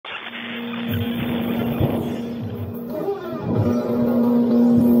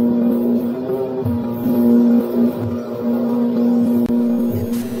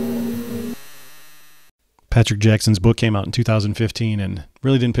Patrick Jackson's book came out in 2015 and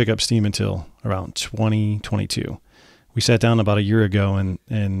really didn't pick up steam until around 2022. We sat down about a year ago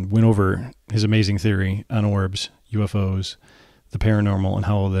and went over his amazing theory on orbs, UFOs, the paranormal, and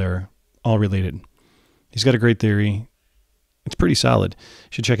how they're all related. He's got a great theory. It's pretty solid. You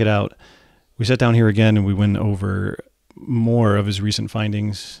should check it out. We sat down here again and we went over more of his recent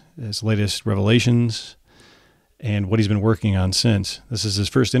findings, his latest revelations, and what he's been working on since. This is his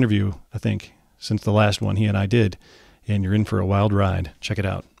first interview, I think, since the last one he and I did, and you're in for a wild ride. Check it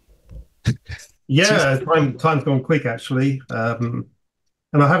out. Yeah, time's gone quick actually, and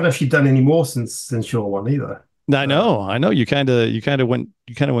I haven't actually done any more since your one either. I know. You kind of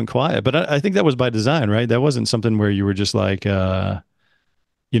went quiet, but I think that was by design, right? That wasn't something where you were just like, hey,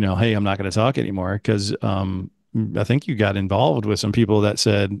 I'm not going to talk anymore, because I think you got involved with some people that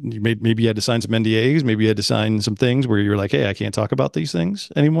said maybe you had to sign some NDAs, maybe you had to sign some things where you were like, hey, I can't talk about these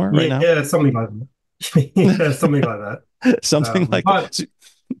things anymore right now. Yeah, something like that. Yeah, something like that. Something like But that.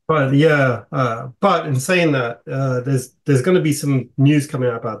 but yeah, but in saying that, there's going to be some news coming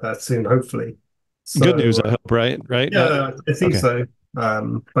out about that soon, hopefully. Good news, So I hope, right? Right? Not yeah, I think okay. so.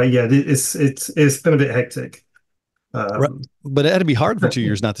 But yeah, it's been a bit hectic. Right. Um, But it had to be hard for 2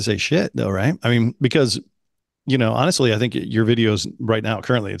 years not to say shit, though, right? I mean, because honestly, I think your videos right now,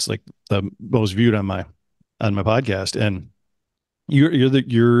 currently, it's like the most viewed on my podcast, and your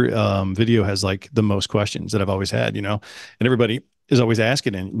video has like the most questions that I've always had, and everybody is always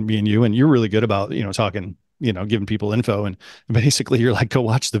asking, and me and you, and you're really good about talking, giving people info, and basically you're like, go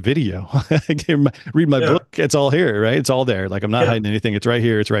watch the video, read my yeah, book, it's all here, right? It's all there. Like, I'm not yeah, hiding anything. It's right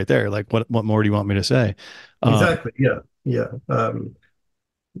here. It's right there. Like, what more do you want me to say? Um, exactly. Yeah, yeah.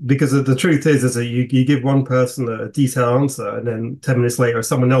 Because the truth is that you give one person a detailed answer, and then 10 minutes later,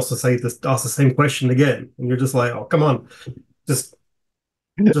 someone else will ask the same question again, and you're just like, oh, come on, just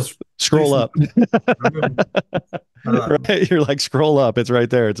just do Scroll up. something. Um, Right? You're like, scroll up. It's right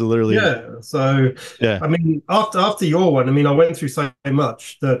there. It's literally, yeah. So, yeah, I mean, after your one, I mean, I went through so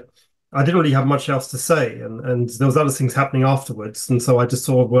much that I didn't really have much else to say, and there was other things happening afterwards, and so I just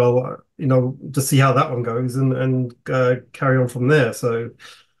thought, well, just see how that one goes, and carry on from there. So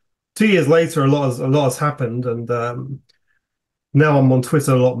 2 years later, a lot has happened, and now I'm on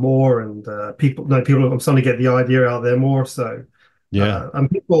Twitter a lot more, and people, I'm starting to get the idea out there more. So, yeah. and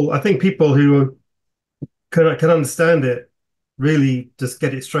I think people who can understand it really just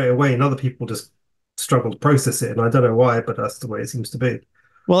get it straight away, and other people just struggle to process it, and I don't know why, but that's the way it seems to be.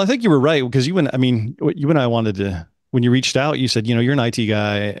 Well, I think you were right, because you and I wanted to, when you reached out, you said, you're an IT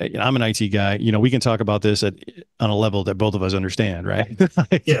guy, I'm an IT guy, we can talk about this on a level that both of us understand, right?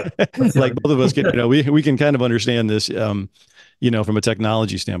 Yeah, like, that's the like idea. both of us can, we can kind of understand this, from a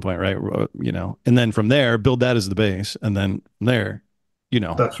technology standpoint, right? And then from there, build that as the base. And then from there, you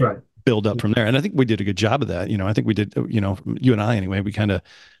know, That's right. build up from there. And I think we did a good job of that. I think we did, you and I, anyway, we kind of,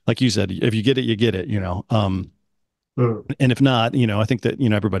 like you said, if you get it, you get it, Mm. and if not, I think that,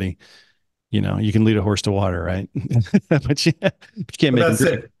 everybody, you can lead a horse to water, right? But you can't But make them that's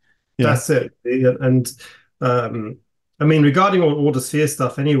drink. it. Yeah. That's it. Yeah, and um, I mean, regarding all the sphere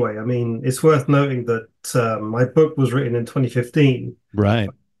stuff, anyway, I mean, it's worth noting that my book was written in 2015. Right.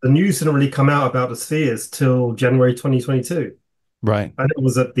 The news didn't really come out about the spheres till January 2022, Right. and it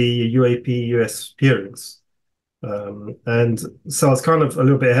was at the UAP US hearings. And so I was kind of a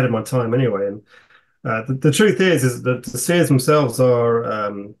little bit ahead of my time anyway. And the truth is that the spheres themselves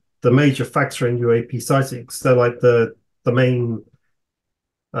are the major factor in UAP sightings. They're like the main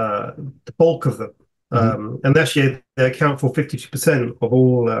the bulk of them. Hmm. And actually, they account for 52% of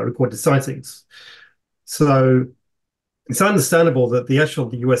all recorded sightings. So it's understandable that the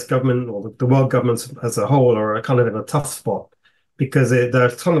US government or the world governments as a whole are kind of in a tough spot because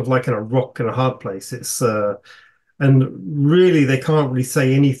they're kind of like in a rock and a hard place. And really, they can't really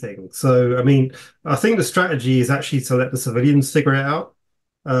say anything. So, I mean, I think the strategy is actually to let the civilians figure it out,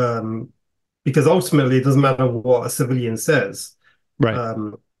 um, because ultimately it doesn't matter what a civilian says. Right.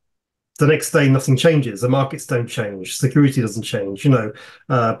 Um, the next day nothing changes, the markets don't change, security doesn't change.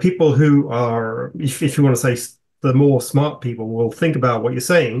 People who are, if you want to say, the more smart people will think about what you're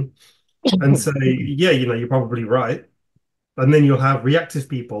saying and say, yeah, you're probably right, and then you'll have reactive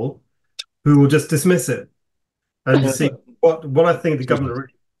people who will just dismiss it. And you see, what I think the Excuse me. government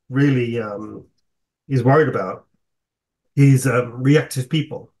really is worried about is reactive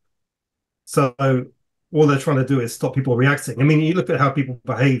people. So all they're trying to do is stop people reacting. I mean, you look at how people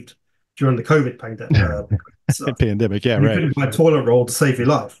behaved during the COVID pandemic stuff. Pandemic. Yeah, And you right. couldn't buy toilet roll to save your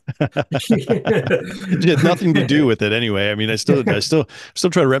life. It had nothing to do with it anyway. I mean, still try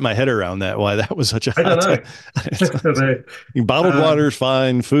to wrap my head around that. Why that was such a I don't hot. know. I don't know. Bottled Um, water's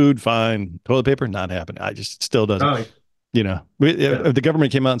fine, food fine, toilet paper not happening. I just still doesn't. oh, yeah. If the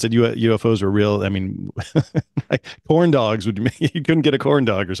government came out and said UFOs were real, I mean, like corn dogs would you couldn't get a corn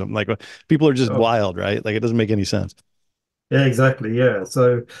dog or something like. People are just Oh, wild, right? Like it doesn't make any sense. yeah, exactly. Yeah.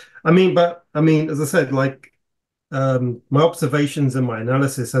 So, I mean, as I said, like my observations and my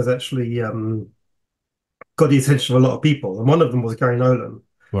analysis has actually got the attention of a lot of people, and one of them was Gary Nolan,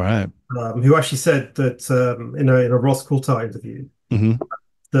 All right. who actually said that in a Ross Coulthart interview Mm-hmm.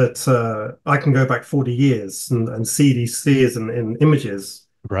 that I can go back 40 years and see these spheres in images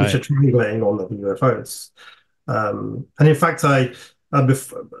which are Right. triangulating on the UFOs. And in fact,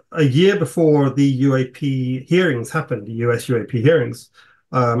 a year before the UAP hearings happened, the US UAP hearings,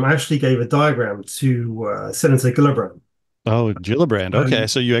 I actually gave a diagram to Senator Gillibrand. Oh, Gillibrand. Okay, Um,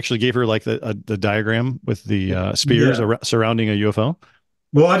 so you actually gave her like the diagram with the spears yeah. surrounding a UFO.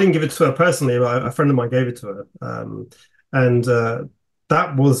 Well, I didn't give it to her personally, but a friend of mine gave it to her. And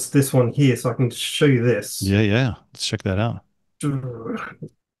that was this one here. So I can show you this. Yeah, yeah. Let's check that out. Let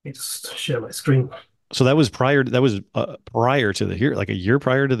me just share my screen. So that was prior to the like a year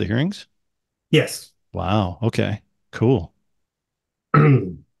prior to the hearings. Yes. Wow. Okay. Cool.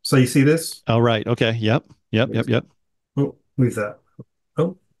 So you see this? All right. Okay. Yep. Yep. Yep. Yep. Oh, move that.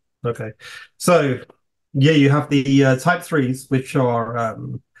 Oh, okay. So yeah, you have the type threes, which are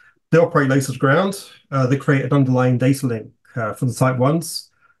they operate low to the ground. They create an underlying data link for the type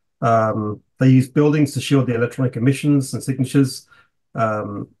ones. They use buildings to shield the electronic emissions and signatures.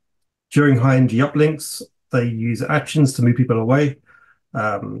 Um, During high energy uplinks, they use actions to move people away,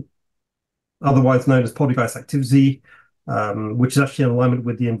 um, otherwise known as poltergeist activity, which is actually in alignment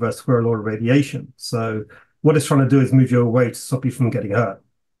with the inverse square law of radiation. So what it's trying to do is move you away to stop you from getting hurt.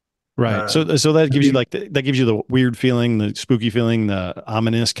 Right. Um, So that gives you you- like that gives you the weird feeling, the spooky feeling, the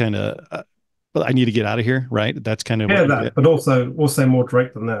ominous kind of. Well, I need to get out of here. Right. That's kind of what yeah, you that, get. but also more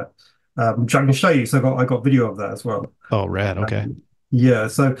direct than that, which I can show you. So I got video of that as well. Oh, rad. Okay. Yeah.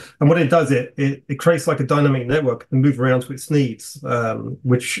 So, and what it does, it creates like a dynamic network and move around to its needs,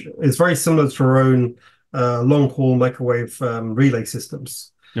 which is very similar to our own long haul microwave relay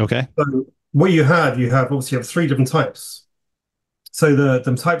systems. Okay. So, what you have three different types. So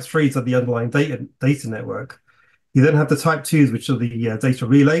the type threes are the underlying data network. You then have the type twos, which are the data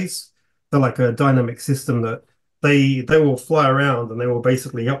relays. They're like a dynamic system that they will fly around and they will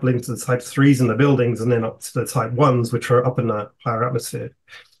basically uplink to the type threes in the buildings and then up to the type ones, which are up in the higher atmosphere.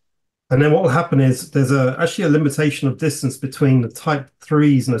 And then what will happen is there's actually a limitation of distance between the type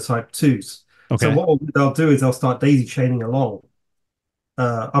threes and the type twos. So Okay. what they'll do is they'll start daisy chaining along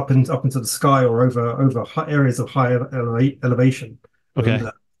up into the sky or over areas of high elevation and Okay.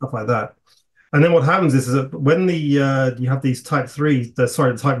 stuff like that. And then what happens is that when you have these type threes, the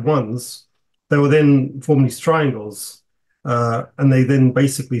type ones, they will then form these triangles, and they then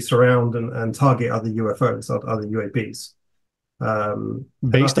basically surround and target other UFOs, other UAPs. And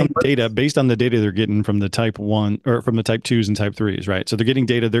I think Based on the data they're getting from the type one or from the type twos and type threes, right? So they're getting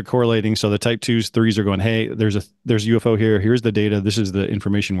data, they're correlating. So the type twos, threes are going, hey, there's a UFO here. Here's the data. This is the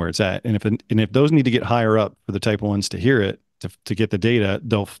information where it's at. And if those need to get higher up for the type ones to hear it to get the data,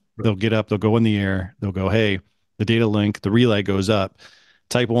 they'll get up, they'll go in the air, they'll go, hey, the data link, the relay goes up.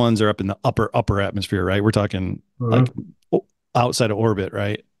 Type ones are up in the upper atmosphere, right? We're talking like Mhm. outside of orbit,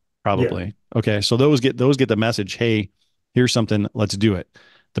 right? Yeah. Probably. Okay, so those get the message, hey, here's something, let's do it.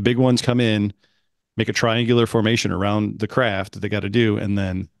 The big ones come in, make a triangular formation around the craft that they got to do, and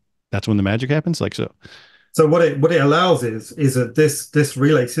then that's when the magic happens. Like so. So what it allows is that this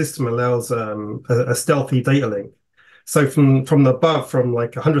relay system allows a stealthy data link. So from above, from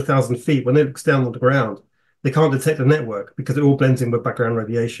like 100,000 feet, when it looks down on the ground, they can't detect the network because it all blends in with background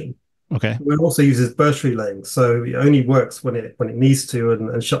radiation. Okay. It also uses burst relaying, so it only works when it needs to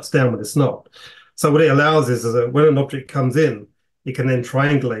and shuts down when it's not. So what it allows is that when an object comes in, it can then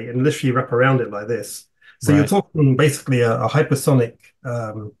triangulate and literally wrap around it like this. So you're Right. talking basically a hypersonic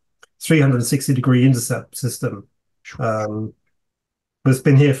 360-degree intercept system that's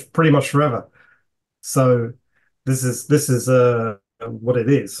been here pretty much forever. So this is what it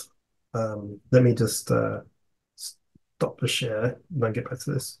is. Let me just stop the share and then get back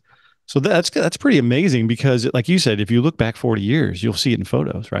to this. So that's pretty amazing because, like you said, if you look back 40 years, you'll see it in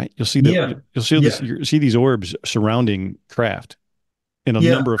photos, right? Yeah, You'll see this, yeah, you see these orbs surrounding craft in a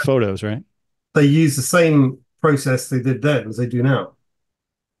yeah. number of photos, right? They use the same process they did then as they do now.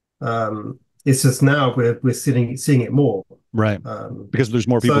 It's just now we're seeing it more. Right. Um, Because there's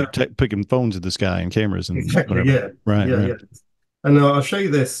more people so picking phones at the sky and cameras and exactly, whatever. yeah, Right. yeah, Right. yeah. And I'll show you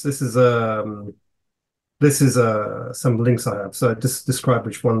this. This is some links I have. So just describe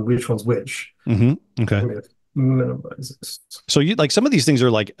which one's which. Okay. Let me minimize this. So you like some of these things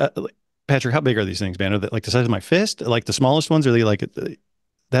are like, Patrick, how big are these things, man? Are they like the size of my fist? Like the smallest ones? Are they like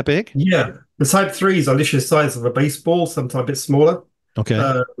that big? Yeah, the type threes are literally the size of a baseball, sometimes a bit smaller. Okay.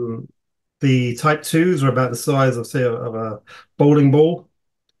 Um, the type twos are about the size of, say, of a bowling ball,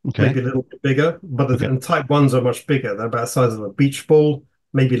 Okay. maybe a little bit bigger. But Okay. and type ones are much bigger. They're about the size of a beach ball,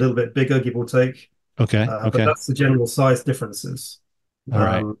 maybe a little bit bigger, give or take. Okay. But Okay. that's the general size differences. All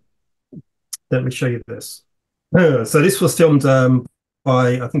right. Um, Let me show you this. So this was filmed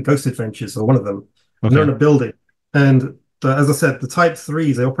by, I think, Ghost Adventures or one of them, and they're in Okay. a building. And as I said, the Type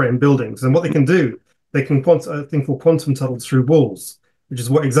threes they operate in buildings, and what they can do, they can a thing called quantum tunnels through walls, which is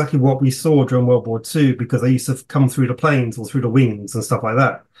exactly what we saw during World War II, because they used to come through the planes or through the wings and stuff like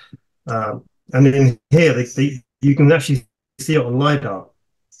that. And in here, you can actually see it on lidar.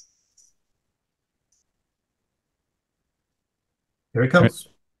 Here it Right. comes.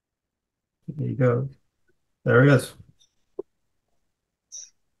 There you go. There it is.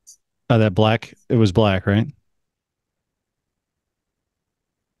 That black. It was black, right?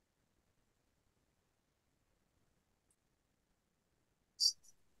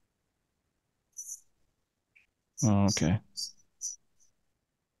 Oh, okay.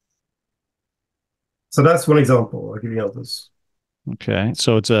 So that's one example. I'll give you others. Okay.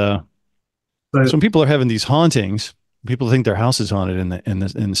 So it's So so when people are having these hauntings, people think their house is haunted and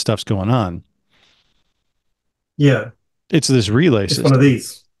the stuff's going on. yeah, It's this relay it's one of system.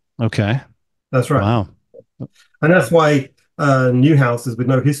 these. Okay. That's right. Wow. And that's why new houses with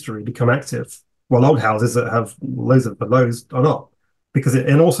no history become active, while old houses that have loads of belows are not, because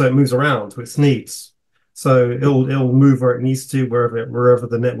and also it moves around to its needs. So it'll move where it needs to, wherever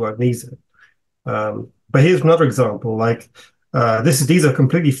the network needs it. But here's another example. Like these are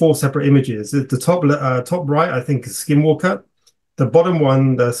completely four separate images. The top right, I think, is Skinwalker. The bottom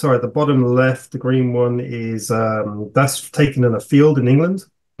one, the bottom left, the green one is that's taken in a field in England.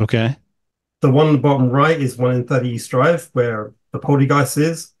 Okay. The one on the bottom right is one in 30 East Drive, where the poltergeist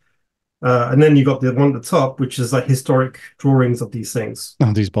is. And then you got the one at the top, which is like historic drawings of these things.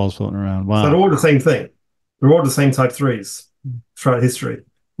 Oh, these balls floating around. So they're Wow. all the same thing. They're all the same type threes throughout history,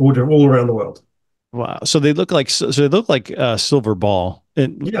 all around the world. Wow. So they look like they look like a silver ball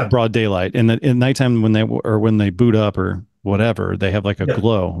in Yeah, broad daylight, and in nighttime when they boot up or whatever, they have like a yeah,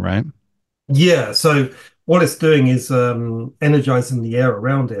 glow, right? yeah. So what it's doing is energizing the air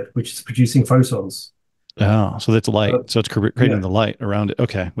around it, which is producing photons. Oh, so that's light. Uh, So it's creating yeah, the light around it.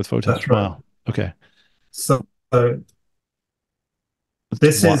 Okay, with that's photons. right. Wow. Okay. So That's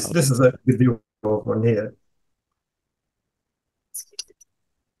wild. this is a good view of one here.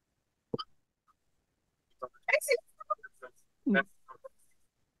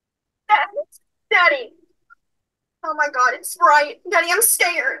 Daddy. Oh my God, it's bright. Daddy, I'm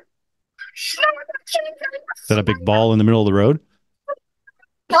scared. No, I'm not kidding, Daddy. Is that a big ball in the middle of the road?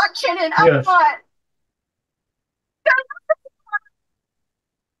 Not kidding. I'm Yeah. not.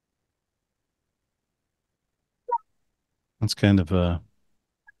 That's kind of Oh,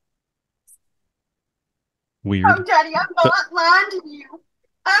 weird. Daddy, I'm But not lying to you.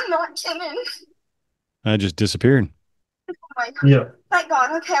 I'm not kidding. I just disappeared. Oh my God. Yeah. Thank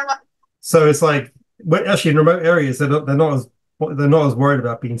God. Okay, So it's like, well, actually in remote areas, they're not as worried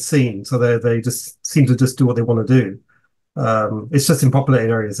about being seen. So they just seem to just do what they want to do. It's just in populated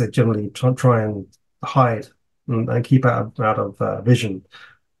areas they generally try and hide and keep out of vision.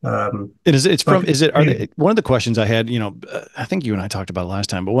 It is. It's Like from. Is it? Are here, they? One of the questions I had, I think you and I talked about it last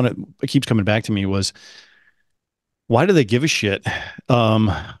time, but one it keeps coming back to me was, why do they give a shit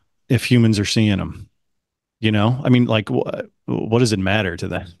um, if humans are seeing them? I mean, like, what does it matter to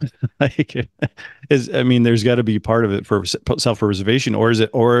them? Like, I mean, there's got to be part of it for self-preservation, or is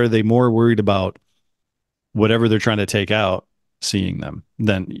it, or are they more worried about whatever they're trying to take out, seeing them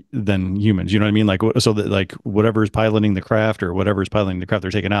than humans? You know what I mean? Like, so that like whatever is piloting the craft or whatever is piloting the craft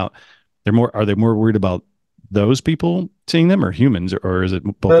they're taking out, are they more worried about those people seeing them or humans, or is it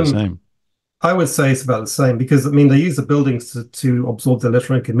both the um, same? I would say it's about the same because I mean they use the buildings to absorb the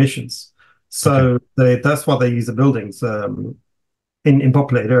electronic emissions. Okay, So that's why they use the buildings in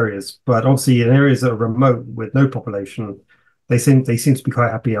populated areas. But obviously in areas that are remote with no population, they seem to be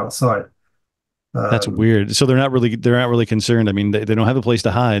quite happy outside. that's Um, weird. So they're not really concerned. I mean, they don't have a place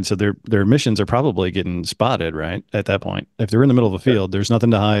to hide, so their missions are probably getting spotted, right? At that point, if they're in the middle of a yeah. field, there's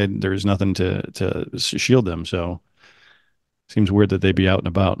nothing to hide. There's nothing to shield them. So seems weird that they'd be out and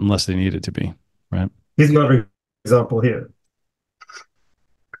about unless they needed to be, right? Here's another example here.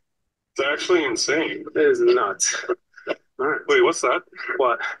 actually insane. It is nuts. All right. Wait, what's that?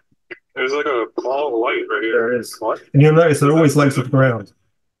 What? There's like a ball of light right here. There is. What? And you'll notice there are always lights looking around.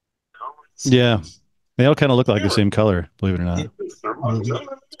 Yeah. They all kind of look like the same color, believe it or not. Mhm.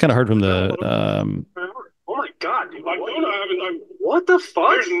 It's kind of hard from the Oh my god! What the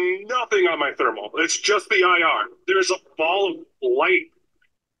fuck? There's nothing on my thermal. It's just the IR. There's a ball of light.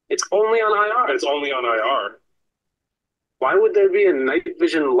 It's only on IR. It's only on IR. Why would there be a night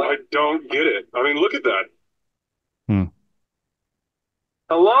vision light? I don't get it. I mean, look at that. hmm.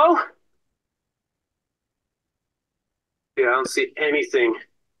 Hello? Yeah, I don't see anything.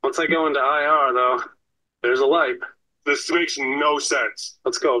 Once I go into IR, though, there's a light. This makes no sense.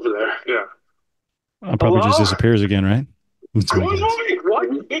 Let's go over there. Yeah. It probably just Hello? disappears again, right? That's what What? it does.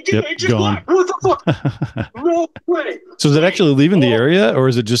 What? Yep, It just gone. left. What the fuck? No way. So is it actually leaving the Oh, area, or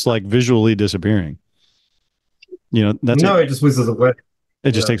is it just like visually disappearing? You know, that's No, it. it just whizzes away.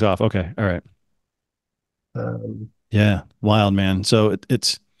 It just Yeah. takes off. Okay. All right. Um, Yeah. Wild, man. So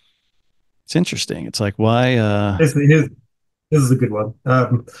it's interesting. It's like, why here's this is a good one.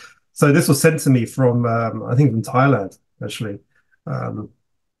 So this was sent to me from I think from Thailand actually, um,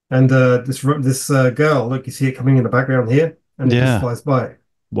 and this girl, look, you see it coming in the background here, and it just yeah. flies by.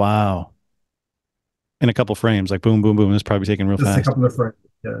 Wow. In a couple frames, like boom, boom, boom. It's probably taking real Just a fast. couple of frames.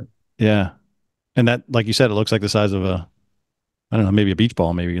 Yeah, Yeah. And that, like you said, it looks like the size of I don't know, maybe a beach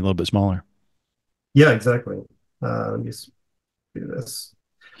ball, maybe a little bit smaller. yeah, exactly. Let me just do this.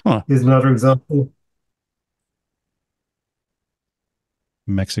 Huh. Here's another example.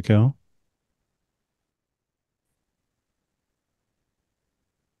 Mexico.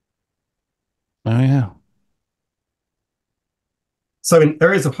 Oh yeah. So in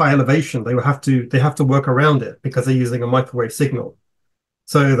areas of high elevation, they have to work around it because they're using a microwave signal.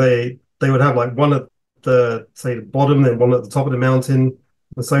 So they would have like one at the say the bottom, then one at the top of the mountain,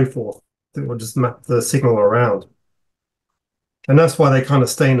 and so forth. It would just map the signal around. And that's why they kind of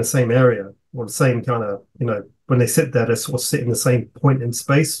stay in the same area or the same kind of, when they sit there, they sort of sit in the same point in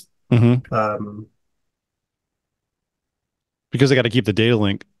space. hmm Um, Because they got to keep the data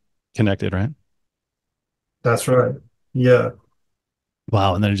link connected, right? that's right. Yeah.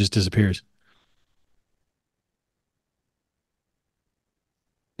 Wow. And then it just disappears.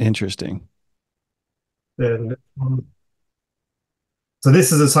 Interesting. And so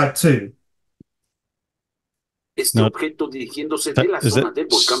this is a type two. No, is it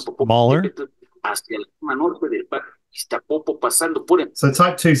smaller? So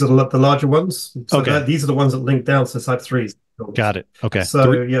type twos are the larger ones. So Okay. these are the ones that link down to type threes. Got it. Okay.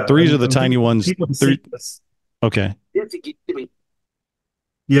 So yeah, Threes are the and tiny ones. people Three. see this. Okay.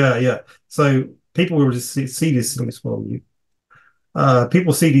 Yeah, yeah. So people will just see these things. Well,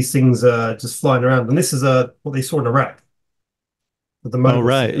 people see these things just flying around, and this is what they saw in Iraq with the Oh, mobiles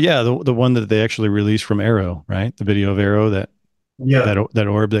right. here. Yeah. The one that they actually released from Arrow, right? The video of Arrow, Yeah, that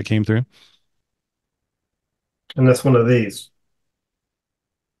orb that came through. and that's one of these.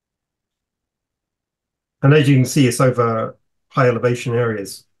 And as you can see, it's over high elevation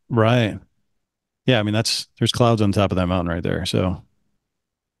areas. Right. Yeah. I mean, there's clouds on top of that mountain right there. So,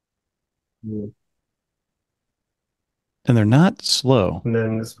 Mm. and they're not slow. And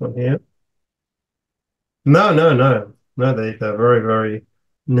then this one here. No, no, no, no. They're very, very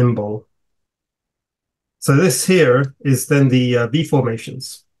nimble. So this here is then the V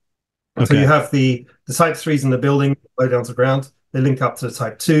formations. So you Okay. have the type threes in the building, low down to ground. They link up to the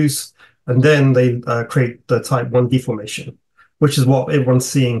type twos, and then they create the type one deformation, which is what everyone's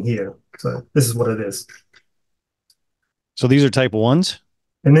seeing here. So this is what it is. So these are type ones.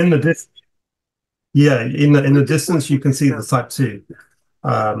 And in the yeah, in the distance, you can see the type two.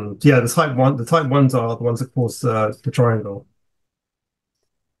 Yeah, the type ones are the ones that cause the triangle.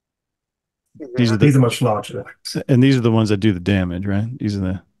 These are These are much larger. and these are the ones that do the damage, right? These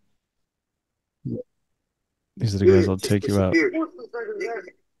are the guys that'll take you out.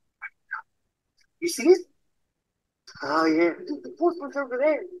 You see it? Oh yeah. The fourth one's over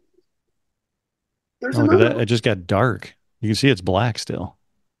there. There's Oh, look at another that. one. It just got dark. You can see it's black still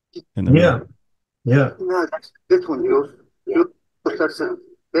in the Yeah, middle. yeah. No, that's this one, Jules. That's this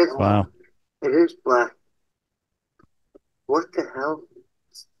one. Wow. It is black. What the hell?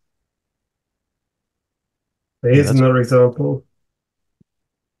 Yeah, Here's that's another example.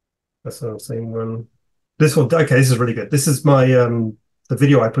 That's the same one. This one, okay, this is really good. This is my the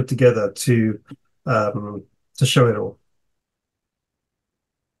video I put together um to show it all.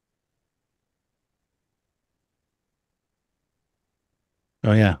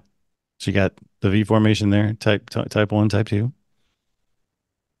 oh yeah. So you got the V formation there, type one, type two.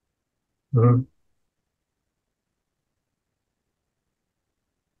 Mhm.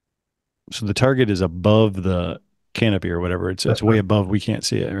 So the target is above the canopy or whatever. It's That's way right. above. We can't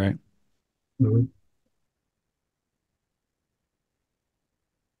see it, right? Mhm.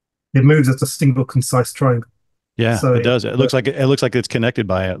 It moves as a single concise triangle. Yeah, So it does. It looks like it's connected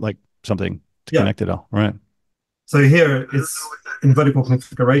by it, like something to yeah. connect it all. Right. So here it's in vertical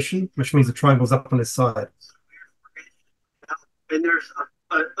configuration, which means the triangle's up on its side. And there's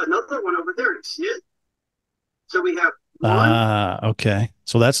another one over there. You see it? So we have one, Ah, okay.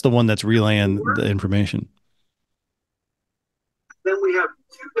 So that's the one that's relaying the four, information. then we have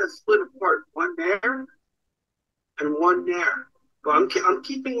two that split apart, one there and one there. But I'm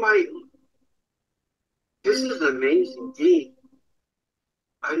keeping my. This is an amazing game.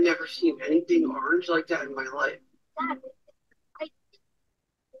 I've never seen anything orange like that in my life.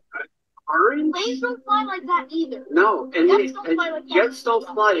 Orange? Planes don't fly like that either. No, and Jets don't fly like that. jets don't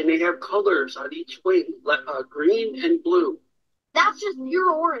fly, and they have colors on each wing, green and blue. That's just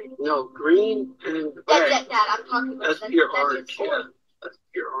pure orange. No, green and red. Dad, I'm talking about That's pure orange. just Yeah, that's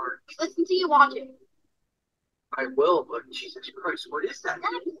pure orange. Listen to you watch it. I will, but Jesus Christ, what is that?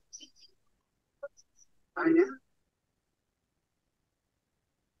 I know.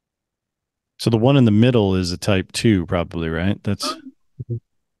 So the one in the middle is a type 2, probably, right? That's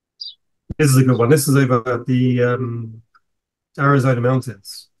This is a good one. This is over the Arizona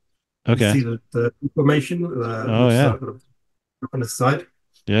mountains. You okay. see the formation, Oh which is yeah. up on the side.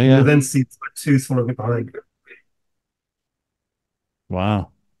 Yeah, And you yeah. then see two following it behind.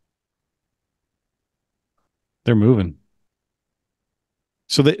 Wow. They're moving.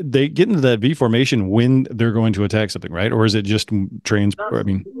 So they get into that V formation when they're going to attack something, right? Or is it just trains? I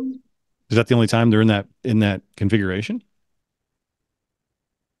mean, is that the only time they're in that configuration?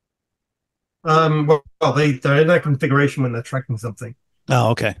 They're in that configuration when they're tracking something.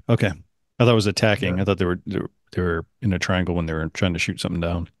 Oh, okay, okay. I thought it was Yeah, attacking. I thought they were in a triangle when they were trying to shoot something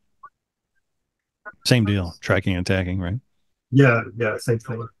down. Same deal, tracking and attacking, right? yeah, same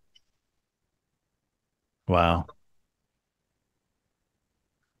thing. Wow.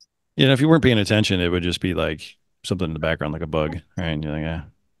 You know, if you weren't paying attention, it would just be like something in the background, like a bug, right? And you're like, yeah,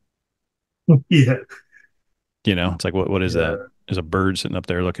 Yeah, you know, it's like, what is that? yeah. There's a bird sitting up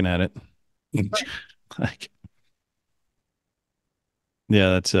there looking at it. Like,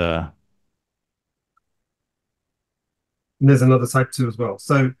 yeah, that's And there's another type two as well.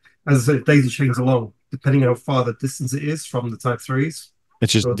 So as I said, daisy chains along, depending on how far the distance it is from the type threes,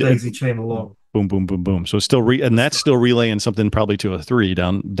 it's just it'll daisy chain along. boom, boom, boom, boom. So it's still and that's still relaying something probably to a 3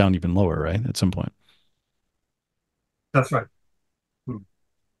 down even lower, right? At some point. That's right.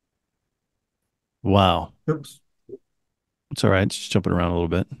 Wow. Oops. It's all right. It's just jumping around a little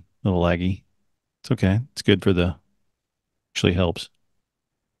bit, a little laggy. It's okay. It's good for the actually helps.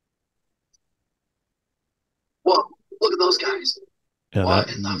 Whoa, look at those guys. Yeah, What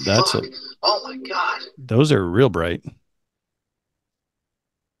in the that's fuck? Oh my God. those are real bright.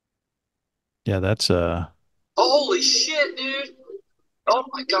 Yeah, that's Holy shit, dude. Oh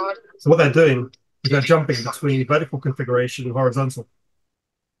my God. So what they're doing is they're jumping between vertical configuration and horizontal.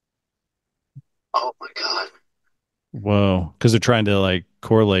 Oh my God. whoa, because they're trying to like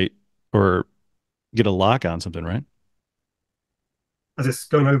correlate or get a lock on something, right? As it's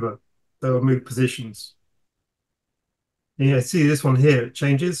going over, they'll move positions. Yeah, see this one here, it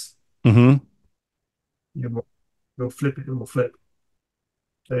changes. Mm-hmm. You'll flip it, it will flip.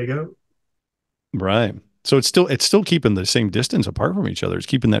 There you go. Right. So it's still keeping the same distance apart from each other. It's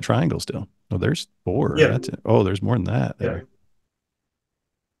keeping that triangle still. Oh, there's 4. Yeah, That's it. Oh, there's more than that yeah. there.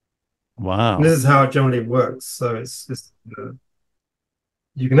 And this Wow. is how it generally works. So it's just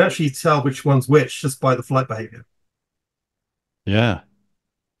you can actually tell which one's which just by the flight behavior. Yeah.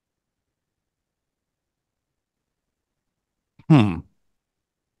 Hmm.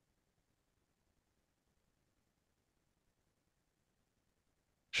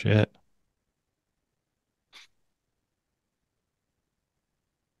 Shit.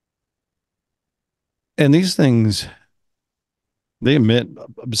 And these things, they emit,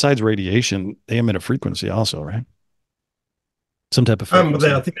 besides radiation, they emit a frequency also, right? Some type of But I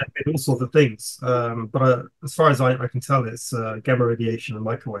frequency. think they did all sorts of things. But as far as I can tell, it's gamma radiation and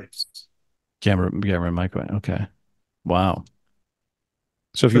microwaves. Gamma microwave. Okay. Wow.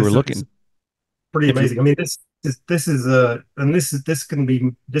 So if So you were it's looking, pretty if you, amazing. I mean,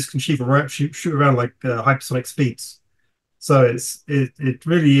 this can shoot around like hypersonic speeds. So it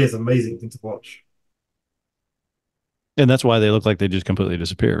really is amazing thing to watch. and that's why they look like they just completely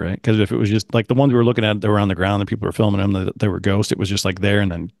disappear, right? Because if it was just like the ones we were looking at, they were on the ground and people were filming them, they were ghosts. It was just like there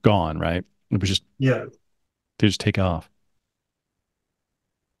and then gone, right? It was just, Yeah, they just take off.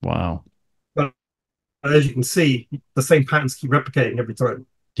 Wow. but as you can see, the same patterns keep replicating every time.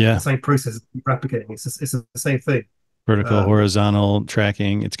 Yeah. The same process is replicating. It's the same thing. Vertical, Um, horizontal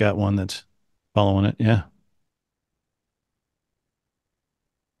tracking. It's got one that's following it. Yeah.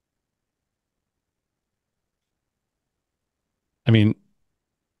 I mean,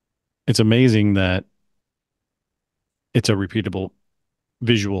 it's amazing that it's a repeatable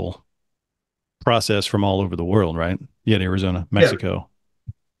visual process from all over the world, right? Yet Arizona, yeah, Mexico, all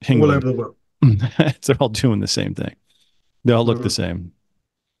England, over the world. they're all doing the same thing. They all look the Mm. same.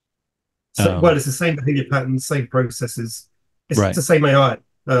 So, well, Um, it's the same behavior patterns, same processes. It's right. the same AI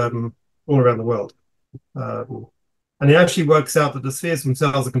all around the world. Um, and it actually works out that the spheres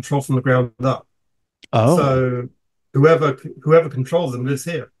themselves are controlled from the ground up. Oh, So whoever controls them lives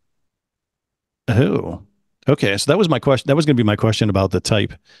here. oh. Okay. So that was my question. That was going to be my question about the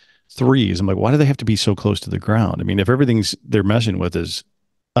type threes. I'm like, why do they have to be so close to the ground? I mean, if everything's they're messing with is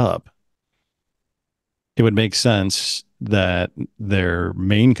up, it would make sense that their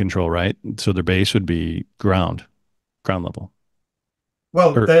main control, right? So their base would be ground level.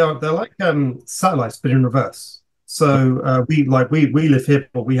 Well, Or they're like satellites, but in reverse. So we live here,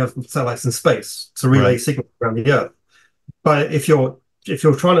 but we have satellites in space to relay right. signals around the Earth. But if you're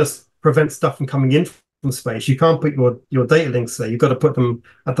trying to prevent stuff from coming in from space, you can't put your data links there. You've got to put them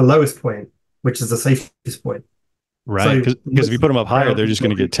at the lowest point, which is the safest point. Right. So Because if you most put of them the up higher, ground they're just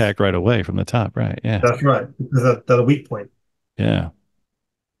going to get controls. tacked right away from the top. Right. Yeah. That's right, because they're a weak point. Yeah.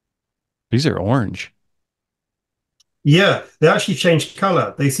 These are orange. Yeah, they actually changed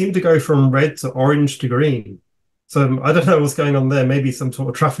color. They seem to go from red to orange to green. So I don't know what's going on there. Maybe some sort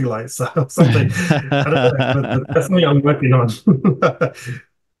of traffic lights or something. I don't know, but that's something I'm working on.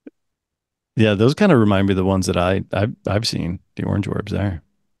 Yeah, those kind of remind me of the ones that I've seen, the orange orbs there.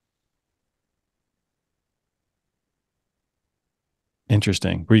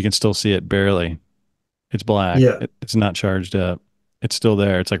 Interesting. Where you can still see it barely. It's black. Yeah. It's not charged up. It's still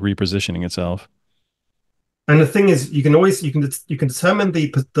there. It's like repositioning itself. And the thing is, you can determine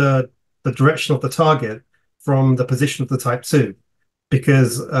the direction of the target from the position of the type two,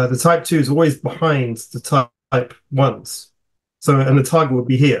 because the type two is always behind the type ones. So and the target would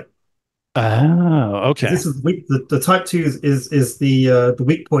be here. Oh, Because okay. this is weak. The type two is the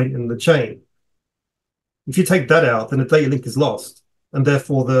weak point in the chain. If you take that out, then the data link is lost, and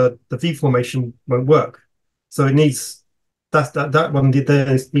therefore the V formation won't work. So it needs that one there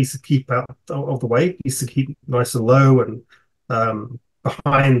needs to keep out of the way. It needs to keep nice and low and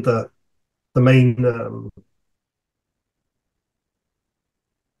behind the main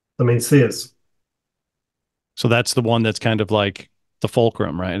the main spheres. So that's the one that's kind of like the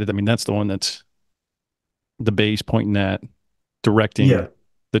fulcrum, right? I mean, that's the one that's the base pointing at Yeah,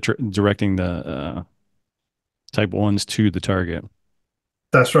 directing directing the type ones to the target.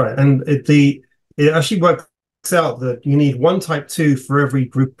 that's right. And it actually works out that you need one type two for every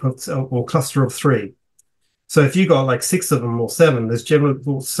group of or cluster of three. So if you got like six of them or seven, there's generally,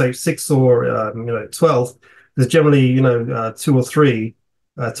 we'll say six or 12. There's generally two or three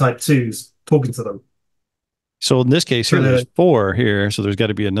type twos talking to them. So in this case So here, there's they're four here. So there's got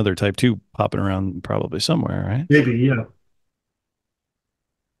to be another type two popping around probably somewhere, right? maybe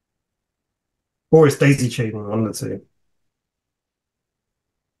or it's daisy chaining one of the two.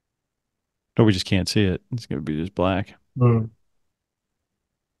 Or we just can't see it. It's going to be just black. Mm.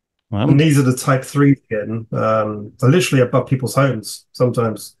 Well, And these are the type three again. They're literally above people's homes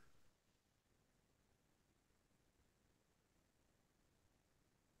sometimes.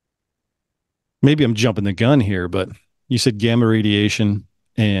 maybe I'm jumping the gun here, but you said gamma radiation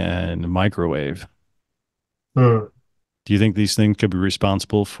and microwave. Mm. Do you think these things could be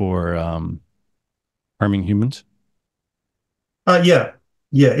responsible for harming humans? Yeah,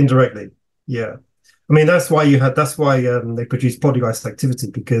 yeah, indirectly. Yeah. I mean, that's why they produce poltergeist activity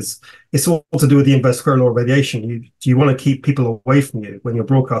because it's all to do with the inverse square law of radiation. You want to keep people away from you when you're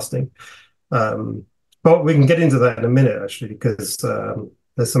broadcasting. Um, but we can get into that in a minute, actually, because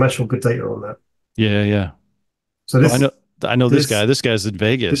there's some actual good data on that. Yeah, yeah. So Well, I know this guy. this, This guy's in this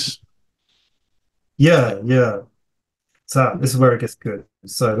Vegas. yeah, yeah. So this is where it gets good.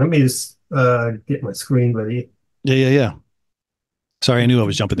 So let me just get my screen ready. Yeah, yeah, yeah. Sorry, I knew I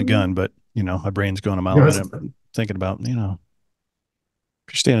was jumping the gun, but my brain's going a mile a minute. I'm thinking about, if you're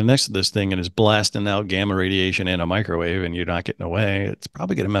standing next to this thing and it's blasting out gamma radiation in a microwave and you're not getting away, it's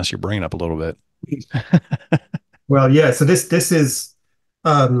probably going to mess your brain up a little bit. Well, yeah. So this is.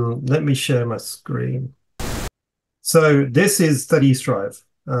 Let me share my screen. So this is Study East Drive.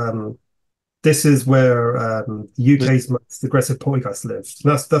 This is where the UK's most aggressive poltergeist lives.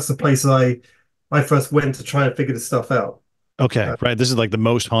 That's the place I first went to try and figure this stuff out. Okay, Uh, right. This is like the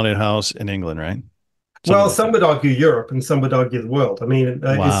most haunted house in England, right? Something Well, like some that. would argue Europe, and some would argue the world. I mean,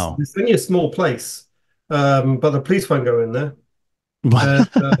 Wow. it's only a small place, but the police won't go in there, and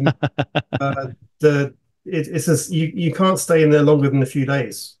uh, the it's just, you can't stay in there longer than a few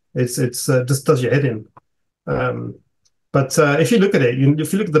days. It's just does your head in. Um, but if you look at it,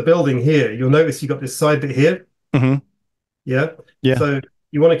 if you look at the building here, you'll notice you got this side bit here. Hmm. Yeah. Yeah. So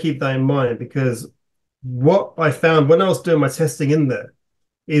you want to keep that in mind because what I found when I was doing my testing in there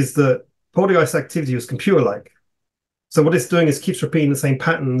is that poltergeist activity was computer-like. So what it's doing is keeps repeating the same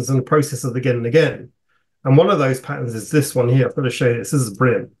patterns and processes again and again. And one of those patterns is this one here. I've got to show you this. This is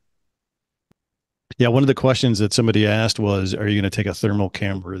brilliant. Yeah. One of the questions that somebody asked was, are you going to take a thermal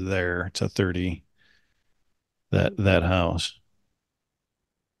camera there to 30, that house?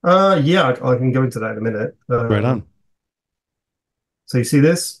 Yeah, I can go into that in a minute. Right on. So you see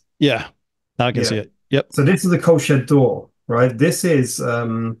this? Yeah. Now I can Yeah. see it. Yep. So this is the coal shed door, right? This is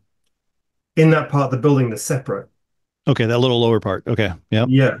in that part of the building that's separate. Okay. That little lower part. Okay. Yep.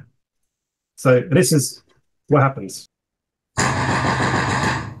 Yeah. So this is what happens.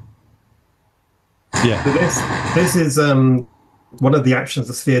 Yeah. So this is one of the actions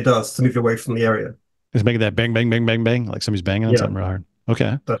the sphere does to move away from the area. It's making that bang, bang, bang, bang, bang, like somebody's banging on Yeah. something real hard.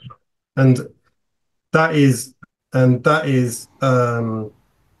 Okay. And that is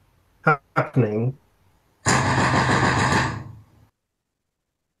happening.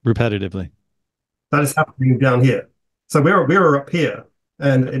 Repetitively. That is happening down here. So we're up here,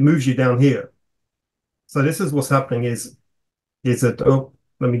 and it moves you down here. So this is what's happening is that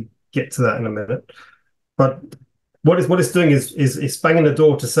let me get to that in a minute. But what it's doing is banging the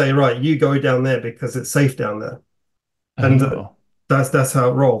door to say, right, you go down there because it's safe down there, and Oh, that's how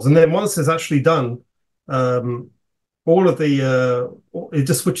it rolls. And then once it's actually done, all of it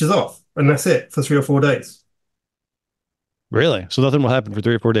just switches off, and that's it for 3 or 4 days. really? So nothing will happen for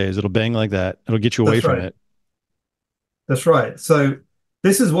 3 or 4 days. It'll bang like that. It'll get you away That's from right. it. That's right. So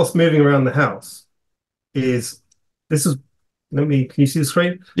this is what's moving around the house. Is this is can you see the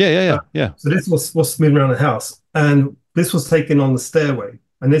screen? Yeah, yeah, Uh, yeah, yeah, so this was what's moving around the house, and this was taken on the stairway,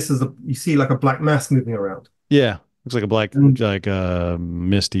 and this is you see like a black mass moving around. yeah. Looks like a black, And like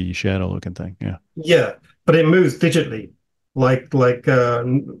misty shadow looking thing. Yeah. yeah, but it moves digitally, like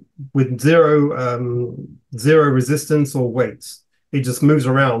with zero resistance or weights. It just moves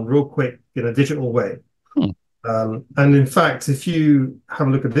around real quick in a digital way. Hmm. And in fact, if you have a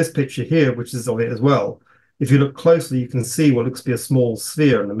look at this picture here, which is of it as well, if you look closely, you can see what looks to be a small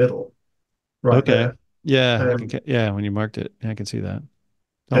sphere in the middle, right Okay. there. Yeah, I can. Um, Yeah, when you marked it, yeah, I can see that.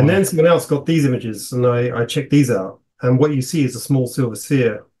 Oh and wow. then someone else got these images, and I checked these out. And what you see is a small silver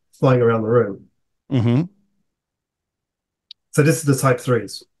sphere flying around the room. Mm-hmm. So this is the type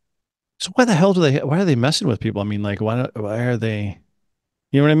threes. So why the hell do they? Why are they messing with people? I mean, like, why are they?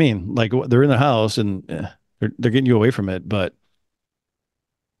 You know what I mean? Like, they're in the house and they're getting you away from it, but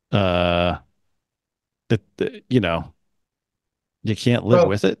uh, you know, you can't live Well,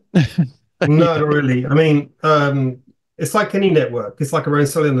 with it. no, not really. I mean, it's like any network. It's like a own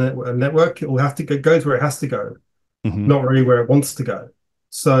cellular network. It will have to go, goes where it has to go, Hmm. not really where it wants to go.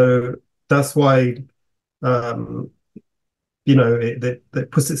 So that's why, um,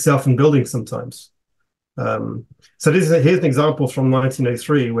 it puts itself in buildings sometimes. So here's an example from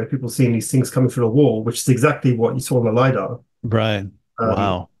 1903 where people seeing these things coming through the wall, which is exactly what you saw on the LiDAR. Right. Um,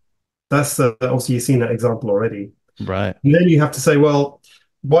 Wow. that's obviously you've seen that example already. Right. And then you have to say, well,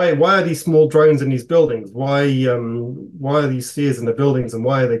 why are these small drones in these buildings? Why are these spheres in the buildings, and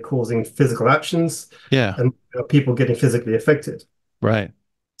why are they causing physical actions Yeah. and people getting physically affected? Right.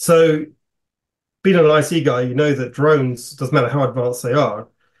 So, being an IC guy, you know that drones, doesn't matter how advanced they are,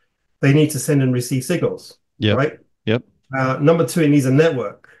 they need to send and receive signals, Yep. right? Yep. Number two, it needs a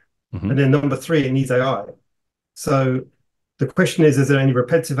network, Hmm. and then number three, it needs AI. So the question is there any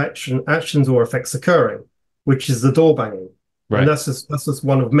repetitive actions or effects occurring, which is the door banging? And Right. that's just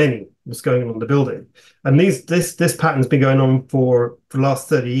one of many that's going on in the building. And this pattern's been going on for the last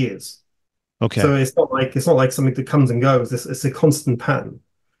 30 years. Okay. So it's not like something that comes and goes. It's a constant pattern.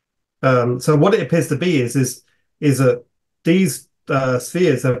 So what it appears to be is that these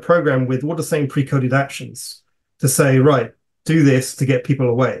spheres are programmed with all the same pre-coded actions to say, right, do this to get people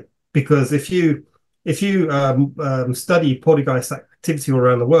away. Because if you study poltergeist activity all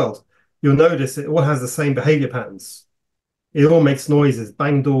around the world, you'll notice it all has the same behavior patterns. It all makes noises,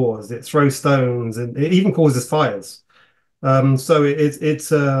 bang doors, it throws stones, and it even causes fires. So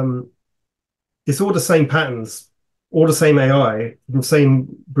it's all the same patterns, all the same AI, the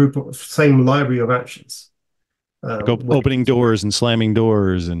same same library of actions. Like Which, opening doors and slamming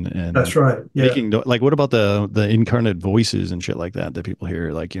doors that's and right. Yeah. like what about the incarnate voices and shit like that that people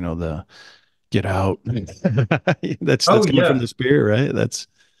hear? Like, the Get out. That's Oh coming from yeah, the spirit, right? That's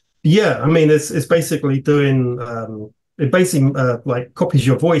yeah. I mean, it's basically doing it basically like copies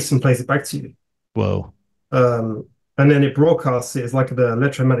your voice and plays it back to you. whoa. Um, and then it broadcasts it as like the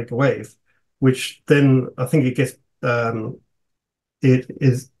electromagnetic wave, which then I think it gets it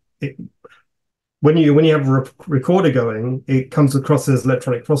is it, when you have a recorder going, it comes across as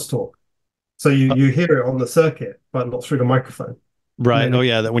electronic crosstalk. So you hear it on the circuit, but not through the microphone. And Right. then Oh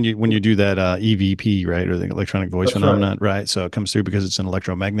yeah, that when you do that EVP, right, or the electronic voice that's right. phenomenon, right? So it comes through because it's an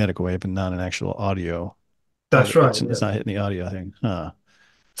electromagnetic wave and not an actual audio. That's right. It's Yeah. not hitting the audio thing. Huh.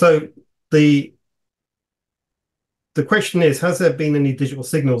 So the the question is, has there been any digital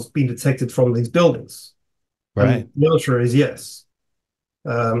signals being detected from these buildings? Right. And the answer is yes.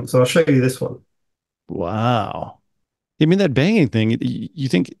 So I'll show you this one. Wow. I mean that banging thing, you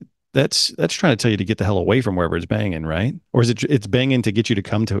think that's trying to tell you to get the hell away from wherever it's banging, right? Or is it's banging to get you to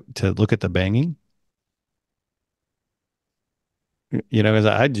come to look at the banging? You know, because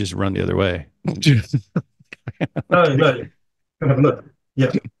I'd just run the other way. No, no, kind of look.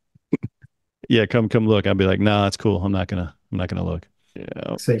 Yeah. Yeah, come look. I'd be like, nah, it's cool. I'm not gonna look.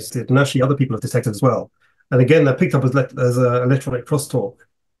 Yeah. So and actually other people have detected as well. And again, they're picked up as electronic crosstalk,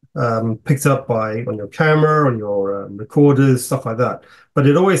 picked up by on your camera, on your recorders, stuff like that. But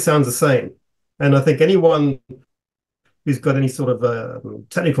it always sounds the same. And I think anyone who's got any sort of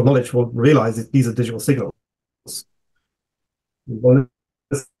technical knowledge will realize that these are digital signals. Well,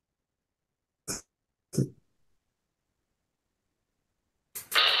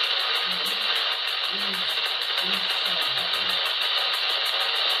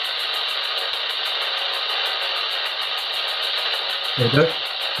 there you go.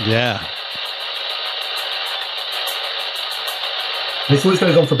 Yeah. This always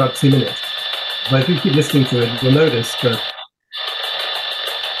goes on for about 2 minutes. But if you keep listening to it, you'll notice that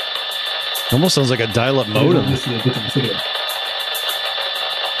Almost sounds like a dial-up you're modem. listening to a digital signal.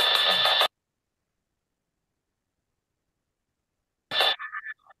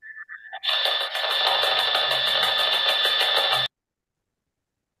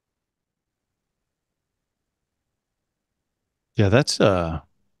 Yeah, that's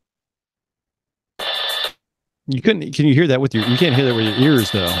you couldn't can you hear that with you can't hear that with your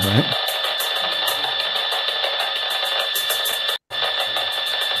ears though, right?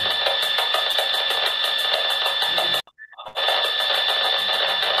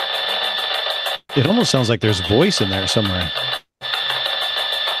 It almost sounds like there's voice in there somewhere.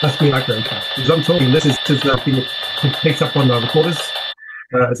 That's me like that. Because I'm talking, this is being picked up on the recorders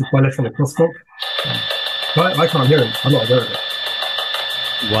as a electronic crosstalk. I can't hear it. I'm not aware of it.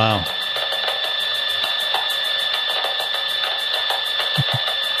 Wow.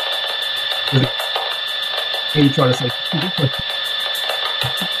 Are you trying to say?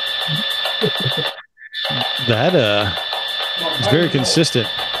 That is very consistent.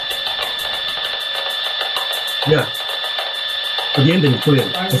 Yeah. But the ending is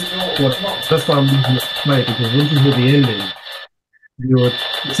brilliant. That's why I'm using it to play, because once you hear the ending,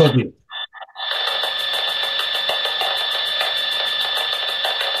 it's obvious.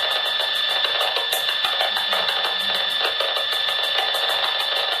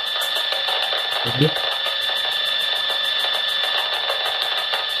 Okay.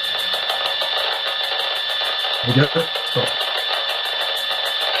 There you go. Stop.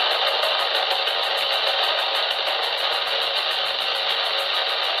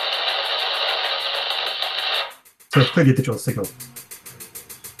 So it's clearly a digital signal.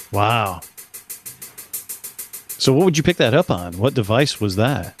 Wow. So what would you pick that up on? What device was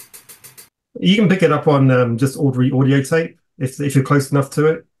that? You can pick it up on just ordinary audio tape if you're close enough to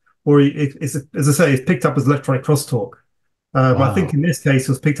it, or it's as I say, it's picked up as electronic crosstalk. I think Wow. in this case, it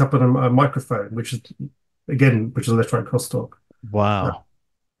was picked up on a microphone, which is electronic crosstalk. Uh, Wow.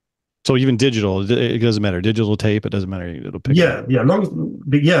 So even digital, it doesn't matter. Digital tape, it doesn't matter. It'll pick it yeah, up. yeah,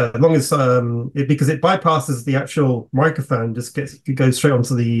 as long as because it bypasses the actual microphone, it goes straight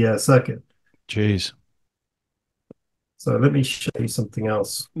onto the circuit. Jeez. So let me show you something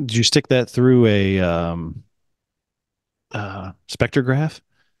else. Did you stick that through a spectrograph?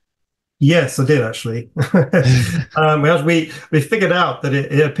 Yes, I did actually. We figured out that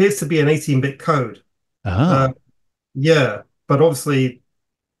it appears to be an 18-bit code. Oh, Yeah, but obviously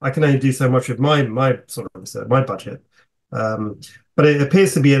I can only do so much with my sort of my budget. Um, but it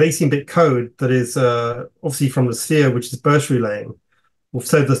appears to be an 18-bit code that is obviously from the sphere, which is burst relaying.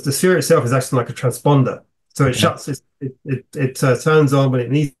 So the sphere itself is acting like a transponder. So it okay. shuts it turns on when it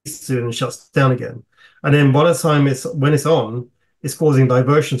needs to and shuts down again. And then by the time when it's on, it's causing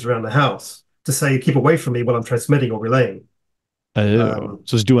diversions around the house to say keep away from me while I'm transmitting or relaying. Oh, Um,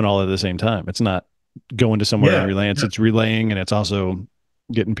 so it's doing all at the same time. It's not going to somewhere and yeah, relaying. It's relaying and it's also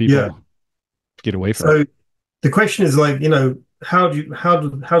getting yeah. people to get away from it. So the question is like, how do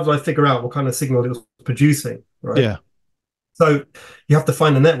I figure out what kind of signal it was producing, right? Yeah. So you have to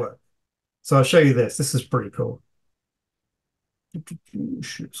find the network. So I'll show you this. This is pretty cool.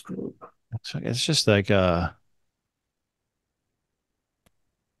 Shoot scroll. It's just like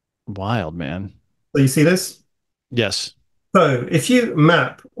wild, man. So you see this? Yes. So if you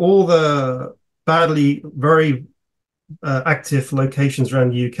map all the very active locations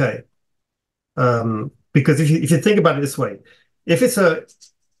around the UK, because if you think about it this way, if it's a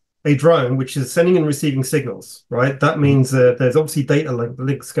drone which is sending and receiving signals, right? That Hmm. means there's obviously data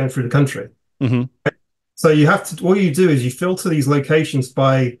links going through the country. Hmm. So all you do is you filter these locations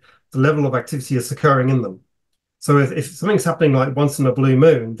by the level of activity that's occurring in them. So if something's happening like once in a blue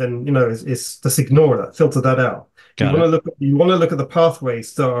moon, then it's just ignore that, filter that out. Got it. You want to look at the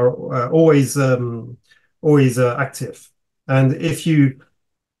pathways that are always active, and if you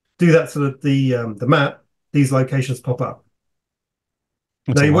do that to the map, these locations pop up.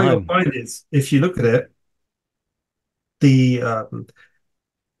 It's a Now, what you'll line. find is if you look at it, the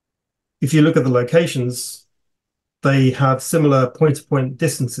if you look at the locations, they have similar point-to-point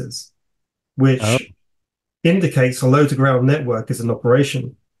distances, Oh, which indicates a low-to-ground network is in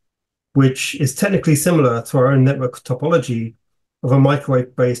operation, which is technically similar to our own network topology of a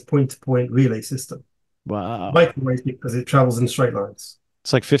microwave-based point-to-point relay system. wow. Microwave because it travels in straight lines.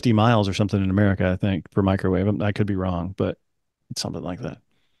 It's like 50 miles or something in America, I think, for microwave. I could be wrong, but it's something like that.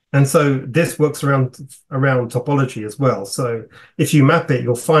 And so this works around topology as well. So if you map it,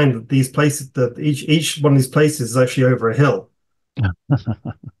 you'll find that these places that each one of these places is actually over a hill,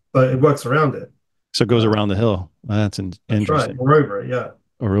 but it works around it. So it goes Uh, around the hill. that's right, Interesting. or over it, yeah.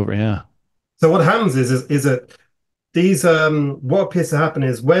 Or over, yeah. So what happens is that these what appears to happen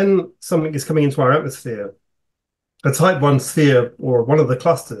is when something is coming into our atmosphere, a type 1 sphere or one of the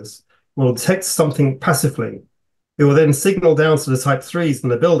clusters will detect something passively. It will then signal down to the type 3s in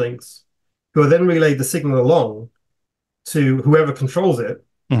the buildings, who will then relay the signal along to whoever controls it,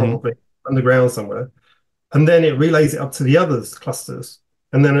 Hmm. probably underground somewhere. And then it relays it up to the others clusters.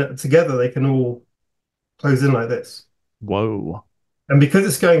 And then together they can all close in like this. Whoa. And because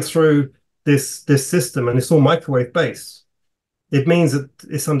it's going through this system and it's all microwave based, it means that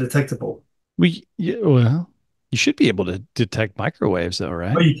it's undetectable. Well, you should be able to detect microwaves though, Oh,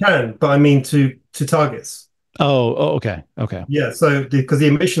 right? you can, but I mean to targets. Oh, okay. Okay. Yeah, so because the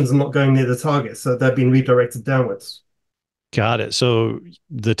emissions are not going near the target, so they're being redirected downwards. Got it. So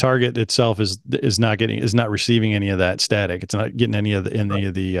the target itself is not receiving any of that static. It's not getting Right. any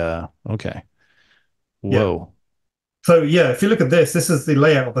of the okay. Yeah. Whoa. So yeah, if you look at this is the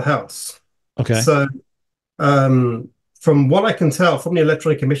layout of the house. Okay. So um, from what I can tell from the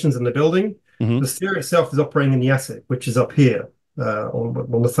electronic emissions in the building, Hmm. the sphere itself is operating in the attic, which is up here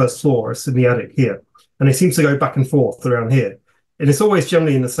on the first floor. It's in the attic here, and it seems to go back and forth around here, and it's always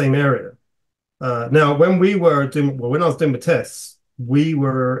generally in the same area. Now, when I was doing the tests, we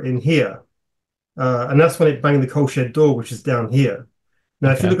were in here, and that's when it banged the coal shed door, which is down here.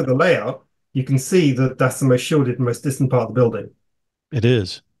 Now, if you Okay. look at the layout, you can see that that's the most shielded, most distant part of the building. It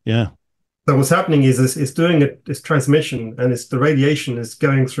is. Yeah. So what's happening is it's doing this transmission, and it's the radiation is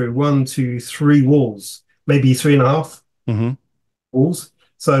going through one, two, three walls, maybe three and a half Hmm. walls.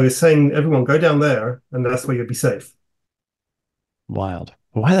 So it's saying everyone go down there, and that's where you'll be safe. Wild.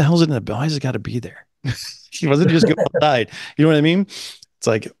 Why the hell is it in the why has it got to be there? He wasn't just go outside. You know what I mean? It's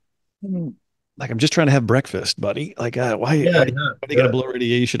like I'm just trying to have breakfast, buddy. Like Yeah, why yeah, are they gonna yeah. blow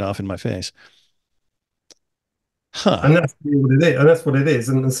radiation off in my face? Huh. And that's really what it is. And that's what it is.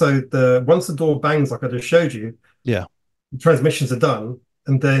 And so the once the door bangs, like I just showed you, Yeah. the transmissions are done,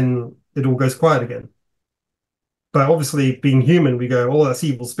 and then it all goes quiet again. But obviously, being human, we go, "Oh, that's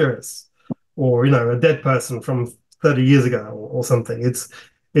evil spirits," or a dead person from 30 years ago, or something. It's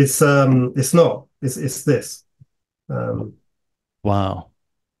not. It's this. Um, Wow.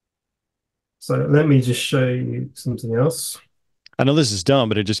 so let me just show you something else. I know this is dumb,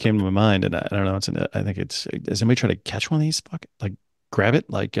 but it just came to my mind, and I don't know. I think it's. Does anybody try to catch one of these? Like grab it,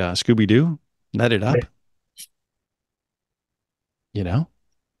 like Scooby Doo, net it up. You know,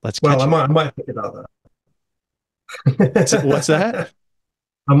 let's Well, catch it. I might think about What's that? that.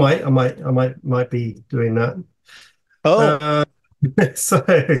 I might be doing that. Oh, Uh, so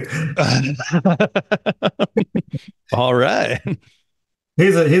all right.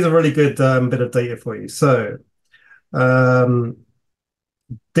 here's a really good bit of data for you. So um,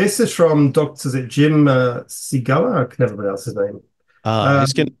 this is from Doctor is it Jim Sigala? I can never pronounce his name. He's Um,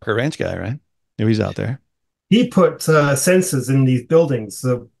 getting a ranch guy, right? Knew he's out there. he put sensors in these buildings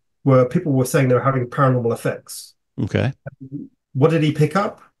where people were saying they were having paranormal effects. Okay. What did he pick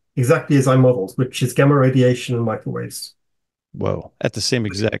up? Exactly as I modeled, which is gamma radiation and microwaves. Whoa. At the same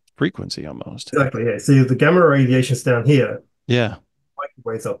exact frequency almost. Exactly, yeah. So the gamma radiation's down here, Yeah.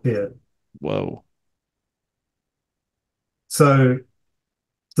 microwaves up here. Whoa. So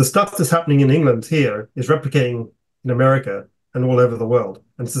the stuff that's happening in England here is replicating in America and all over the world.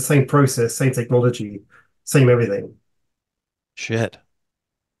 And it's the same process, same technology, same everything. Shit.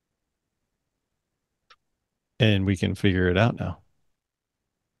 And we can figure it out now.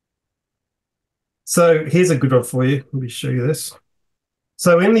 So here's a good one for you. Let me show you this.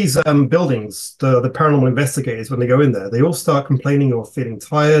 So in these buildings, the paranormal investigators, when they go in there, they all start complaining of feeling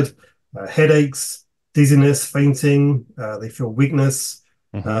tired, headaches, dizziness, fainting. They feel weakness,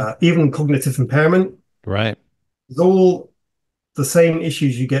 Hmm. even cognitive impairment. Right. It's all the same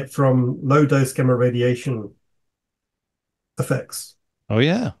issues you get from low dose gamma radiation effects. Oh,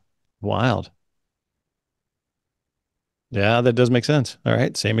 yeah. Wild. Yeah, that does make sense. All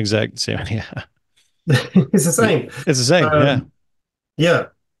right. Same exact same. Yeah. It's the same. It's the same. Yeah. Um, yeah.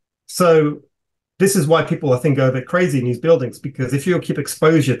 So this is why people, I think, go a bit crazy in these buildings because if you keep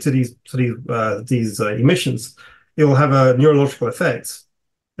exposure to these emissions, it will have a neurological effect,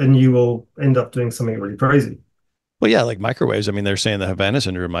 and you will end up doing something really crazy. Well, yeah, like microwaves. I mean, they're saying the Havana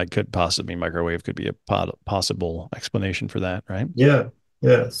syndrome might could possibly microwave could be a possible explanation for that, right? Yeah,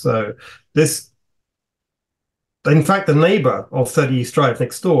 yeah. So this, in fact, the neighbor of 30 East Drive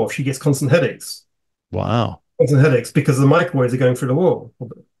next door, she gets Wow. constant headaches because the microwaves are going through the wall.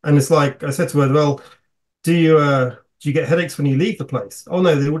 And it's like I said to her, well, do you get headaches when you leave the place? Oh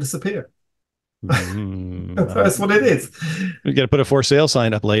no, they will disappear. That's what it is. We got to put a for sale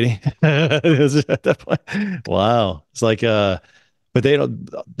sign up, lady. At that point. Wow. It's like, but they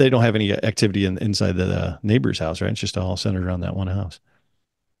don't have any activity inside the neighbor's house, right? It's just all centered around that one house. Hmm.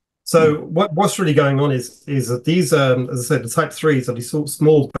 So what's really going on is that these, as I said, the type threes are these sort of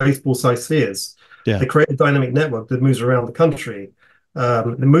small baseball-sized spheres. Yeah. They create a dynamic network that moves around the country.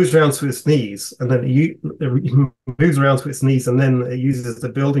 It moves around to its knees, and then it moves around to its knees, and then it uses the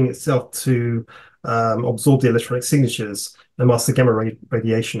building itself to absorb the electronic signatures and mask the gamma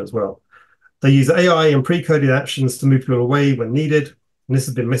radiation as well. They use AI and pre-coded actions to move people away when needed, and this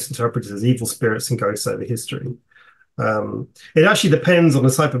has been misinterpreted as evil spirits and ghosts over history. It actually depends on the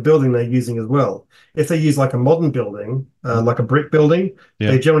type of building they're using as well. If they use like a modern building, like a brick building,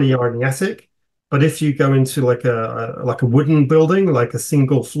 Yeah. they generally are in the attic. But if you go into like a wooden building, like a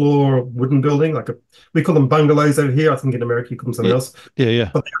single floor wooden building, we call them bungalows over here. I think in America you call them something Yeah. else, Yeah.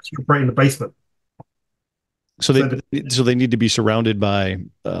 Yeah. but they actually operate in the basement. So So they need to be surrounded by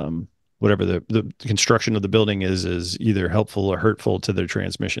whatever the construction of the building is either helpful or hurtful to their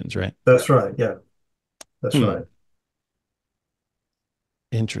transmissions, right? that's right. Yeah, that's Hmm. right.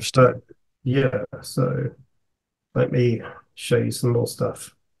 Interesting. But yeah, so let me show you some more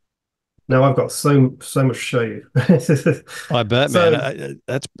stuff. Now I've got so much to show you. Oh, I bet, man. So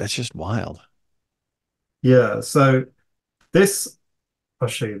That's just wild. yeah, so this I'll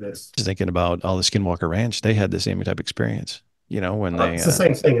show you this. Just thinking about all the Skinwalker Ranch, they had the same type of experience. When they It's the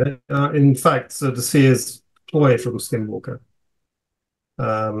same thing. In fact, so the Sears deploy from Skinwalker.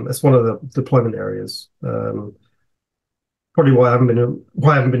 It's one of the deployment areas. Probably why I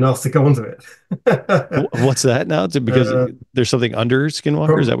haven't been asked to go onto it. what's that now? Because there's something under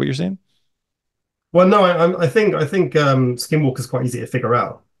Skinwalker. Is that what you're saying? Well, no, I think Skinwalker is quite easy to figure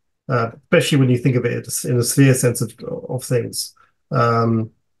out, especially when you think of it in a sphere sense of things.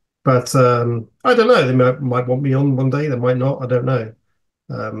 Um, but I don't know. They might want me on one day. They might not. I don't know.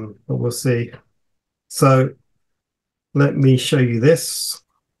 But we'll see. So let me show you this.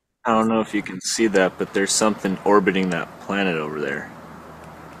 I don't know if you can see that, but there's something orbiting that planet over there.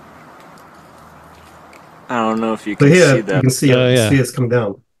 I don't know if you So can here see you that. can see Yeah. the spheres come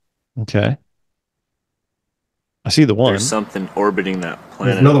down. Okay. I see the one. There's something orbiting that There's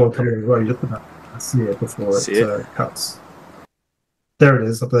planet. another one coming as well. You just about see it before See it it? cuts. There it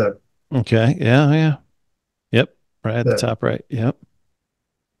is up there. Okay. Yeah. Yeah. Yep. Right at the There. top right. Yep.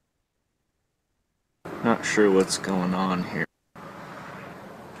 Not sure what's going on here.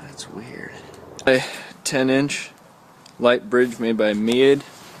 That's weird. A 10-inch light bridge made by Mead.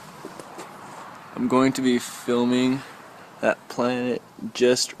 I'm going to be filming that planet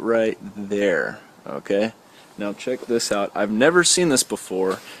just right there. Okay? Now check this out. I've never seen this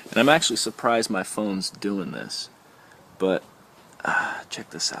before, and I'm actually surprised my phone's doing this. But check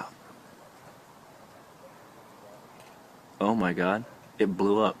this out. Oh my god, it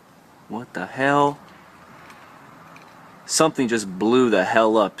blew up. What the hell? Something just blew the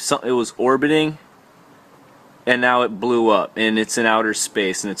hell up. It was orbiting, and now it blew up, and it's in outer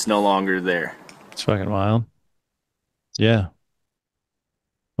space, and it's no longer there. It's fucking wild. Yeah.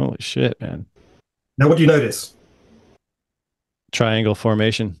 Holy shit, man. Now, what do you notice? Triangle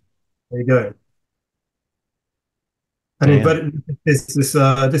formation. There you go. And Damn. inverted,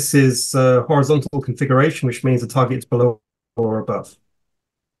 this is horizontal configuration, which means the target is below or above.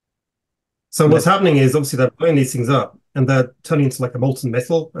 So what's happening is obviously they're blowing these things up and they're turning into like a molten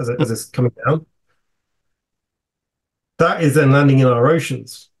metal as it's coming down. That is then landing in our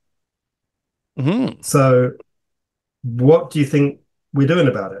oceans. Mm-hmm. So what do you think we're doing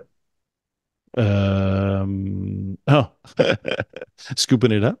about it? Oh,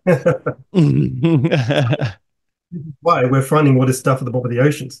 scooping it up. Why we're finding all this stuff at the bottom of the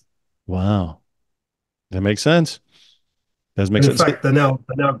oceans. Wow. That makes sense. Does make And in sense. fact, they're now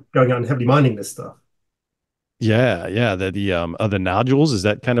going out and heavily mining this stuff. Yeah, yeah. The nodules, is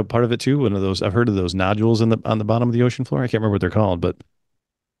that kind of part of it too? One of those, I've heard of those nodules on the bottom of the ocean floor. I can't remember what they're called, but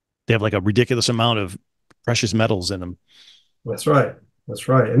they have like a ridiculous amount of precious metals in them. That's right. That's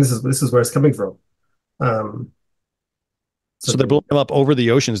right. And this is where it's coming from. Um, So they're blowing them up over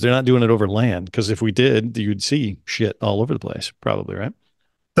the oceans. They're not doing it over land, because if we did, you'd see shit all over the place, probably, right?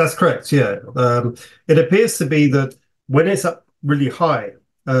 That's correct. Yeah. It appears to be that when it's up really high,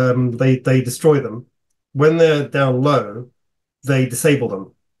 they destroy them. When they're down low, they disable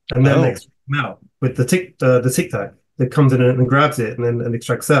them, and then they Oh, extract them out with the tic tac that comes in and grabs it and then and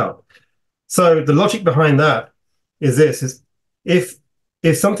extracts out. So the logic behind that is this: is if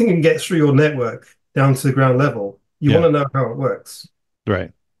if something can get through your network down to the ground level, you want yeah, to know how it works.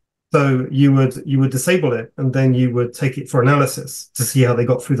 right. So you would disable it, and then you would take it for analysis to see how they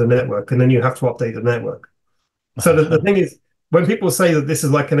got through the network, and then you have to update the network. So the thing is, when people say that this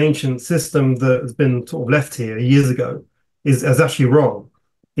is like an ancient system that has been sort of left here years ago, is actually wrong.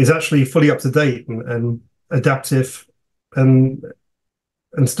 Is actually fully up to date and adaptive, and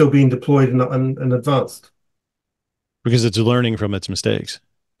and still being deployed and advanced. Because it's learning from its mistakes.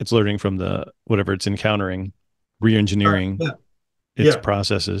 It's learning from the whatever it's encountering, re-engineering Yeah, its yeah,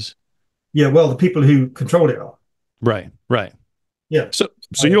 processes. yeah. Well, the people who control it are. Right, right. Yeah. So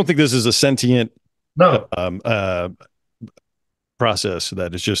you don't think this is a sentient No. um, uh, process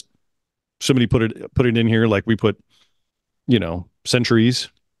that is just somebody put it in here like we put, centuries.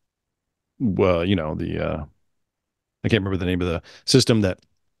 Well, the I can't remember the name of the system that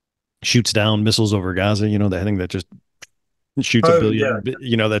shoots down missiles over Gaza. That thing that just shoots a Oh, yeah.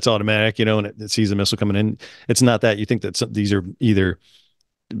 billion. That's automatic. And it sees a missile coming in. It's not that. You think that these are either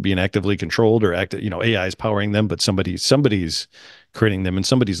being actively controlled or active. AI is powering them, but somebody's creating them and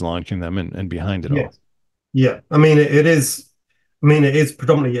somebody's launching them and behind it all. Yes. Yeah. I mean, it is. I mean, it is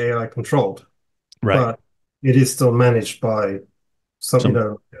predominantly AI controlled, Right. but it is still managed by some,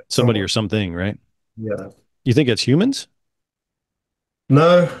 Some somebody or someone. something, right? Yeah. You think it's humans?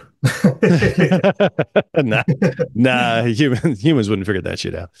 No. Nah, nah. Humans wouldn't figure that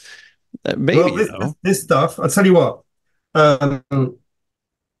shit out. Well, Maybe this, this though. this stuff. I'll tell you what. Um,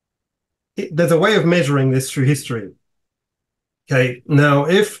 there's a way of measuring this through history. Okay. Now,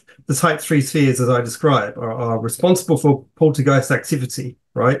 if the type 3 spheres, as I describe, are responsible for poltergeist activity,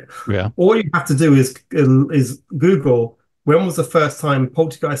 right? Yeah, All you have to do is Google when was the first time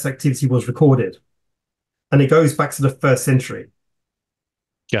poltergeist activity was recorded, and it goes back to the first century.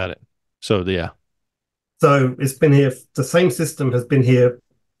 got it. So yeah, So it's been here. The same system has been here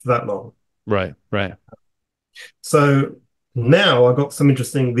for that long. right, right. So now I've got some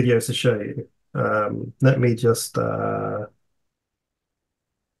interesting videos to show you. Let me just have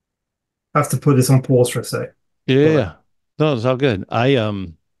to put this on pause for a sec. Yeah, yeah, Right. yeah. No, it's all good.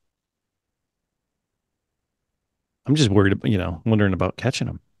 I'm just worried, wondering about catching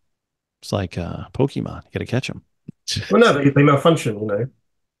them. It's like Pokemon. You got to catch them. Well, no, they malfunction.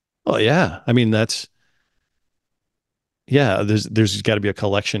 Oh yeah. I mean, yeah. There's got to be a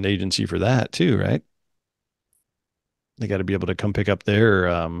collection agency for that too, right? They got to be able to come pick up their.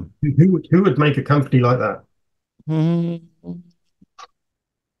 Who would make a company like that? I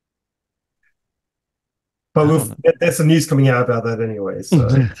But don't know. there's some news coming out about that anyway. So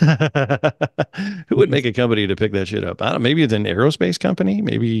Who would make a company to pick that shit up? I don't know. Maybe it's an aerospace company.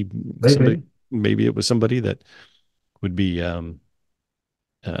 Maybe somebody. maybe. Maybe it was somebody that would be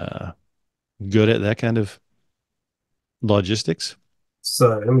uh, good at that kind of logistics.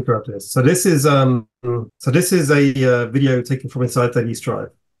 So let me grab this. So this is a video taken from inside that East Drive.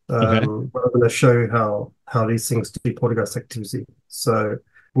 Okay. Where I'm going to show how these things do poltergeist activity. So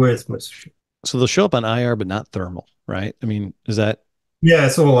where's my So they'll show up on IR, but not thermal, right? I mean, is that? Yeah,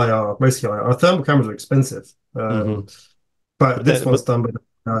 it's all IR, mostly IR. Our thermal cameras are expensive, Hmm. but But this that, one's but done with.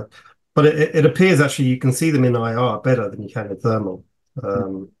 but it appears actually you can see them in IR better than you can in thermal.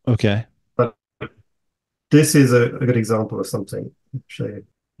 Okay. But this is a good example of something. I'll show you.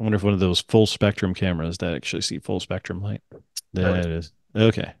 I wonder if one of those full spectrum cameras that actually see full spectrum light. There Right. it is.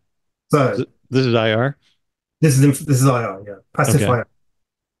 Okay. So This is IR. this is IR, yeah, passive Okay. IR.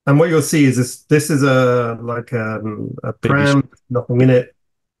 And what you'll see is this is a Baby. pram, nothing in it.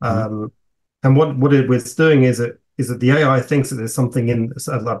 Mhm. Um, and what it was doing is that the AI thinks that there's something in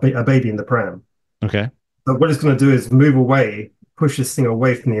a baby in the pram. Okay. But what it's going to do is move away, push this thing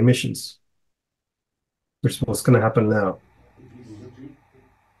away from the emissions, which is what's going to happen now.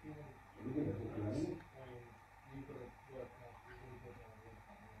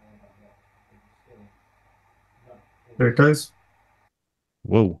 There it goes.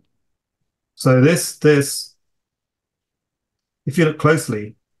 Whoa. So this, if you look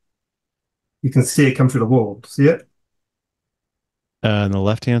closely, you can see it come through the wall. See it? On the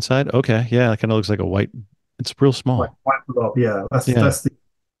left hand side. Okay. Yeah. It kind of looks like a white. It's real Like small. white blob. Yeah, Yeah.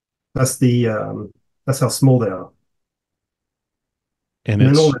 that's the that's how small they are. And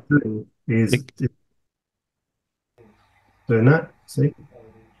And then all it's they're doing it, is doing that. See?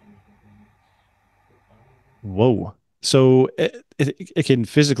 whoa. So it can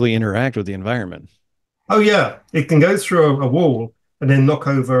physically interact with the environment. Oh yeah, it can go through a wall and then knock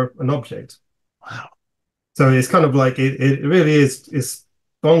over an object. Wow. So it's kind of like it really is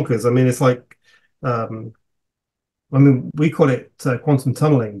bonkers. I mean, it's like um, I mean, we call it quantum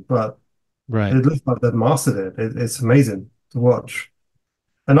tunneling, but Right. it looks like they've mastered it's amazing to watch.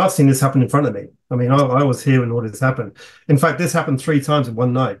 And I've seen this happen in front of me. I mean, I was here when all this happened. In fact, this happened 3 times in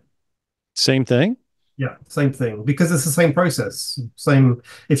one night. Same thing. Yeah, same thing. Because it's the same process. Same.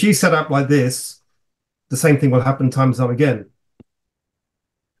 If you set up like this, the same thing will happen time and time again.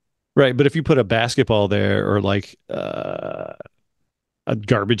 Right. But if you put a basketball there or like a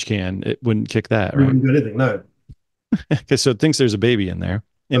garbage can, it wouldn't kick that, We right? wouldn't do anything. No, Because so it thinks there's a baby in there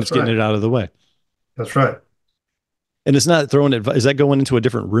and that's it's getting right. it out of the way. That's right. And it's not throwing it. Is that going into a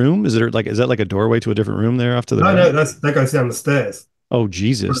different room? Is that like a doorway to a different room there off to the No, right? no, that goes down the stairs. Oh,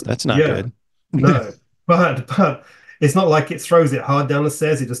 Jesus. That's not Yeah, good. no, but it's not like it throws it hard down the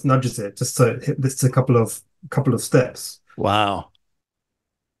stairs. It just nudges it just so it hit this a couple of steps Wow.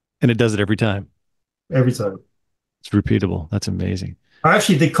 And it does it every time. every time. It's repeatable. That's amazing. I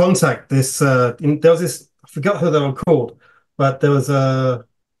actually did contact this. There was this. I forgot who they were called, but there was a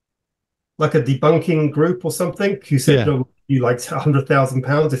like a debunking group or something who said, Yeah. "No, you like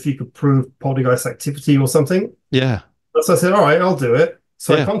 £100,000 if you could prove poltergeist activity or something." Yeah. So I said, "All right, I'll do it."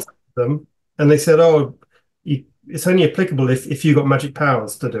 So I Yeah. contacted them, and they said, "Oh, it's only applicable if you got magic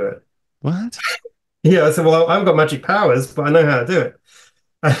powers to do it." What? Yeah, I said, "Well, I haven't got magic powers, but I know how to do it."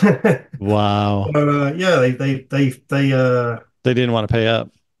 Wow. So yeah, They didn't want to pay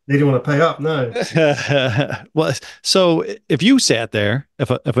up. they didn't want to pay up. No, Well, so if you sat there,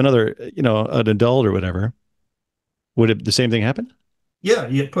 if another, an adult or whatever, would it the same thing happen? yeah,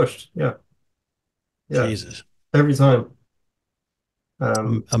 you get pushed. Yeah, yeah, Jesus. every time.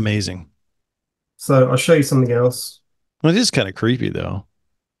 Um, Amazing. so I'll show you something else. Well, it is kind of creepy though.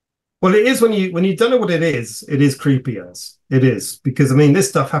 Well, it is when you don't know what it is creepy as it is because I mean this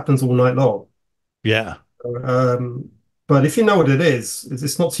stuff happens all night long. Yeah. Um, but if you know what it is,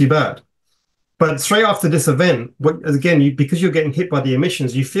 it's not too bad. But straight after this event, again, because you're getting hit by the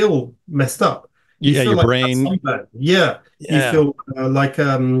emissions, you feel messed up. You Yeah, feel your like you have brain. sunburn. Yeah, you Yeah. feel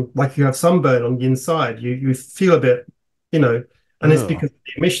like you have sunburn on the inside. You feel a bit, you know, and it's Oh, because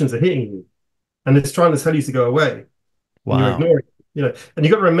the emissions are hitting you, and it's trying to tell you to go away, and you're wow. ignoring it. And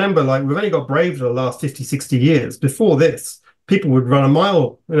you got to remember, like we've only got brave for the last 50, 60 years. Before this, people would run a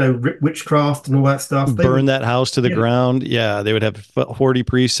mile, witchcraft and all that stuff. They Burn would, that house to the yeah, ground. Yeah, they would have 40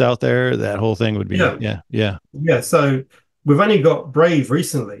 priests out there. That whole thing would be, yeah, yeah, yeah. yeah. So we've only got brave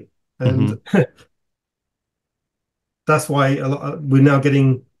recently, Hmm. and that's why we're now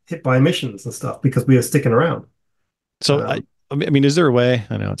getting hit by emissions and stuff because we are sticking around. So Um, I mean, is there a way?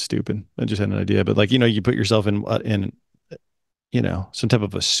 I know it's stupid. I just had an idea, but like, you put yourself in, some type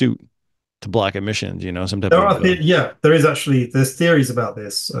of a suit to block emissions, some type of, yeah, there's theories about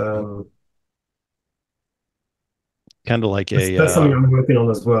this. kind of like That's something I'm working on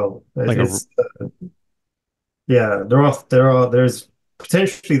as well. like a, Yeah, there's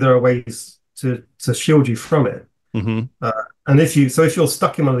potentially there are ways to shield you from it. mhm. Uh, and if you're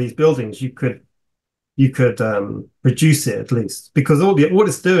stuck in one of these buildings, you could reduce it at least because what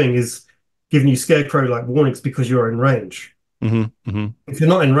it's doing is giving you scarecrow like warnings because you're in range. Hmm. Hmm. If you're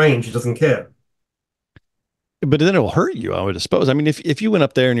not in range, it doesn't care. But then it'll hurt you, I would suppose. I mean, if you went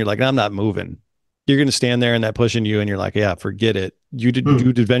up there and you're like, I'm not moving, You're going to stand there and that pushing you, and you're like, yeah, forget it. Hmm.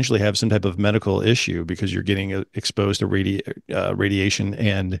 You'd eventually have some type of medical issue because you're getting exposed to radiation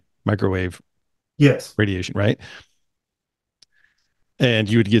and microwave Yes. radiation, right? And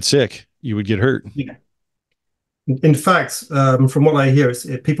you would get sick. You would get hurt. Yeah. In fact, from what I hear,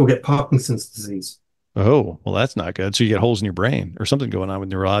 people get Parkinson's disease. Oh, well, that's not good. So you get holes in your brain or something going on with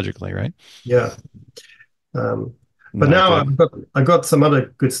neurologically, right? Yeah. Um, but Not now good. I've got some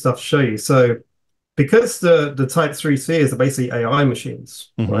other good stuff to show you. So because the Type 3 spheres are basically AI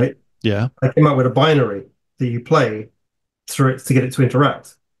machines, Hmm. right? Yeah. I came up with a binary that you play through it to get it to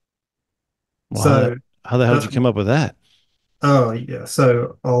interact. Well, So how the hell did that's you come up with that? oh yeah.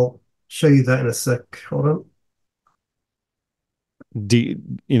 So I'll show you that in a sec. Hold on. Do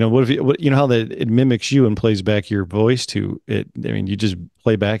what if you know how that it mimics you and plays back your voice to it? I mean, you just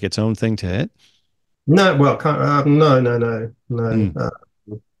play back its own thing to it. No, well, no, no, no, no. Hmm.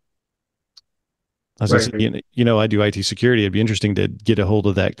 I was gonna say, Wait. I do IT security. It'd be interesting to get a hold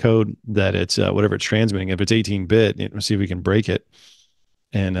of that code that it's whatever it's transmitting. If it's 18-bit, see if we can break it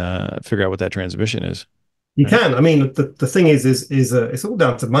and figure out what that transmission is. You Right? can. I mean, the thing is it's all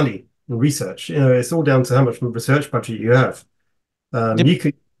down to money and research. It's all down to how much research budget you have.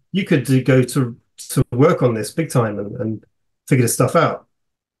 Yep. You could go to work on this big time and figure this stuff out.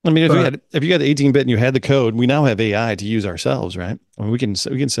 I mean, But if you got the 18-bit and you had the code, we now have AI to use ourselves, right? I mean, we can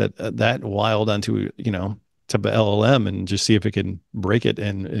set that wild onto to LLM and just see if it can break it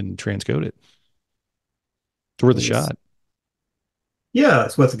and transcode it. It's worth a shot. yeah,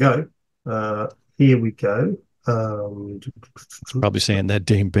 it's worth a go. Uh, Here we go. Um, Probably saying that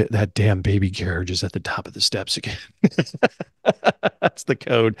damn baby carriage is at the top of the steps again. That's the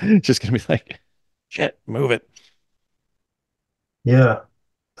code. It's just gonna be like, shit, move it. yeah.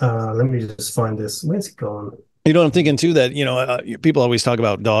 Let me just find this. Where's it gone? You know what I'm thinking too? That people always talk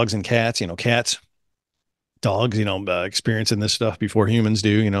about dogs and cats. Dogs, experiencing this stuff before humans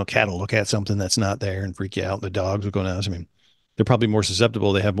do. Cat will look at something that's not there and freak you out. The dogs will go nuts. I mean, they're probably more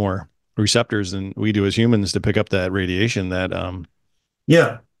susceptible. They have more receptors than we do as humans to pick up that radiation.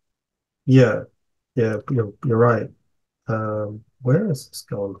 Yeah, yeah, yeah. You're right. Where is this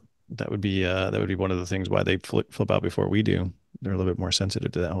gone? That would be one of the things why they flip out before we do. They're a little bit more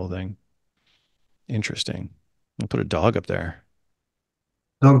sensitive to that whole thing. Interesting. I'll put a dog up there.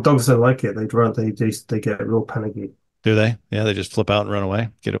 Dogs don't like it. They run. They get real panicky. Do they? Yeah, they just flip out and run away.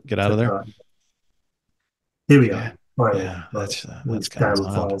 Get out of there. Here we are. Yeah, Finally, yeah. right. That's These kind of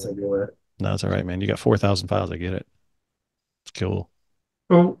damn wild. files everywhere. No, it's all right, man. You got 4,000 files. I get it. It's cool.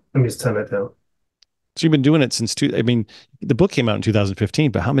 Oh, let me just turn it down. So you've been doing it since I mean, the book came out in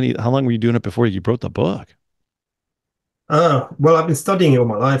 2015, but how long were you doing it before you wrote the book? Well, I've been studying it all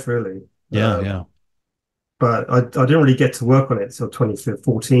my life, really. Yeah, yeah. But I didn't really get to work on it till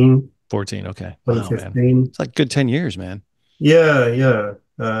 2014, 14. Okay. Wow, man. 2015. It's like good 10 years, man. Yeah, yeah.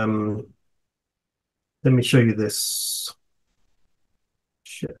 Let me show you this.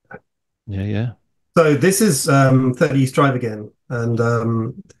 Shit. Yeah, yeah. So this is 30 East Drive again, and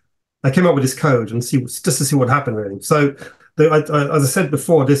I came up with this code and just to see what happened really. So as I said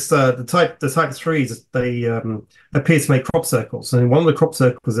before, this the type threes they appear to make crop circles, and in one of the crop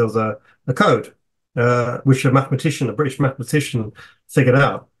circles there was a code which a British mathematician, figured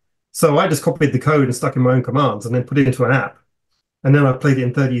out. So I just copied the code and stuck in my own commands, and then put it into an app, and then I played it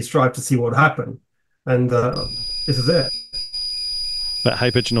in 30 East Drive to see what would happen, and this is it. That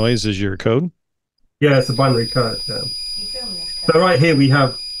high pitch noise is your code. Yeah, it's a binary code. Yeah. So right here we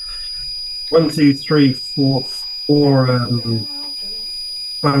have one, two, three, four phones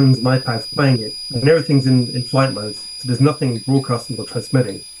and iPads playing it, and everything's in flight mode. So there's nothing broadcasting or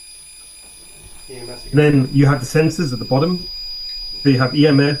transmitting. And then you have the sensors at the bottom. So you have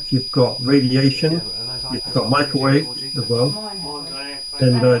EMF, you've got radiation, you've got microwave as well,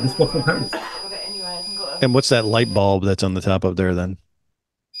 and just what happens. And what's that light bulb that's on the top up there then?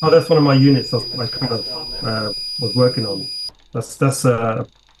 Oh, that's one of my units I kind of was working on. That's one of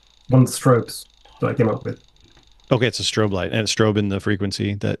the strobes that I came up with. Okay, it's a strobe light, and it's strobing the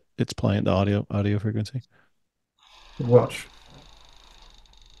frequency that it's playing, the audio frequency. Watch.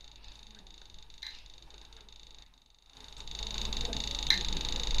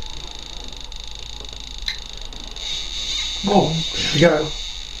 Oh, there we go.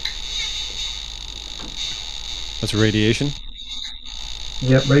 That's radiation.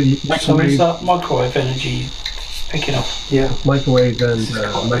 Yep, radiation. So is that microwave energy picking up? Yeah, microwave and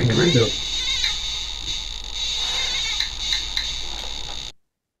magnetic field.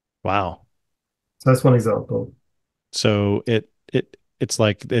 Wow. So that's one example. So it's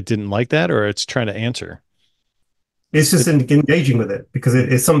like it didn't like that, or it's trying to answer. It's just engaging with it because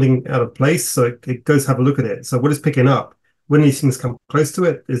it's something out of place. So it goes have a look at it. So what it's picking up when these things come close to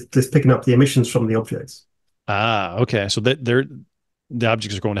it is just picking up the emissions from the objects. Ah, okay. So that the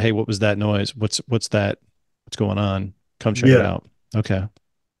objects are going, hey, what was that noise? What's that? What's going on? Come check it Yeah. out. Okay.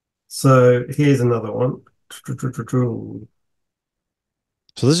 So here's another one.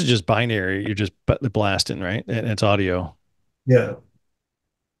 So this is just binary. You're just blasting, right? And it's audio. Yeah.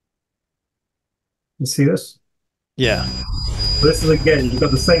 You see this? Yeah. So this is again, you've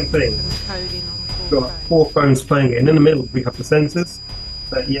got the same thing. Coding on You've got four phones playing it. And in the middle, we have the sensors,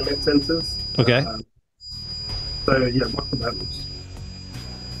 the EMF sensors. Okay. So yeah, watch what happens.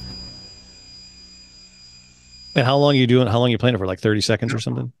 And how long are you doing? How long are you playing it for? Like 30 seconds or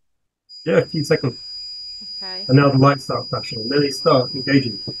something? Yeah, a few seconds. Okay. And now the lights start flashing. And then they start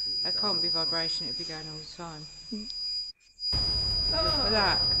engaging. That can't be vibration, it'd be going all the time. Look at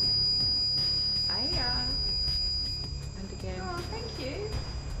that. Hiya. And again. Oh, thank you.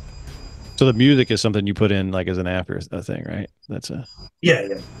 So the music is something you put in like as an after thing, right? That's a Yeah,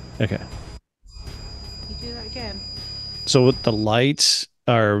 yeah. okay. You do that again. So the lights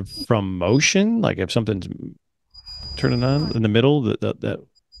are from motion, like if something's turning on in the middle, that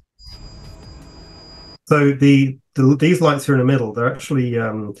So these lights here in the middle, they're actually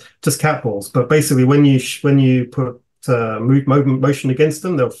just cat balls. But basically, when you put motion against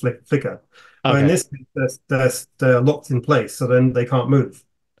them, they'll flicker. But in okay. this case, they're locked in place, so then they can't move.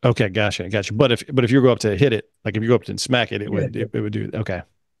 Okay, gotcha. But if you go up to hit it, like if you go up and smack it, it would Yeah. it would do okay.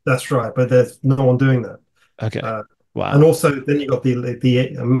 That's right. But there's no one doing that. Okay. And Wow. also, then you got the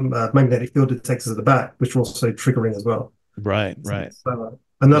magnetic field detectors at the back, which are also triggering as well. Right. So,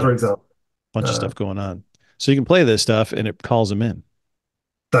 another example. Bunch of stuff going on. So you can play this stuff and it calls them in.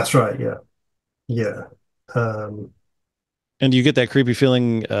 That's right. Yeah. Yeah. And you get that creepy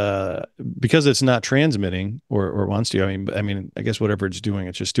feeling because it's not transmitting or wants to. I mean, I guess whatever it's doing,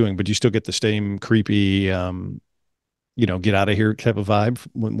 it's just doing. But you still get the same creepy, get out of here type of vibe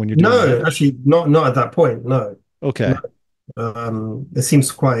when you're doing No, that. actually, not at that point. No. Okay. It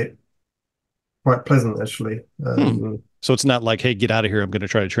seems quite pleasant actually. So it's not like, hey, get out of here. I'm going to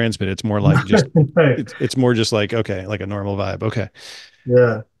try to transmit. It's more like just no. it's more just like okay, like a normal vibe. Okay.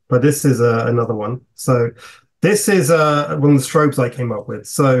 Yeah, but this is another one. So this is one of the strobes I came up with.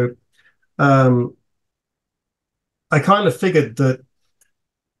 So um, I kind of figured that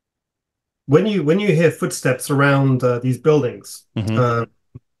when you hear footsteps around these buildings, Mm-hmm.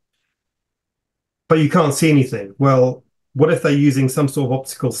 but you can't see anything, well, what if they're using some sort of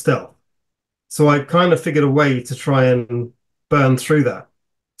optical stealth? So I kind of figured a way to try and burn through that,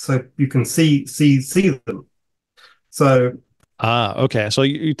 so you can see them. So Okay. So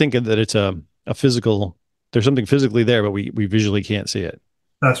you're thinking that it's a physical. There's something physically there, but we visually can't see it.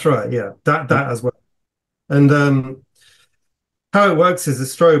 that's right. Yeah, that as well. And how it works is a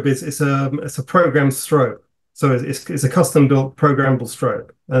strobe is it's a programmed strobe. So it's a custom built programmable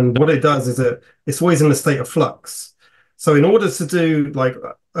strobe. And what it does is it's always in a state of flux. So in order to do like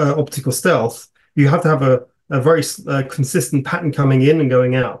optical stealth, you have to have a very consistent pattern coming in and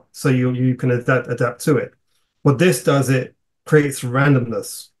going out. So you can adapt to it. What this does, it creates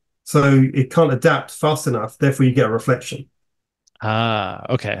randomness. So it can't adapt fast enough, therefore you get a reflection.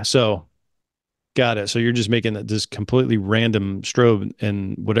 Okay. So got it. So you're just making this completely random strobe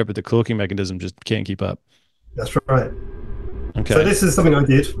and whatever the cloaking mechanism just can't keep up. That's right. Okay. So this is something I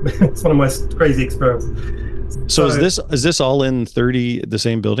did. It's one of my crazy experiments. So is this all in 30 the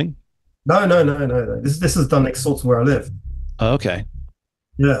same building? No. This is done next door to where I live. Okay.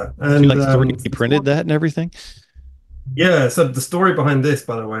 Yeah, So and you like 3D printed that and everything? yeah. So the story behind this,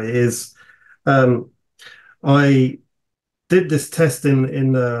 by the way, is I did this test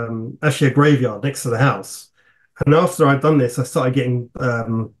in actually a graveyard next to the house, and after I'd done this, I started getting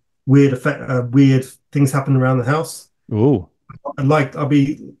weird things happening around the house. Ooh. I'll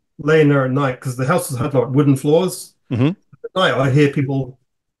be laying there at night because the house had like wooden floors. Mm-hmm. At night, I hear people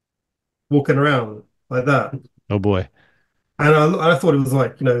walking around like that. Oh boy. And I thought it was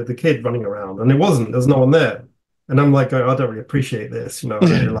like, the kid running around, and it wasn't. There was no one there. And I'm like, I don't really appreciate this. I don't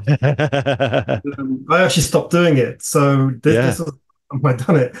really I actually stopped doing it. So this was I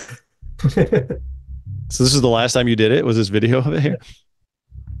done it. So this is the last time you did it? Was this video of it here?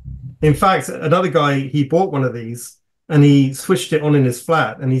 In fact, another guy, he bought one of these and he switched it on in his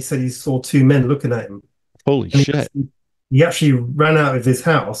flat, and he said he saw two men looking at him. Holy shit. He actually ran out of his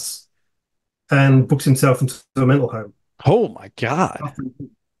house and booked himself into a mental home. Oh my God.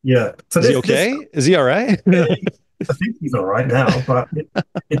 Yeah. So is he okay? Is he all right? I think he's all right now, but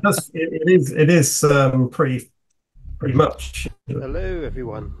it is pretty much. Hello,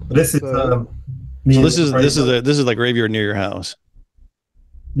 everyone. This is So this is like graveyard near your house.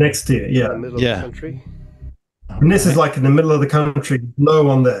 Next to it, In the yeah. middle of Yeah. the country. And this is like in the middle of the country, no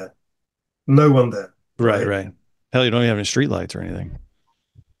one there. No one there. Right. Hell, you don't even have any street lights or anything.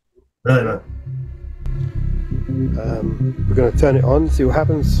 No. We're going to turn it on, see what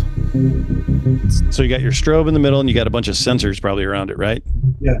happens. So you got your strobe in the middle, and you got a bunch of sensors probably around it, right?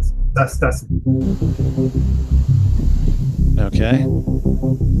 Yes, that's Okay.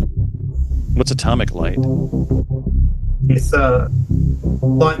 What's atomic light? it's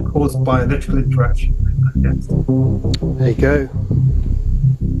light caused by electrical interaction. Yes. There you go.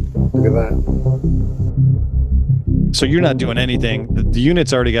 Look at that. So you're not doing anything. The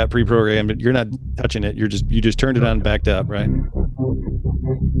unit's already got pre-programmed, but you're not touching it. You just turned it on and backed up, right?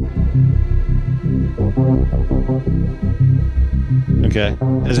 Okay.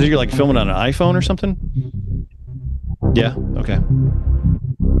 Is it you're like filming on an iPhone or something? Yeah. Okay.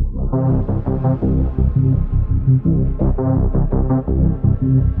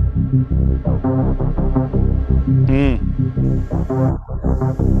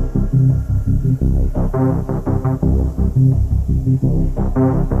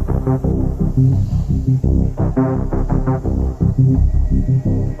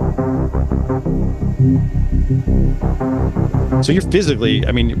 So you're physically,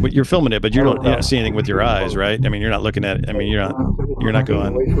 I mean, you're filming it, but you don't see anything with your eyes, right? I mean, you're not looking at it. I mean, you're not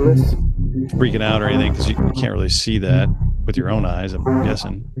going Away from this. freaking out or anything because you can't really see that with your own eyes, I'm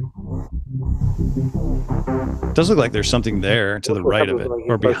guessing. It does look like there's something there to the right of it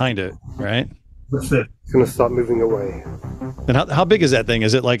or behind it, right? That's it. It's going to start moving away. And how big is that thing?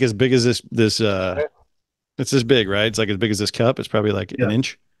 Is it like as big as this it's this big, right? It's like as big as this cup. It's probably like an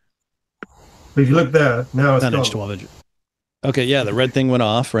inch. But if you look there, now it's Not an gone. inch, 12 inch. Okay, yeah, the red thing went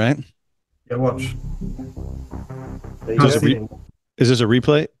off, right? Yeah, watch. There you Can't go. see it. Is this a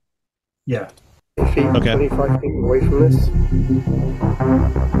replay? Yeah. 20 feet, Okay. 25 feet away from this.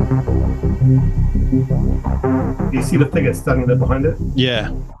 You see the figure standing there behind it? Yeah.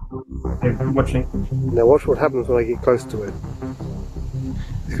 They're watching. Now watch what happens when I get close to it.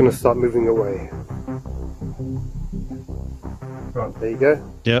 It's going to start moving away. Right. There you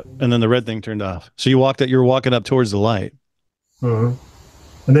go. Yep. And then the red thing turned off. So you were walking up towards the light. Mm-hmm.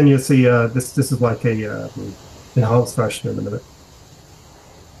 And then you'll see this is like a enhanced version in a minute.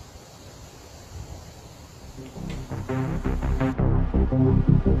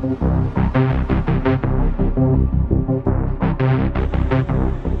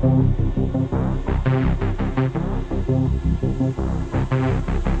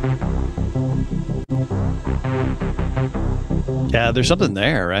 Yeah, there's something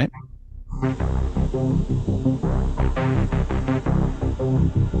there, right?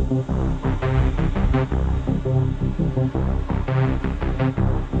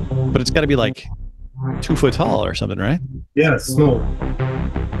 But it's got to be like 2 foot tall or something, right? Yeah, it's small.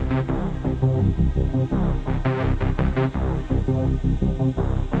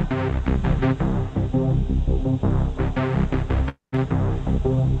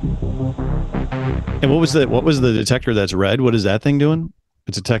 And what was the detector that's red? What is that thing doing?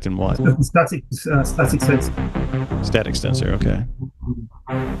 It's detecting what? Static sensor. Static sensor. Okay.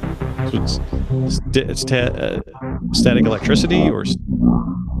 So it's static electricity or.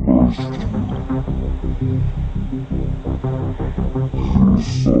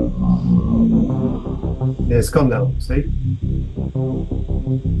 Yeah, it's gone now. See?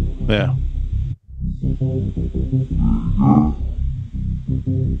 Yeah.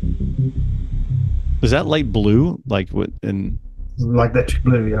 Is that light blue? Like what? In Like that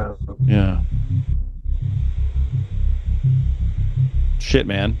blue, yeah. yeah. Shit,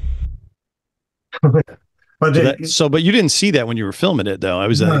 man. But But you didn't see that when you were filming it, though. I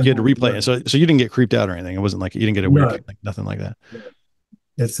was No, you had to replay no. it, so you didn't get creeped out or anything. It wasn't like you didn't get a weird, No. like, nothing like that.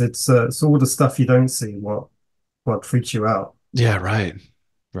 it's all the stuff you don't see what freaks you out. Yeah, right.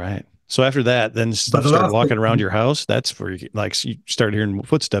 So after that, then stuff the started last walking thing- around your house. That's where you started hearing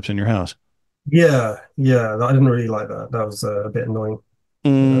footsteps in your house. Yeah, I didn't really like that. That was a bit annoying.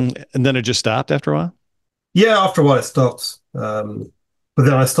 And then it just stopped after a while. Yeah, after a while it stopped. But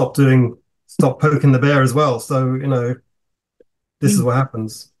then I stopped poking the bear as well. So, this is what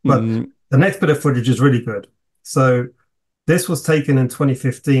happens. But the next bit of footage is really good. So this was taken in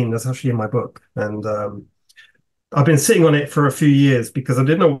 2015. That's actually in my book. And I've been sitting on it for a few years because I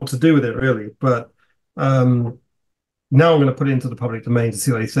didn't know what to do with it really. But now I'm going to put it into the public domain to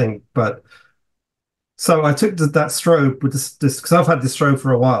see what you think. But so I took that strobe with this because I've had this strobe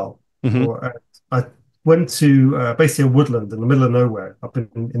for a while. Mm-hmm. I went to basically a woodland in the middle of nowhere up in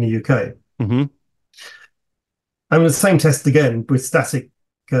the UK. Mm-hmm. And the same test again with static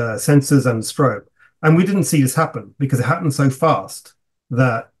sensors and strobe. And we didn't see this happen because it happened so fast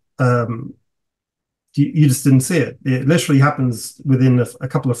that you just didn't see it. It literally happens within a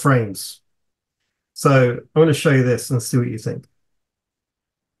couple of frames. So I'm going to show you this and see what you think.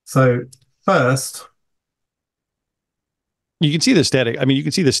 So first, You can see the static. I mean, you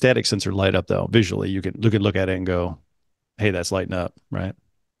can see the static sensor light up though. Visually, you can look at it and go, "Hey, that's lighting up," right?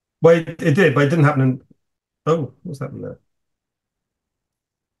 well, it did, but it didn't happen in. Oh, what's happened there?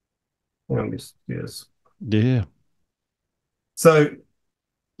 Hang on, yes. Yeah. So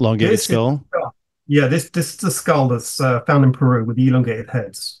Elongated this is skull. yeah, this is the skull that's found in Peru with the elongated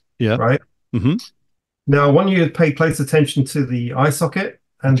heads, Yeah. right? Mm-hmm. Now, I want you to pay close attention to the eye socket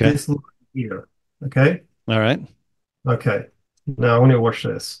and Okay. this line here. Okay. All right. Okay. Now I want you to watch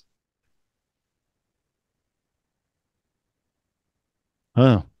this.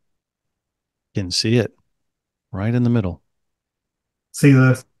 Oh, can see it right in the middle. See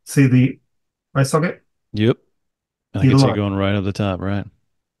the eye socket? Yep. I See can the see it light. going right up the top. Right.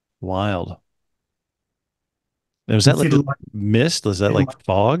 Wild. Now, is You that see like the light. mist? Is that See the like light.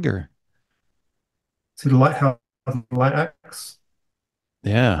 fog or? See the light. How the light acts.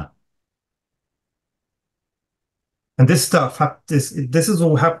 Yeah. And this stuff. This is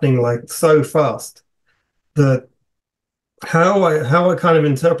all happening like so fast that how I kind of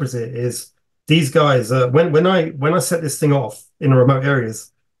interpret it is these guys. When I set this thing off in remote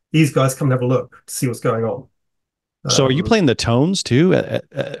areas, these guys come and have a look to see what's going on. So, are you Um, playing the tones too?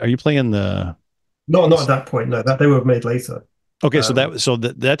 Are you playing the? not at that point. No, that they were made later. Okay, Um,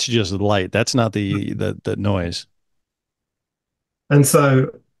 that's just the light. That's not the noise. and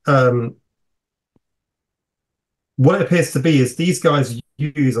so what it appears to be is these guys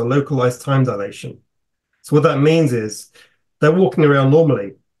use a localized time dilation. So what that means is they're walking around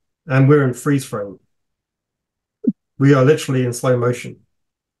normally, and we're in freeze frame. We are literally in slow motion,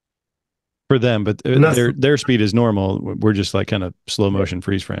 For them, but and that's their speed is normal. We're just like kind of slow yeah, motion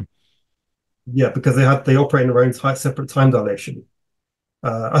freeze frame. yeah, because they operate in their own separate time dilation.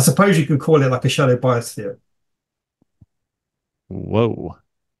 I suppose you could call it like a shadow biosphere. Whoa.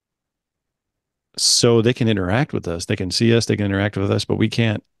 So they can interact with us. They can see us. They can interact with us, but we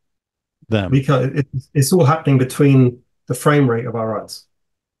can't them. We can it's all happening between the frame rate of our eyes.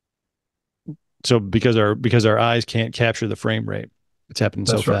 So because our eyes can't capture the frame rate, it's happening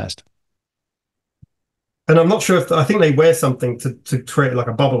so That's right. fast. And I'm not sure if I think they wear something to create like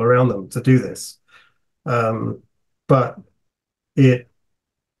a bubble around them to do this. But it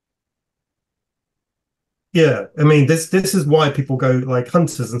yeah, I mean this is why people go like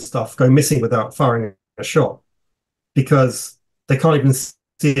hunters and stuff go missing without firing a shot because they can't even see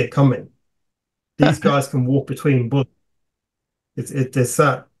it coming. These guys can walk between bullets. It's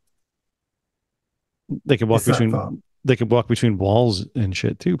that They can walk it's that far. between they can walk between walls and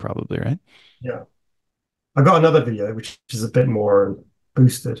shit too, probably, right? Yeah. I got another video which is a bit more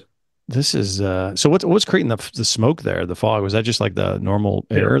boosted. This is so what's creating the smoke there, the fog? Was that just like the normal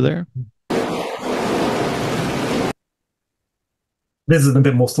Yeah. air there? This is a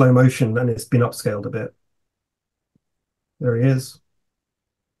bit more slow motion and it's been upscaled a bit. There he is.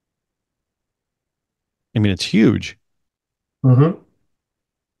 I mean, it's huge. Mm-hmm.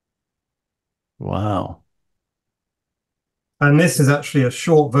 Wow. And this is actually a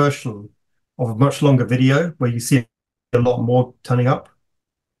short version of a much longer video where you see a lot more turning up.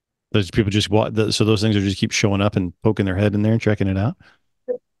 Those people just so those things are just keep showing up and poking their head in there and checking it out.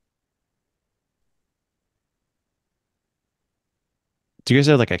 Do you guys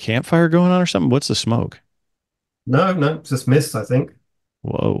have like a campfire going on or something? What's the smoke? No, it's just mist, I think.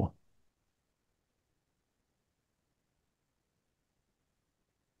 Whoa.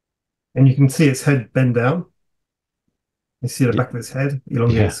 And you can see its head bend down. You see the Y- back of its head,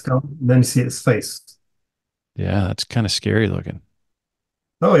 elongated Yeah. skull, and then you see its face. Yeah, that's kind of scary looking.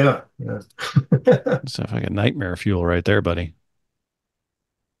 Oh yeah, yeah. It's like a nightmare fuel right there, buddy.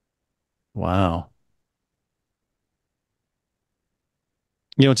 Wow.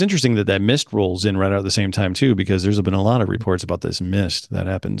 You know, it's interesting that that mist rolls in right out at the same time too, because there's been a lot of reports about this mist that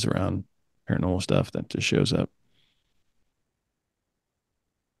happens around paranormal stuff that just shows up.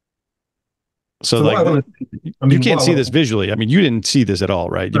 So So what like I want to, I you mean, what can't I see want this to, visually. I mean, you didn't see this at all,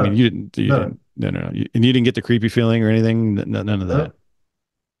 right? I mean, no, you no, didn't, no. And you didn't get the creepy feeling or anything. None of that.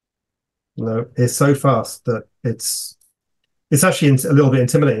 no, no. It's so fast that it's actually a little bit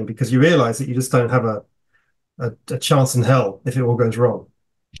intimidating because you realize that you just don't have a chance in hell if it all goes wrong.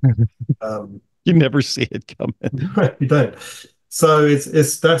 Um, You never see it coming. you don't. So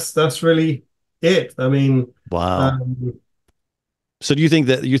it's that's really it. I mean, Wow. um, So do you think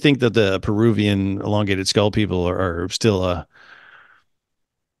that the Peruvian elongated skull people are still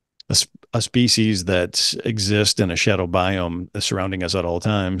a species that exists in a shadow biome surrounding us at all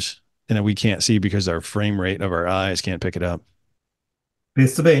times, and that we can't see because our frame rate of our eyes can't pick it up.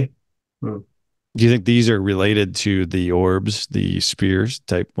 Appears to be. Hmm. Do you think these are related to the orbs, the spheres,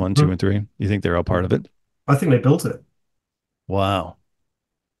 type one, two, Hmm. and three? You think they're all part of it? I think they built it. Wow.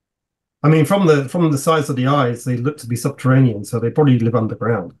 I mean, from the size of the eyes, they look to be subterranean, so they probably live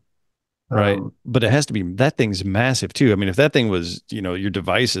underground. Right. Um, But it has to be, that thing's massive too. I mean, if that thing was, your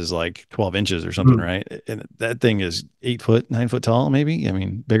device is like 12 inches or something, hmm. right? And that thing is 8 foot, 9 foot tall, maybe. I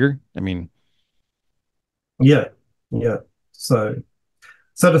mean, bigger. I mean, Yeah, yeah. So,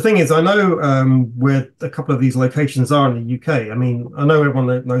 so the thing is, I know where a couple of these locations are in the UK. I mean, I know everyone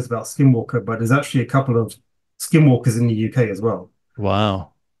knows about Skinwalker, but there's actually a couple of Skinwalkers in the UK as well.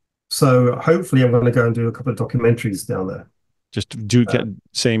 wow. So hopefully, I'm going to go and do a couple of documentaries down there. Just do Uh,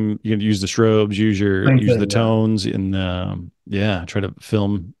 same. You can use the strobes, Same use the thing, yeah. tones, and yeah, try to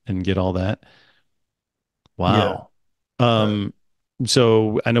film and get all that. Yeah. Wow. Uh, Um,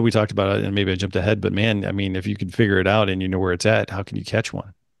 so I know we talked about it, and maybe I jumped ahead, but man, I mean, if you could figure it out and you know where it's at, how can you catch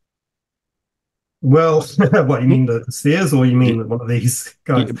one? well, what you Hmm? mean the spheres, or you E- mean one of these e-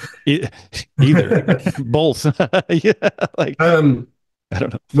 guys? Either, both. Yeah, like um, I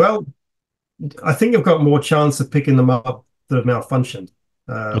don't know. well, I think you've got more chance of picking them up that have malfunctioned.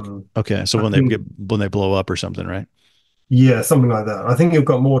 Okay, Um, okay. So I think, when they blow up or something, right? yeah, something like that. I think you've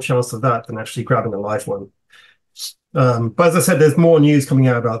got more chance of that than actually grabbing a live one. But as I said, there's more news coming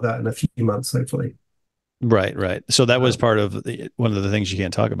out about that in a few months, hopefully. Right, right. So that was Um, part of one of the things you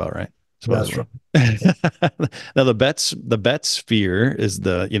can't talk about, right? that's Supposedly. right. Now the Bet sphere is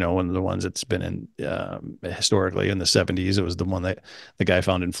one of the ones that's been in historically in the 70s. It was the one that the guy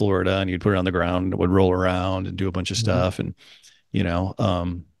found in Florida, and you'd put it on the ground, it would roll around and do a bunch of Mhm. stuff, and you know,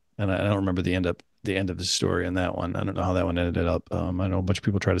 um, and I don't remember the end of the story in that one. I don't know how that one ended up. I know a bunch of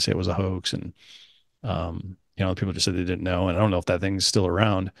people try to say it was a hoax, and people just said they didn't know, and I don't know if that thing's still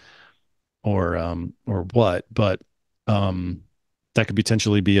around or what, but um, that could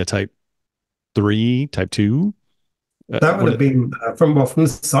potentially be a type three, type two. That would One have been from the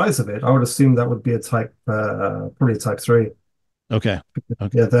size of it. I would assume that would be a type, probably a type three. okay,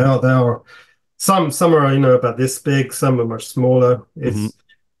 okay, Yeah, they are. Some are about this big. Some are much smaller. hmm It's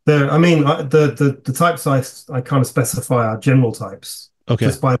there. I mean, the types I kind of specify are general types okay,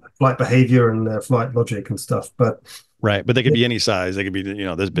 just by flight behavior and their flight logic and stuff. But right. But they could be any size. They could be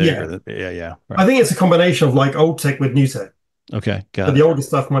this big or yeah, that. Yeah, yeah, I right. think it's a combination of like old tech with new tech. Okay, So got the it. older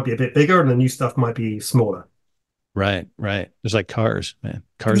stuff might be a bit bigger, and the new stuff might be smaller. Right, right. Just like cars, man.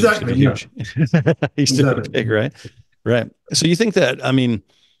 Cars used to be Exactly. Yeah. huge. Used to be Exactly. big, right? Right. So you think that? I mean,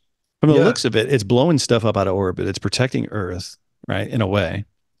 from the Yeah. looks of it, it's blowing stuff up out of orbit. It's protecting Earth, right? In a way.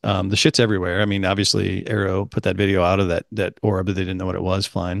 The shit's everywhere. I mean, obviously, Arrow put that video out of that orb that they didn't know what it was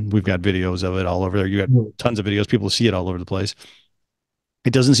flying. We've got videos of it all over there. You got Mm. tons of videos. People see it all over the place.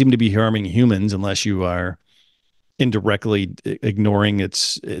 It doesn't seem to be harming humans unless you are indirectly ignoring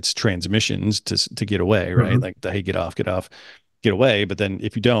its transmissions to get away, right? Mhm. Like the hey, get off, get away. But then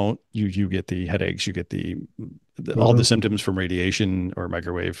if you don't, you get the headaches, you get all the Mhm. symptoms from radiation or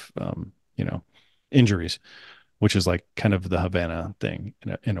microwave, injuries, which is like kind of the Havana thing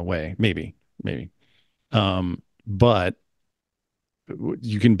in a way, maybe. But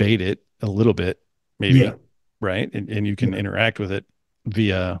you can bait it a little bit, Yeah. maybe, right? And you can Yeah. interact with it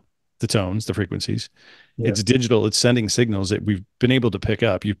via the tones, the frequencies. Yeah. It's digital, it's sending signals that we've been able to pick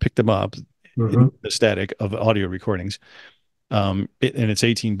up. You've picked them up in Mhm. the static of audio recordings. And it's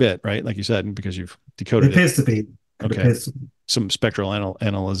 18-bit, right? Like you said, because you've It decoded it. appears to be. It Okay. appears to be. Some spectral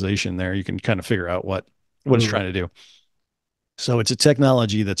analyzation there. You can kind of figure out what it's Mm. trying to do. So it's a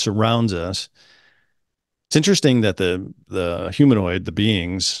technology that surrounds us. It's interesting that the humanoid, the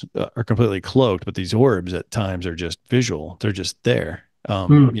beings, are completely cloaked, but these orbs at times are just visual. They're just there.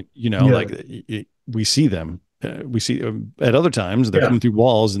 Mm. Yeah. Like we see them. We see at other times they're Yeah. coming through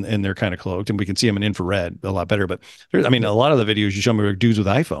walls and they're kind of cloaked, and we can see them in infrared a lot better. But I mean, Yeah. a lot of the videos you show me are dudes with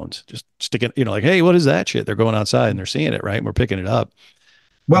iPhones just sticking, like, hey, what is that shit? They're going outside and they're seeing it, right? And we're picking it up.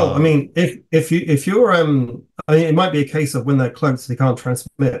 Well, I Um, mean, if you're I mean, it might be a case of when they're cloaked, they can't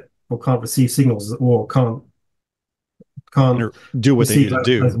transmit or can't receive signals or can't do what they need receive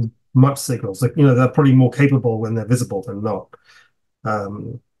to as do. much signals. Like, they're probably more capable when they're visible than not.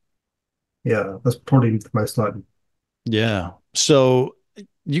 Um, yeah, that's probably the most likely. Yeah. So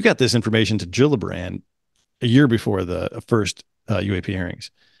you got this information to Gillibrand a year before the first UAP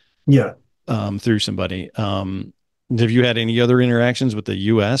hearings Yeah. through somebody. Have you had any other interactions with the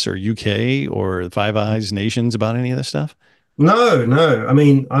US or UK or Five Eyes nations about any of this stuff? No, no. I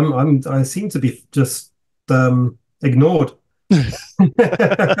mean, I seem to be just ignored.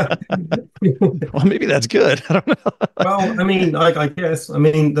 Well, maybe that's good. I don't know. Well, I mean, I guess. I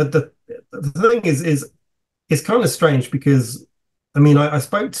mean, the thing is it's kind of strange because, I mean, I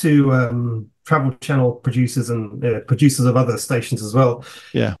spoke to Travel Channel producers and producers of other stations as well,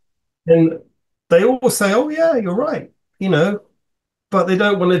 Yeah. and they all say, "Oh, yeah, you're right," you know, but they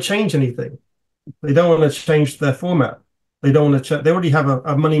don't want to change anything. They don't want to change their format. They don't want to change. They already have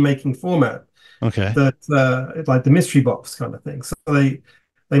a money-making format Okay. that, like the mystery box kind of thing. So they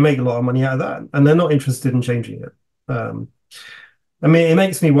make a lot of money out of that, and they're not interested in changing it. Um, I mean, it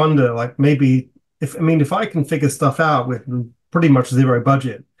makes me wonder, like maybe if I can figure stuff out with pretty much zero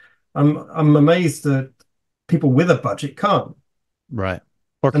budget, I'm amazed that people with a budget can't. Right.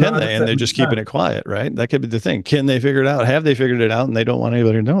 Or And can they? And they're just keeping it quiet, right? That could be the thing. Can they figure it out? Have they figured it out and they don't want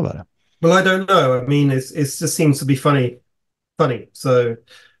anybody to know about it? well, I don't know. I mean, it just seems to be funny. So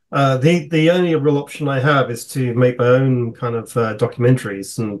the only real option I have is to make my own kind of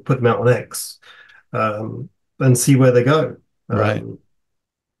documentaries and put them out on X, um, and see where they go. Right.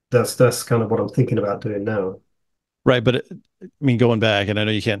 That's kind of what I'm thinking about doing now. Right. But I mean, going back, and I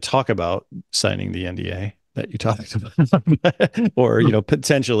know you can't talk about signing the NDA that you talked about, or,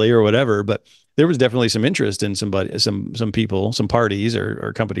 potentially or whatever, but there was definitely some interest in some people, some parties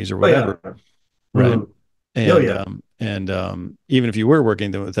or companies or Oh yeah. whatever. Right. Mm. Oh And, yeah. even if you were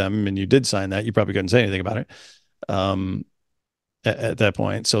working with them and you did sign that, you probably couldn't say anything about it. Um, at that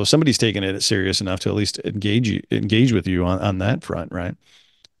point. So somebody's taking it serious enough to at least engage with you on that front. Right.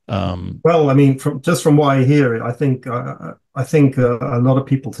 Well, I mean, from what I hear, I think a lot of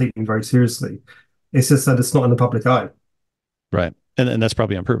people take me very seriously. It's just that it's not in the public eye. Right. And that's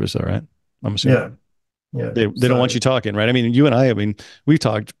probably on purpose though, right? I'm assuming. Yeah, yeah. They don't want you talking, right? I mean, you and I mean, we've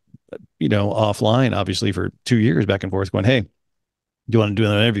talked, offline, obviously for 2 years back and forth going, hey, do you want to do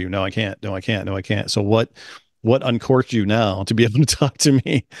an interview? No, I can't. No, I can't. No, I can't. So what uncorked you now to be able to talk to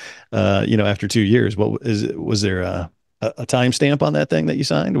me, after 2 years? Was there a timestamp on that thing that you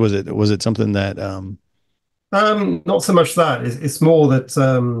signed? Was it something that, not so much that. It's more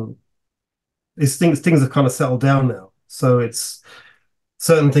that it's things have kind of settled down now. So it's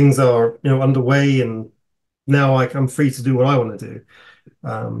certain things are underway, and now I'm free to do what I want to do.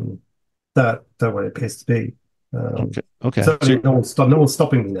 Um, that way it appears to be. okay. Okay. Certainly no one's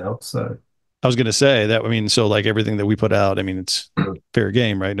stopping me now. So I was going to say that, I mean, so like everything that we put out, I mean, it's fair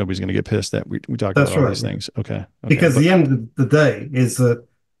game, right? Nobody's going to get pissed that we talked that's about all right. these things. Okay. Okay. Because the end of the day is that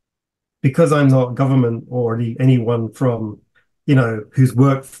because I'm not government or anyone from, who's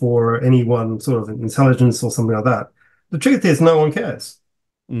worked for anyone sort of intelligence or something like that. The truth is, no one cares.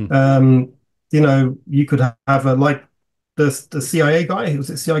 Mm. You could have like the CIA guy. Was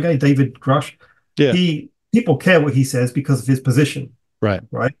it CIA? David Grush. Yeah. People care what he says because of his position. Right.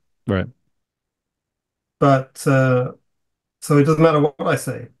 Right. Right. But so it doesn't matter what I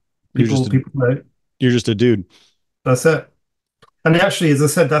say. People know. You're just a dude. That's it. And actually, as I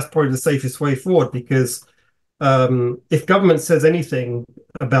said, that's probably the safest way forward because if government says anything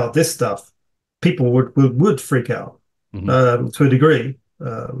about this stuff, people would freak out to a degree.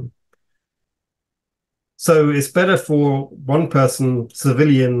 So it's better for one person,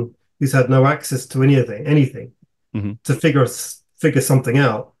 civilian, who's had no access to anything, to figure something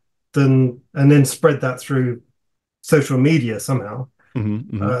out, and then spread that through social media somehow,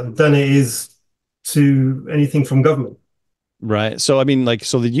 than it is to anything from government. Right. So I mean, like,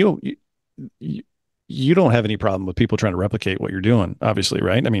 so that you don't have any problem with people trying to replicate what you're doing, obviously,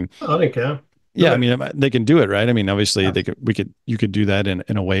 right? I mean, I don't care. Yeah, I mean, they can do it, right? I mean, obviously, you could do that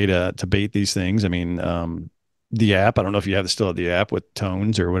in a way to bait these things. I mean, the app. I don't know if you still have the app with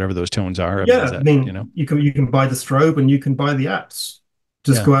tones or whatever those tones are. Yeah, I mean, you can buy the strobe and you can buy the apps.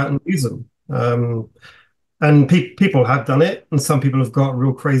 Just go out and use them. And people have done it, and some people have got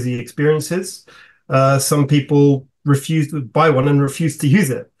real crazy experiences. Some people refuse to buy one and refuse to use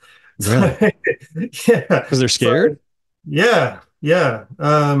it. Really? So, yeah, because they're scared. So, yeah.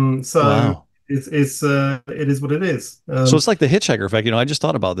 So. Wow. It is what it is. So it's like the hitchhiker effect. I just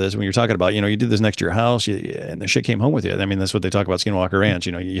thought about this when you're talking about, you did this next to your house and the shit came home with you. I mean, that's what they talk about Skinwalker Ranch.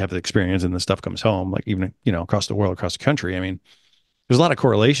 You have the experience and the stuff comes home, like even, across the world, across the country. I mean, there's a lot of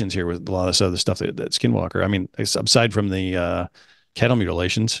correlations here with a lot of this other stuff that Skinwalker. I mean, aside from the cattle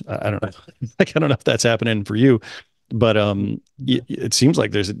mutilations, I don't know. Like, I don't know if that's happening for you, but it seems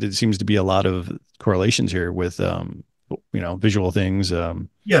like it seems to be a lot of correlations here with visual things.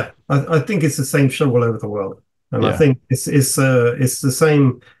 Yeah, I think it's the same show all over the world, and Yeah. I think it's the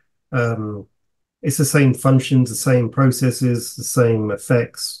same. It's the same functions, the same processes, the same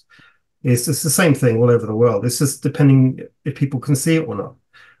effects. It's the same thing all over the world. It's just depending if people can see it or not.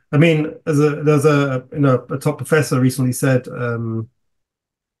 I mean, there's a a top professor recently said,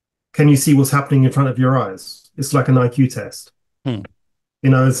 can you see what's happening in front of your eyes? It's like an IQ test. Hmm.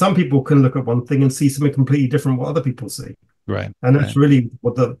 And some people can look at one thing and see something completely different what other people see. Right. And that's Right. really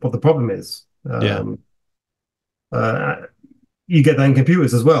what the problem is. Yeah. Uh, you get that in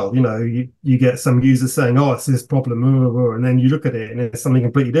computers as well. You get some users saying, "Oh, it's this problem," and then you look at it and it's something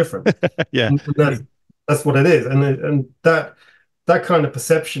completely different. Yeah. And that's what it is. And that kind of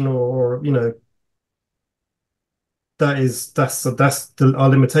perception, or our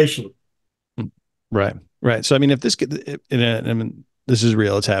limitation. Right. Right. So I mean, if this could, I mean, this is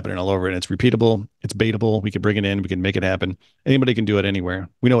real. It's happening all over, and it's repeatable. It's baitable. We can bring it in. We can make it happen. Anybody can do it anywhere.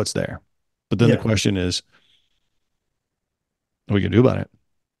 We know it's there. But then the Yeah, question is, what we can do about it?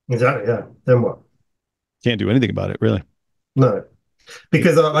 exactly. Yeah. Then what? Can't do anything about it, really. No,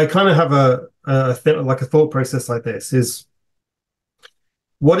 because I kind of have like a thought process like this: is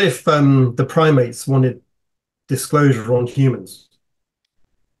what if the primates wanted disclosure on humans?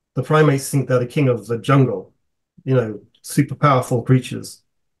 The primates think they're the king of the jungle, super powerful creatures.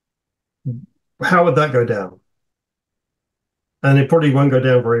 How would that go down? And it probably won't go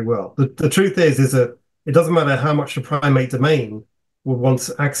down very well. The truth is that it doesn't matter how much the primate domain would want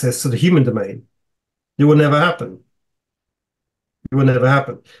access to the human domain. It will never happen. It will never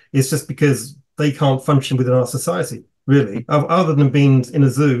happen. It's just because they can't function within our society, really, other than being in a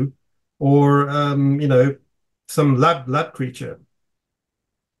zoo or some lab creature.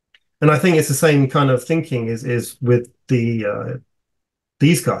 And I think it's the same kind of thinking is with these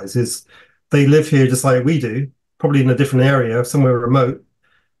guys. Is they live here just like we do, probably in a different area, somewhere remote,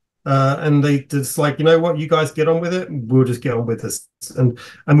 and they just like, what, you guys get on with it. We'll just get on with this, and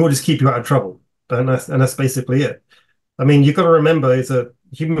we'll just keep you out of trouble. And that's basically it. I mean, you've got to remember, is that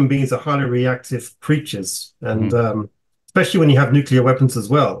human beings are highly reactive creatures, and Mhm. especially when you have nuclear weapons as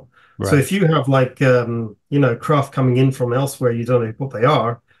well. So Right. if you have like craft coming in from elsewhere, you don't know what they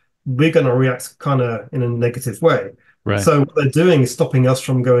are, we're going to react kind of in a negative way. Right. So what they're doing is stopping us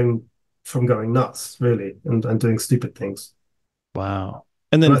from going nuts, really, and doing stupid things. Wow.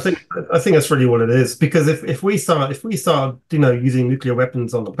 And And then, I think that's really what it is. Because if we start using nuclear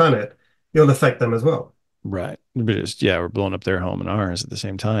weapons on the planet, it'll affect them as well. right. Yeah, we're blowing up their home and ours at the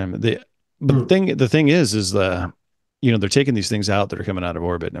same time. But Hmm. the thing is they're taking these things out that are coming out of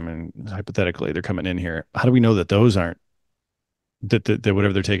orbit. I mean, hypothetically, they're coming in here. How do we know that those aren't, that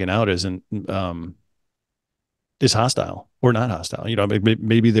whatever they're taking out isn't, is hostile or not hostile?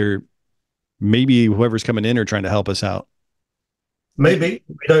 Maybe whoever's coming in are trying to help us out. Maybe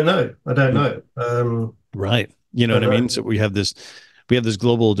we don't know. I don't know. Right. You know I what I don't mean? know. So we have this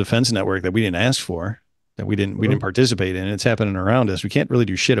global defense network that we didn't ask for, that we didn't Mhm. participate in. It's happening around us. We can't really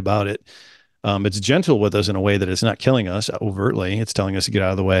do shit about it. It's gentle with us in a way that it's not killing us overtly. It's telling us to get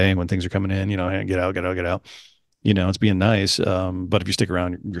out of the way when things are coming in, "Hey, get out, get out, get out." It's being nice. But if you stick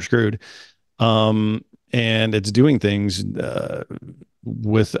around, you're screwed. And it's doing things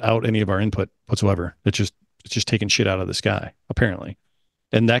without any of our input whatsoever. It's just taking shit out of the sky, apparently.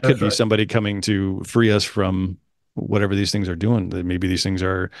 And that could That's be right. somebody coming to free us from whatever these things are doing. Maybe these things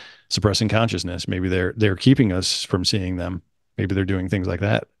are suppressing consciousness. Maybe they're keeping us from seeing them. Maybe they're doing things like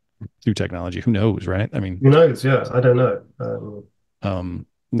that through technology. Who knows, right? I mean, Who knows? Yeah, I don't know. um,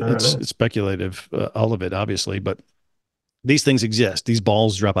 I don't it's, know. it's speculative, all of it, obviously, but these things exist. These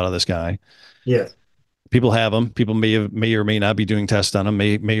balls drop out of the sky. Yeah. People have them. People may or may not be doing tests on them.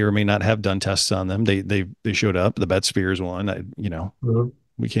 May or may not have done tests on them. They showed up. The Bet Spheres one. Mhm.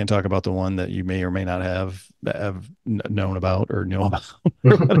 We can't talk about the one that you may or may not have known about or know about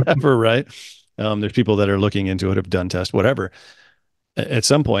or whatever, right? There's people that are looking into it, have done tests, whatever. At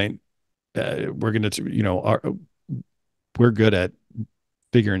some point, we're going to, we're good at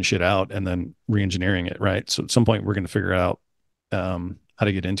figuring shit out and then re-engineering it, right? So at some point, we're going to figure out how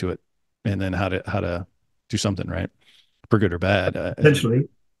to get into it, and then how to do something, right, for good or bad. Potentially.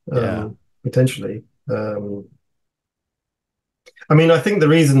 Yeah, Potentially. I mean, I think the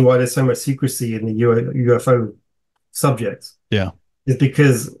reason why there's so much secrecy in the UFO subjects yeah, is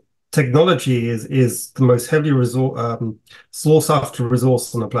because technology is the most heavily sought after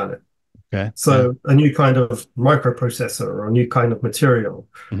resource on the planet. okay, yeah, So a new kind of microprocessor or a new kind of material,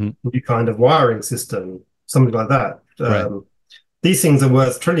 hmm, a new kind of wiring system, something like that. right, These things are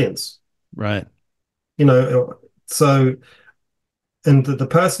worth trillions, right, you know. So, and the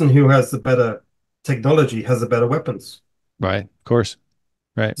person who has the better technology has the better weapons. right, of course,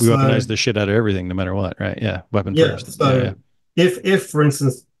 right. We So weaponize the shit out of everything, no matter what, right? Yeah, weapon yeah, first. Yeah, yeah, so if for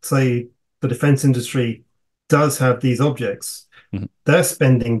instance, say the defense industry does have these objects, mhm, they're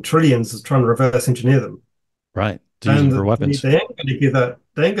spending trillions trying to reverse engineer them. right. to use them for and weapons. they ain't going to give that.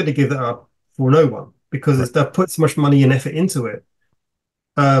 They ain't going to give that up for no one because Right. they've put so much money and effort into it.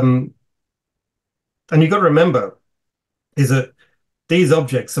 Um, and you've got to remember is that these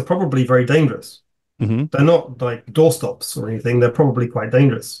objects are probably very dangerous. Hmm. They're not like doorstops or anything. They're probably quite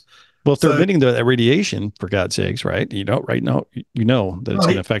dangerous. Well, if they're So, emitting the radiation, for God's sakes, right? You know, right now, you know that it's well,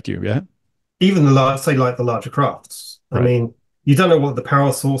 going to affect you. Yeah. even the large, say like the larger crafts. I Right. mean, you don't know what the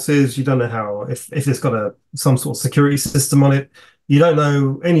power source is. You don't know how if it's got a some sort of security system on it. You don't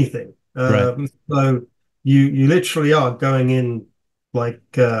know anything. Right. So you literally are going in like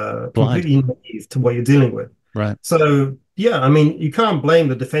Blind. completely naive to what you're dealing with. Right. So yeah, I mean, you can't blame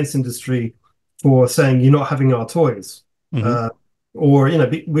the defense industry for saying you're not having our toys. Hmm. Uh, or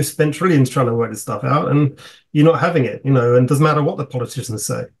we've spent trillions trying to work this stuff out, and you're not having it. And it doesn't matter what the politicians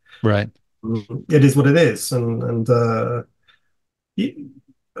say. Right. It is what it is, and at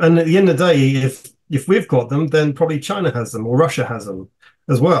the end of the day, if we've got them, then probably China has them or Russia has them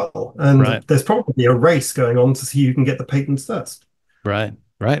as well. And Right. there's probably a race going on to see who can get the patents first. Right.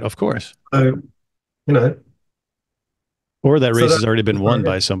 Right. Of course. So you know, Or that so race that's has already been won where it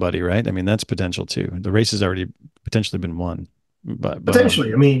by is. somebody, right? I mean, that's potential too. The race has already potentially been won by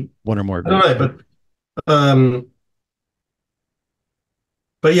Potentially. I mean, one or more I don't groups, right? know,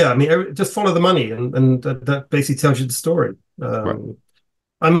 but yeah, I mean, just follow the money, and that basically tells you the story. Right.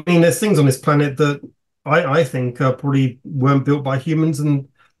 I mean, there's things on this planet that I think probably weren't built by humans, and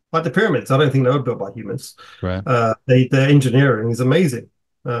like the pyramids, I don't think they were built by humans. Right. Their engineering is amazing,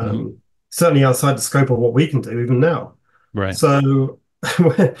 Hmm. certainly outside the scope of what we can do even now. Right. So,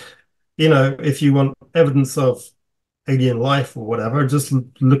 if you want evidence of alien life or whatever, just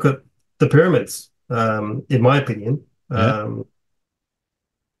look at the pyramids, in my opinion. Yeah.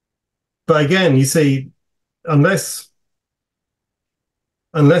 But again, you see, unless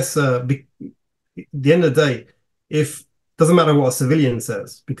at the end of the day, if doesn't matter what a civilian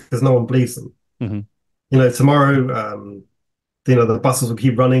says because no one believes them. Hmm. Tomorrow, the buses will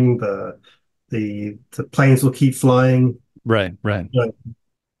keep running, the planes will keep flying. Right. Right. You know,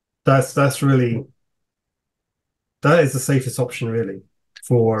 that's really that is the safest option really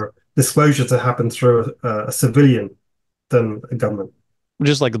for disclosure to happen through a civilian than a government.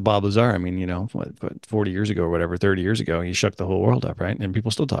 Just like Bob Lazar. I mean, 40 years ago or whatever, 30 years ago, he shook the whole world up, right? And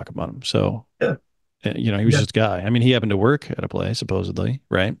people still talk about him. So, Yeah, he was yeah, just a guy. I mean, he happened to work at a place, supposedly,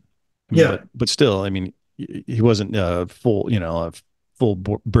 right? I mean, yeah, but still, I mean, he wasn't a full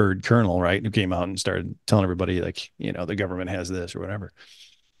bird colonel, right? Who came out and started telling everybody like, the government has this or whatever.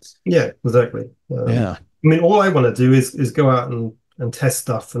 yeah, exactly. Yeah. I mean, all I want to do is go out and test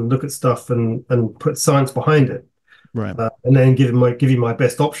stuff and look at stuff and put science behind it, Right. and then give you my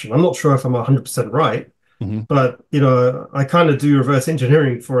best option. I'm not sure if I'm 100% right, Hmm. but I kind of do reverse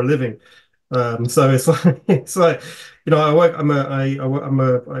engineering for a living. So it's like I work. I'm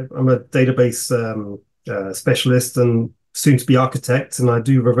a database specialist and soon to be architect, and I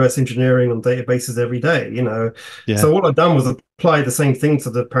do reverse engineering on databases every day. Yeah. So what I've done was apply the same thing to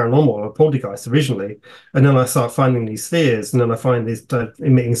the paranormal or poltergeist originally, and then I start finding these spheres, and then I find these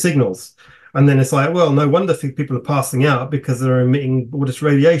emitting signals. And then it's like, well, no wonder people are passing out because they're emitting all this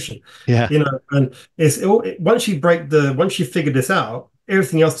radiation, Yeah. and once you figure this out,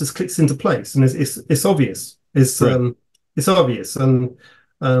 everything else just clicks into place, and it's obvious. Right. It's obvious, and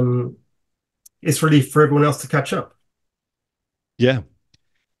um, it's really for everyone else to catch up. Yeah.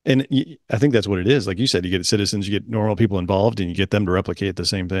 And I think that's what it is. Like you said, you get citizens, you get normal people involved, and you get them to replicate the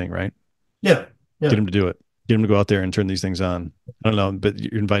same thing, right? Yeah, Get yeah, them to do it. Get them to go out there and turn these things on. I don't know, but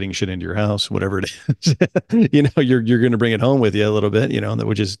you're inviting shit into your house, whatever it is. You're going to bring it home with you a little bit,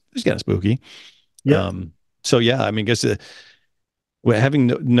 which is kind of spooky. yeah. So yeah, I mean, I guess having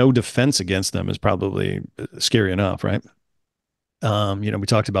no defense against them is probably scary enough, right? We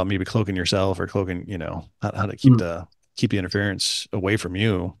talked about maybe cloaking yourself or cloaking, how to Mm, keep the interference away from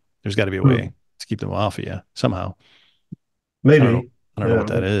you. There's got to be a mm. way to keep them off of you somehow. I don't know. Maybe. I don't know Yeah, what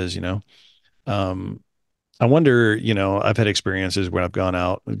that is, Um, I wonder, I've had experiences where I've gone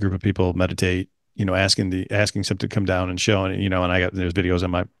out, a group of people meditate, asking something to come down and show, and and there's videos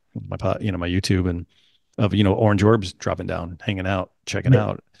on my YouTube and of orange orbs dropping down, hanging out, checking yeah.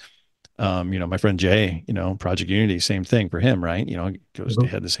 out. My friend Jay, Project Unity, same thing for him, right? He Mhm.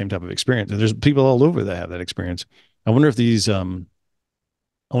 had the same type of experience. And there's people all over that have that experience. I wonder if these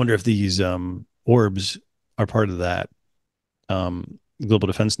orbs are part of that global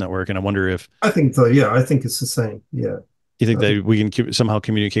defense network, and I wonder if I think so. Yeah, I think it's the same. Yeah, you think I think that we can somehow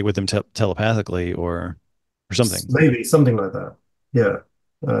communicate with them telepathically or something, maybe something like that. Yeah,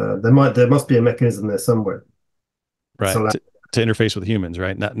 there must be a mechanism there somewhere. It's right? allowed. to interface with humans,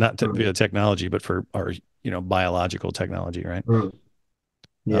 right? Not to, Mm. via technology, but for our biological technology, right? Mm.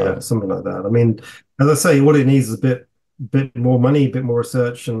 Yeah, Um, something like that. I mean, as I say, all it needs is a bit more money, a bit more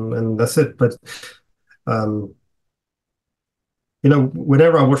research, and that's it. But um,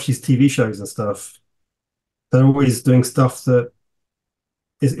 whenever I watch these TV shows and stuff, they're always doing stuff that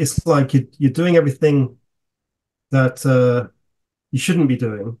it's like you're doing everything that you shouldn't be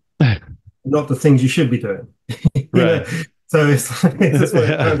doing, not the things you should be doing. you know, right. so it's like, it's just what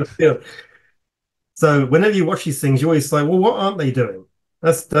it kind of feels. So whenever you watch these things, you always like, well, what aren't they doing?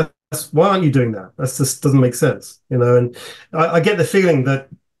 That's why aren't you doing that? That just doesn't make sense, And I get the feeling that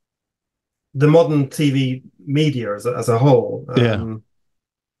the modern TV media as a whole Yeah.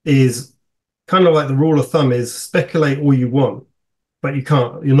 is kind of like the rule of thumb is speculate all you want, but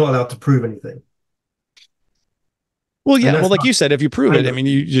you're not allowed to prove anything. Well, And yeah. Well, that's like not you said, if you prove it, kind I of, mean,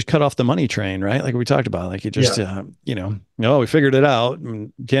 you just cut off the money train, right? Like we talked about, like you just, yeah, we figured it out.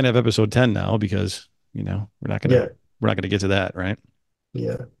 And can't have episode 10 now because, yeah, we're not gonna get to that, right?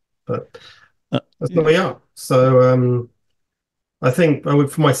 yeah. But that's Yeah. not we are. So I think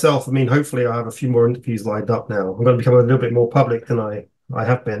for myself, I mean, hopefully I have a few more interviews lined up now. I'm going to become a little bit more public than I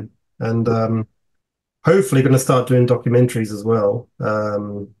have been. And hopefully going to start doing documentaries as well.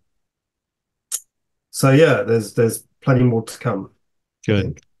 So yeah, there's plenty more to come, I Good.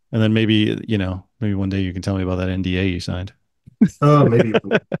 think. And then maybe one day you can tell me about that NDA you signed. Oh, maybe.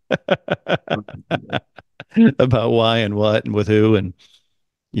 About why and what and with who and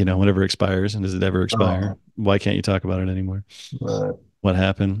whenever it expires, and does it ever expire? Oh, Why can't you talk about it anymore? right. What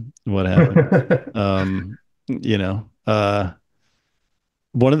happened? What happened? Um, you know,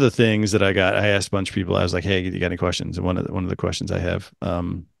 one of the things that I asked a bunch of people, I was like, hey, you got any questions? And one of the questions I have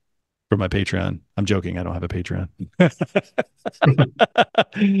for my Patreon, I'm joking, I don't have a Patreon.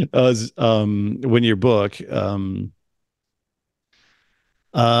 Was when your book,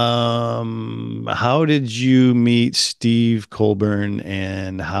 how did you meet Steve Colburn,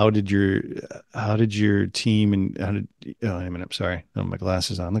 and how did your team and how did oh wait a minute, I'm sorry. Oh, my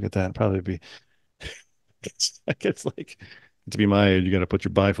glasses on. Look at that. Probably be it's like to be my age, you got to put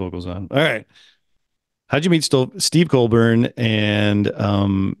your bifocals on. All right. How'd you meet Steve Colburn, and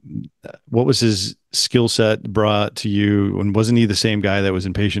what was his skill set brought to you? And wasn't he the same guy that was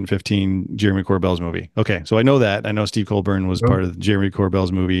in Patient 15, Jeremy Corbell's movie? Okay, so I know that. I know Steve Colburn was part of Jeremy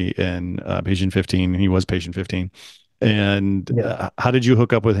Corbell's movie and Patient 15. He was Patient 15. And Yeah. how did you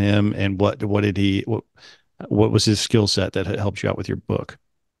hook up with him? And what was his skill set that helped you out with your book?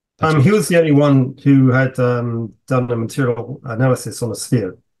 He was the only one who had done a material analysis on a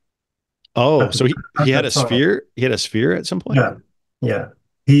sphere Oh, at so he at had that a time. sphere. He had a sphere at some point. Yeah, yeah.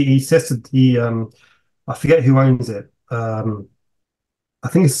 He tested I forget who owns it. I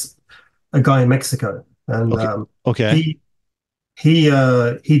think it's a guy in Mexico, and Okay. Okay. he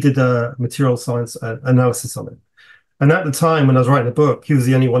he did a material science analysis on it. And at the time when I was writing the book, he was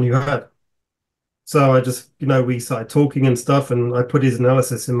the only one who had. So I just, we started talking and stuff, and I put his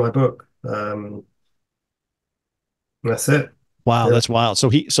analysis in my book. That's it. Wow, Yeah, that's wild.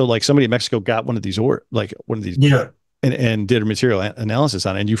 So like somebody in Mexico got one of these or like one of these yeah, and did a material analysis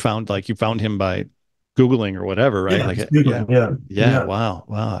on it, and you found him by Googling or whatever, right? yeah. Like, Just yeah, Googling. Yeah, yeah. yeah. Wow,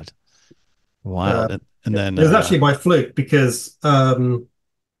 wow, Uh, wild. And it then, was actually by fluke because I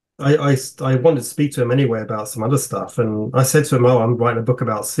wanted to speak to him anyway about some other stuff, and I said to him, "Oh, I'm writing a book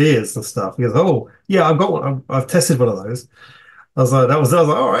about spheres and stuff." He goes, "Oh, yeah, I've got one. I've tested one of those." I was like,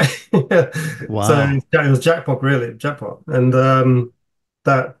 "All right." So wow, it was jackpot, really, jackpot, and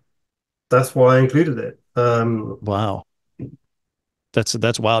that that's why I included it. wow.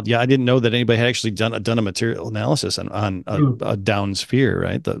 That's wild. Yeah, I didn't know that anybody had actually done a material analysis on mm, a down sphere,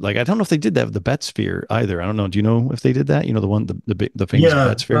 right? Like I don't know if they did that with the Bet sphere either. I don't know. Do you know if they did that? You know the one the famous yeah,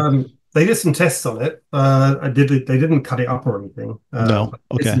 Bet sphere? they did some tests on it. They didn't cut it up or anything. No. But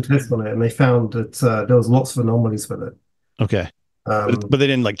they did Okay. some tests on it, and they found that there was lots of anomalies with it. Okay. But Um, they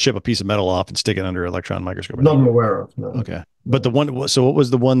didn't like chip a piece of metal off and stick it under an electron microscope or Not anything. I'm aware of. No, Okay. But no. so what was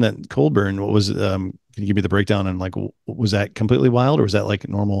the one that Colburn, what was, can you give me the breakdown and like, was that completely wild or was that like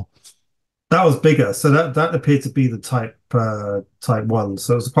normal? That was bigger. So that appeared to be the type one.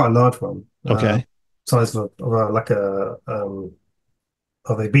 So it was quite a large one, Okay. size like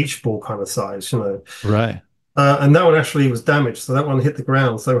of a beach ball kind of size. Right. And that one actually was damaged. So that one hit the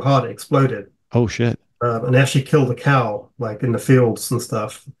ground so hard it exploded, Oh shit. and actually killed a cow like in the fields and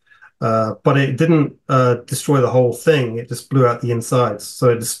stuff. But it didn't destroy the whole thing. It just blew out the insides.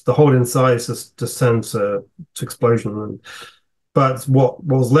 So the whole insides just turned to explosion. But what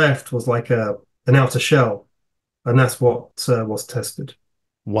was left was like an outer shell, and that's what was tested.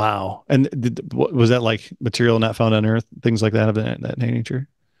 Wow. And was that like material not found on Earth, things like that of that nature?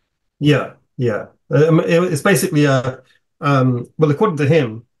 Yeah, yeah. It's basically well, according to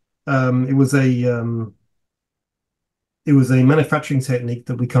him, um, it was a um, it was a manufacturing technique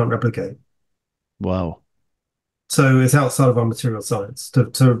that we can't replicate. Wow. So it's outside of our material science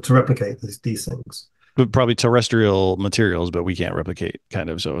to replicate these things. But probably terrestrial materials, but we can't replicate kind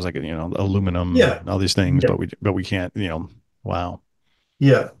of. So it was like, aluminum Yeah, and all these things, yeah, but we can't, wow.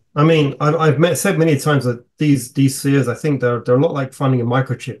 yeah. I mean, I've said many times that these spheres, I think they're a lot like finding a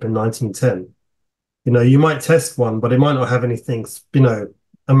microchip in 1910. You might test one, but it might not have anything,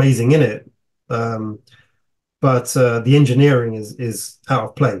 amazing in it. Um, but the engineering is out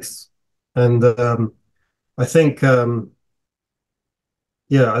of place. And I think,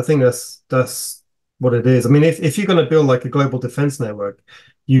 yeah, I think that's what it is. I mean, if you're going to build like a global defense network,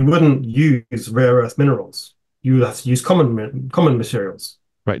 you wouldn't use rare earth minerals. You would have to use common materials.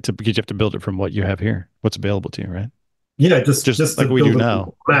 Right. Because you have to build it from what you have here, what's available to you, right? Yeah, just Like to we do build them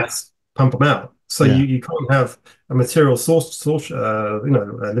now. mass, pump them out. So Yeah. you can't have a material source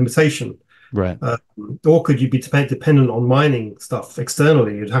limitation. Right. Or could you be dependent on mining stuff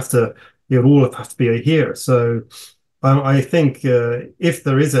externally? You'd all have to be here. So I think if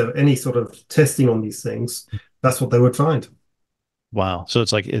there is any sort of testing on these things, that's what they would find. Wow. So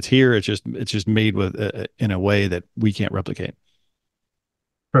it's like it's here. It's just made with in a way that we can't replicate.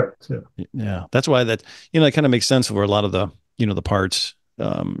 Correct. Yeah. Yeah. That's why that it kind of makes sense for a lot of the the parts.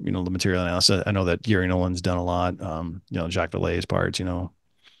 The material analysis. I know that Gary Nolan's done a lot. Jacques Vallée's parts. Oh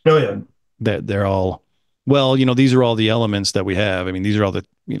yeah. That they're all well. These are all the elements that we have. I mean, these are all the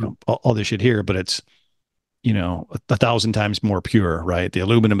all this shit here, but it's a thousand times more pure, right? The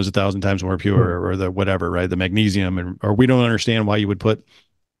aluminum is a thousand times more Hmm. pure, or the whatever, right? The magnesium, or we don't understand why you would put,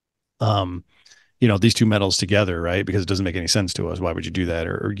 um, these two metals together, right? Because it doesn't make any sense to us. Why would you do that?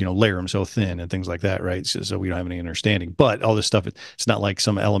 Or layer them so thin and things like that, right? So we don't have any understanding. But all this stuff, it's not like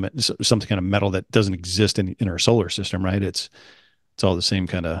some element, some kind of metal that doesn't exist in our solar system, right? It's all the same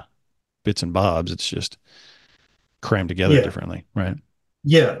kind of bits and bobs. It's just crammed together Yeah. differently, right?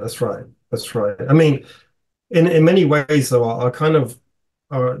 Yeah. That's right. That's right. I mean, in many ways, though, our kind of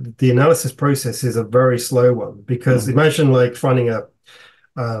the analysis process is a very slow one because Mm.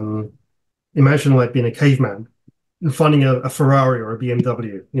 um, imagine like being a caveman and finding a Ferrari or a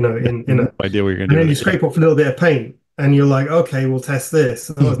BMW, in No a, idea what you're gonna and do then with you it. Yeah. scrape off a little bit of paint and you're like, okay, we'll test this.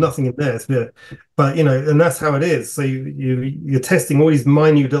 Oh, there's nothing in there. But and that's how it is. So you're testing all these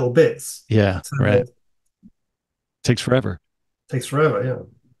minute little bits. Yeah. So Right. it Takes forever. takes forever.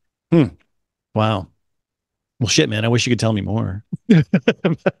 Hmm. Wow. Well, shit, man. I wish you could tell me more. Yeah.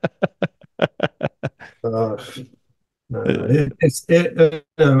 No. Uh,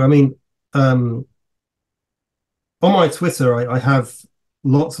 No, I mean, um, on my Twitter, I have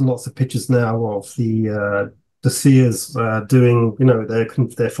lots and lots of pictures now of the seers doing,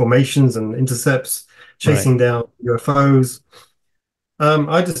 their formations and intercepts, right. chasing down UFOs.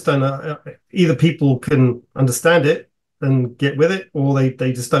 I just don't know. Either people can understand it and get with it, or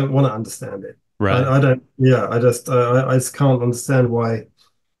they just don't want to understand it. Right. I don't. Yeah, I just can't understand why.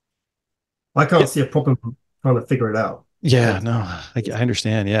 I Yeah. can't see a problem trying to figure it out. Yeah. But No, I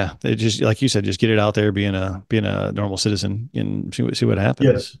understand. Yeah. They just, like you said, just get it out there, being a normal citizen and see what yeah,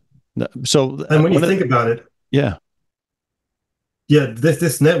 happens. No, so and when you one of, think about it, yeah. yeah,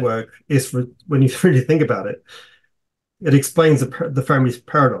 this network when you really think about it, it explains the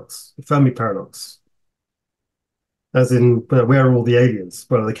Fermi paradox, as in where are all the aliens?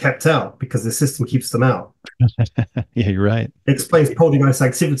 Well, they're kept out because the system keeps them out. Yeah, you're right. It explains poltergeist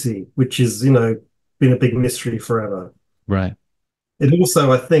activity, which is been a big mystery forever. Right. It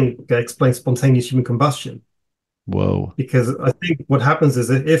also, I think, explains spontaneous human combustion Whoa. because I think what happens is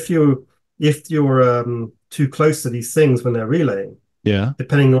that if you're too close to these things when they're relaying, Yeah.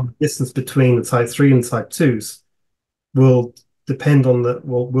 depending on the distance between the type 3 and type 2s, will depend on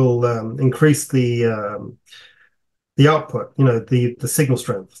will increase the output, the signal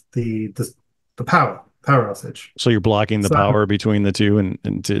strength, the power outage. So you're blocking the So power between the two and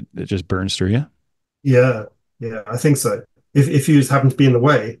it just burns through you. yeah, yeah, I think so. If you just happen to be in the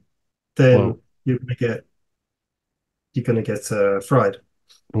way, Whoa. then you're gonna get fried.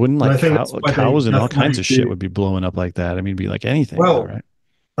 Wouldn't And like I think that's why cows and all that's why kinds they of shit do. would be blowing up like that. I mean, it'd be like anything though, Well, right?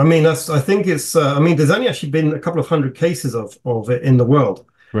 I mean, I think it's. I mean, there's only actually been a couple of hundred cases of it in the world.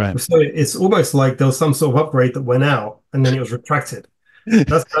 Right. So it's almost like there was some sort of upgrade that went out and then it was retracted.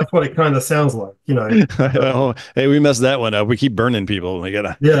 That's what it kind of sounds like. Oh, hey, we messed that one up. We keep burning people. We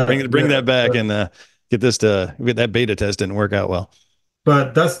gotta Yeah, bring yeah. that back and get that beta test didn't work out well.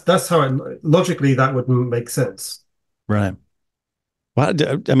 But that's how logically that would make sense. Right. Well,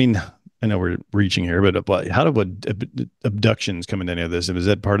 I mean, I know we're reaching here, but how do abductions come into any of this? Is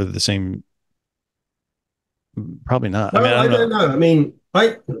that part of the same? Probably not. I mean, Well, I I don't don't know. know. I mean,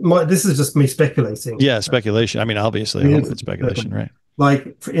 this is just me speculating. Yeah, speculation. I mean, obviously, I a mean, lot of it's speculation, right?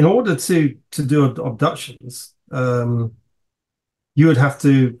 in order to do abductions, you would have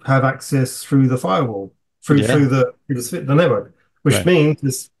to have access through the firewall, Yeah, through the network, which right. means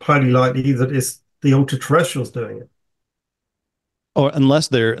it's highly likely that it's the ultra terrestrials doing it. Or unless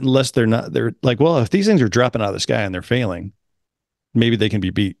they're not, they're like, well, if these things are dropping out of the sky and they're failing, maybe they can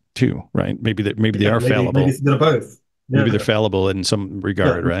be beat too, right? Maybe they Yeah, are maybe fallible. it's a bit of both. Maybe they're Yeah, fallible in some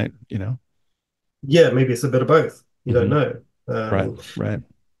yeah, regard, right? You know? yeah. Maybe it's a bit of both. You don't Hmm. know. Right, right.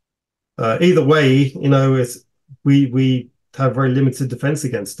 Either way, it's we have very limited defense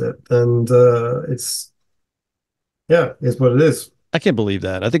against it, and it's yeah, it's what it is. I can't believe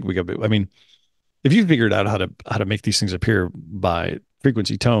that. I think we got. I mean, if you figured out how to make these things appear by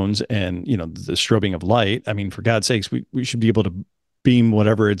frequency tones and the strobing of light, I mean, for God's sakes, we should be able to beam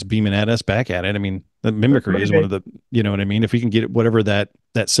whatever it's beaming at us back at it. I mean, the mimicry is one of Maybe. the, you know what I mean? If we can get whatever that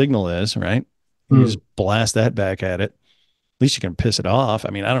signal is, right? And you just Hmm. blast that back at it. At least you can piss it off.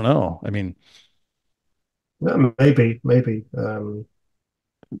 I mean, I don't know. I mean, Yeah, maybe.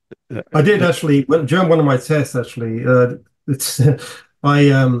 uh, I did actually during one of my tests. Actually, it's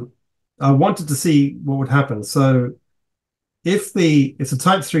I I wanted to see what would happen. So if the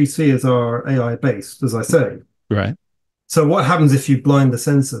Type 3 spheres are AI based, as I say, right, so what happens if you blind the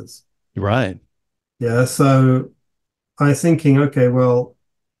sensors? right, Yeah, so I'm thinking, okay, well,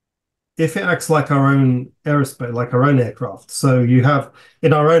 if it acts like our own aerospace, like our own aircraft, so you have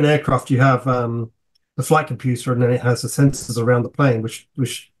in our own aircraft, you have the flight computer, and then it has the sensors around the plane, which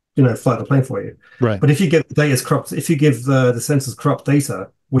fly the plane for you. right, But if you give the data's corrupt, if you give the sensors corrupt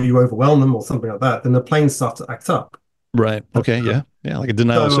data, where you overwhelm them or something like that, then the planes start to act up. right. Okay, yeah, yeah, like a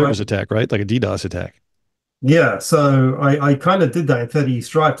denial of So service attack, right? Like a DDoS attack. yeah, so I kind of did that in 30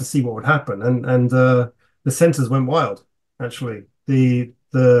 East Drive to see what would happen, and the sensors went wild. Actually, there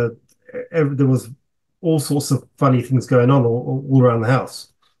was all sorts of funny things going on all around the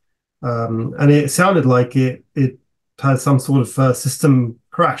house, and it sounded like it had some sort of system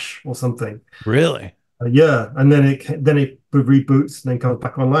crash or something. Really? Yeah, and then it reboots and then comes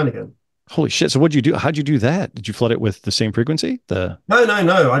back online again. Holy shit! So what'd you do? How'd you do that? Did you flood it with the same frequency? The No, no,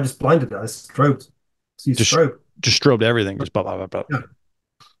 no. I just blinded it. I strobed. Just used just strobe. just strobed everything. Just blah blah blah blah. Yeah.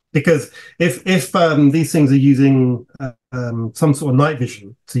 Because if these things are using some sort of night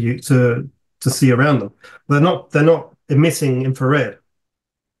vision to see around them, they're not emitting infrared.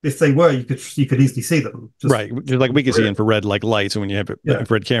 If they were, you could easily see them. Just Right. Like we can see infrared. infrared like lights, and when you have an Yeah.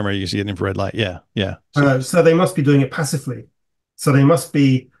 infrared camera, you see an infrared light. Yeah, yeah. So So they must be doing it passively. So they must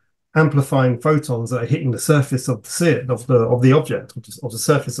be amplifying photons that are hitting the surface of the sphere of the object, of the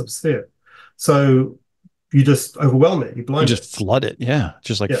surface of the sphere. So you just overwhelm it, you you blind it. just flood it. Yeah,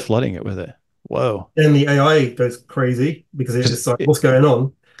 just like Yeah. flooding it with it. Whoa. Then the AI goes crazy because Because it's like, what's going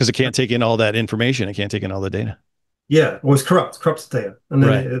on? because it can't take in all that information. It can't take in all the data. Yeah, or it's corrupt data, and then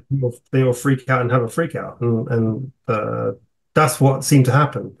Right. they will freak out and have a freak out, and that's what seemed to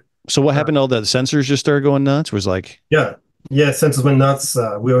happen. So what Uh, happened? All the sensors just started going nuts. Was like, yeah, yeah, sensors went nuts.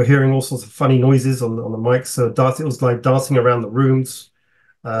 We were hearing all sorts of funny noises on the mics. So it was like dancing around the rooms,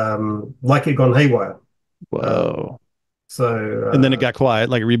 like it gone haywire. Uh, whoa. so And then it got quiet.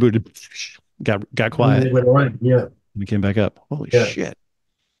 Like it rebooted. Got and then quiet. it went away. Yeah, And it came back up. Holy yeah, shit.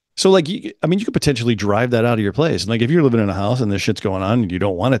 So like, I mean, you could potentially drive that out of your place. And like, if you're living in a house and this shit's going on and you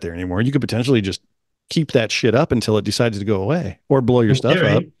don't want it there anymore, you could potentially just keep that shit up until it decides to go away or blow your in stuff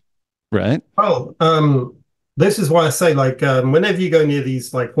up. theory. Right. Oh, this is why I say, like, whenever you go near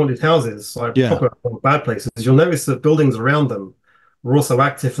these like haunted houses, like Yeah. proper bad places, you'll notice that buildings around them are also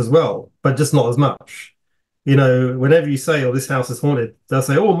active as well, but just not as much. Whenever you say, "Oh, this house is haunted," they'll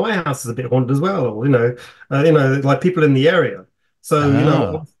say, "Oh, my house is a bit haunted as well," or like people in the area. So, Oh,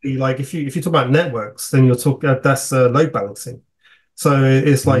 obviously, like if you talk about networks, then you'll talk that's load balancing. So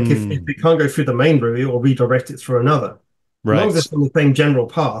it's like if mm, it can't go through the main route, it will redirect it through another. As long right. as it's on the same general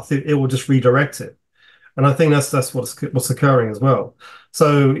path, it will just redirect it. And I think that's what's occurring as well.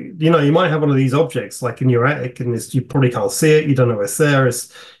 So, you might have one of these objects like in your attic, and you probably can't see it, you don't know it's there.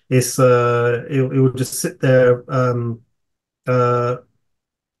 It will just sit there uh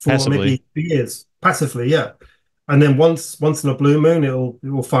for Passively. maybe years, passively, yeah. And then once in a blue moon, it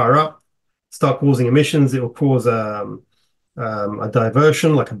will fire up, start causing emissions, it will cause a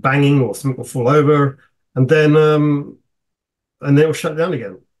diversion, like a banging, or something will fall over, and then it will shut down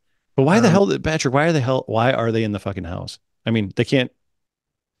again. But why the Um, hell, Patrick, why are they in the fucking house? I mean, they can't,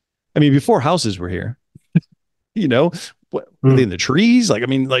 I mean, before houses were here, you know, what are they Hmm. in the trees? Like, I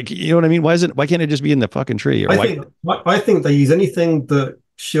mean, like, you know what I mean? Why can't it just be in the fucking tree? Or I why? think I think they use anything that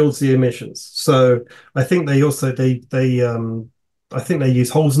shields the emissions. So I think they also they I think they use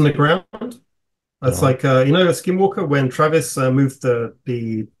holes in the ground. It's Oh, like a skinwalker when Travis moved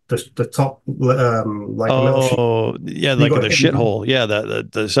the top like a metal sheet. oh, yeah, He like got the hit with, shithole. Yeah,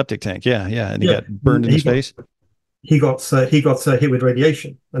 the septic tank. Yeah, yeah, and he yeah, got burned in he his got face. hit with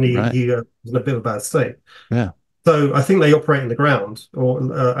radiation, and Right. he was in a bit of a bad state. Yeah. So I think they operate in the ground,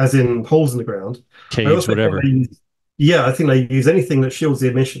 or as in holes in the ground. I Caves, also think whatever. yeah, I think they use anything that shields the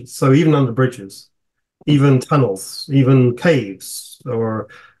emissions. So even under bridges, even tunnels, even caves, or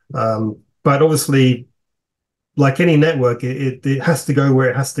but obviously, like any network, it has to go where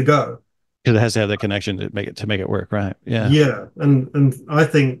it has to go. Because it has to have that connection to make it work. Right. Yeah. Yeah, and I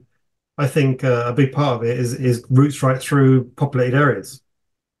think a big part of it is routes right through populated areas.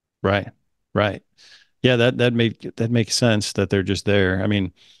 Right. Right. Yeah, that makes sense that they're just there. I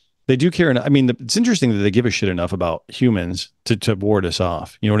mean, they do care. I mean, it's interesting that they give a shit enough about humans to ward us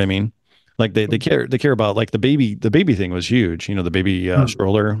off. You know what I mean? Like they care about like the baby thing was huge. You know, the baby Mm,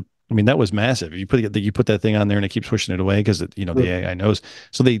 stroller. I mean, that was massive. You put that thing on there and it keeps pushing it away because the mm. AI knows.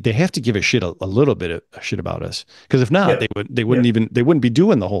 So they have to give a little bit of shit about us because if not, Yeah, they yeah. wouldn't be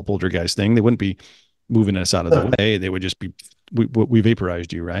doing the whole poltergeist thing. They wouldn't be moving us out of the No. way. They would just be we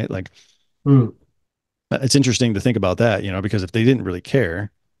vaporized you, right? Like Mm, it's interesting to think about that, because if they didn't really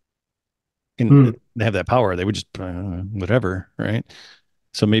care and mm. they have that power, they would just whatever, right?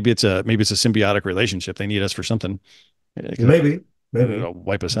 So maybe it's a symbiotic relationship. They need us for something. Maybe, maybe. It'll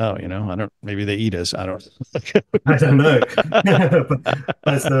wipe us out, I don't. Maybe they eat us. I don't. I don't know.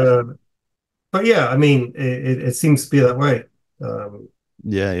 But, but yeah, I mean, it seems to be that way. Um,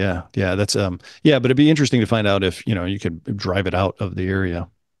 Yeah, yeah, yeah. Yeah, but it'd be interesting to find out if you could drive it out of the area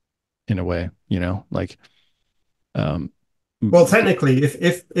in a way, like um, well, technically,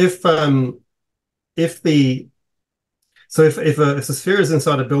 if the so if a sphere is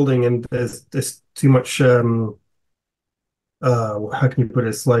inside a building and there's too much how can you put it?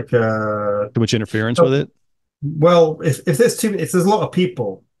 It's like too much interference with oh, it. well, if there's a lot of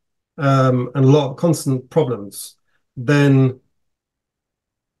people and a lot of constant problems, then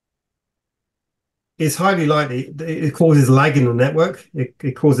it's highly likely it causes lag in the network.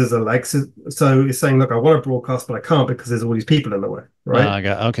 It causes a lag. So it's saying, look, I want to broadcast, but I can't because there's all these people in the way, right? I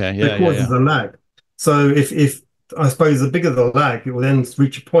got okay. So Yeah, it yeah, causes yeah, a lag. So if I suppose the bigger the lag, it will then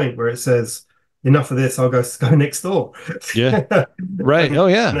reach a point where it says, enough of this, I'll go next door. yeah. Right. and, Oh,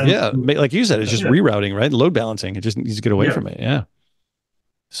 yeah, and yeah. Like you said, it's just yeah, rerouting, right? Load balancing. It just needs to get away yeah. from it. Yeah.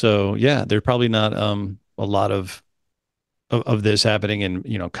 So yeah, there's probably not a lot of this happening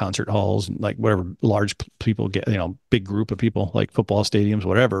in concert halls and like whatever large people get, big group of people like football stadiums,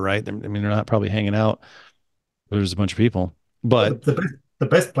 whatever, right? I mean, they're not probably hanging out. There's a bunch of people, Well, but the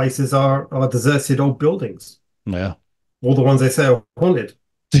best places are deserted old buildings, yeah. all the ones they say are haunted.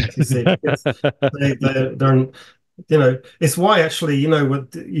 You see, because they're it's why actually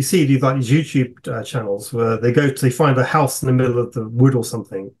what you see these like these YouTube channels where they find a house in the middle of the wood or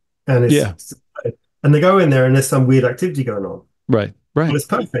something, and Yeah. and they go in there and there's some weird activity going on. Right. Well, Right. it's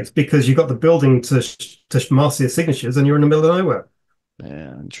perfect because you've got the building to mask your signatures and you're in the middle of nowhere.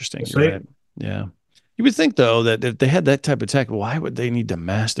 Yeah. Interesting. You You're see? right. Yeah. You would think though that if they had that type of tech, why would they need to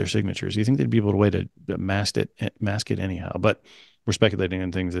mask their signatures? You think they'd be able to way to mask it anyhow? But we're speculating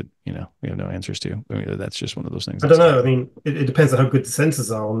on things that we have no answers to. I mean, that's just one of those things I that's don't know. I mean, it depends on how good the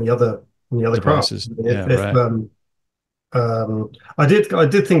sensors are on the other craft. devices. Yeah. If Right. I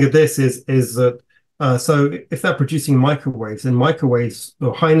did think of this is that so if they're producing microwaves, and microwaves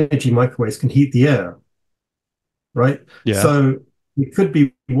or high energy microwaves can heat the air, right? Yeah. So it could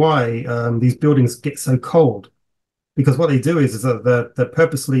be why these buildings get so cold because what they do is that they're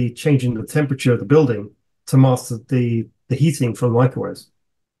purposely changing the temperature of the building to mask the heating from microwaves.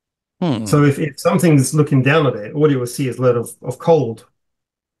 Hmm. So if something's looking down at it, all it will see is a lot of cold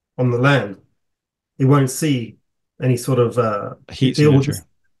on the land. It won't see any sort of Heat it will signature. just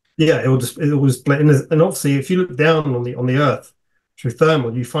yeah, it will just blend. And obviously, if you look down on the Earth through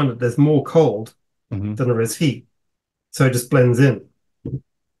thermal, you find that there's more cold Hmm. than there is heat, so it just blends in.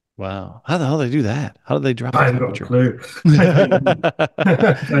 Wow. How the hell do they do that? How do they drop the I haven't got a temperature? clue. I don't know. I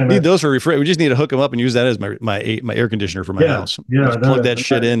don't Need know. those for refresh. We just need to hook them up and use that as my air conditioner for my Yeah, house. yeah, I Just plug know. that I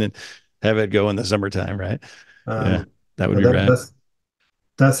shit know. in and have it go in the summertime, right? Yeah, that would But be rad.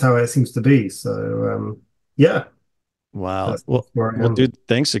 that's how it seems to be. So yeah, Wow. that's Well, where I well, am. dude,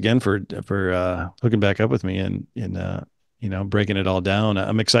 thanks again for hooking back up with me and breaking it all down.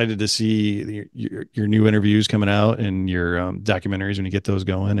 I'm excited to see your new interviews coming out and your documentaries when you get those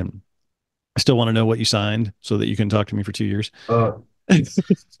going. And I still want to know what you signed so that you can talk to me for 2 years. One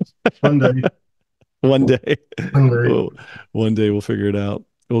day. One day. One day. Well, one day we'll figure it out.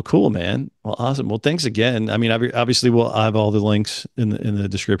 Well, cool, man. Well, awesome. Well, thanks again. I mean, obviously, we'll I have all the links in the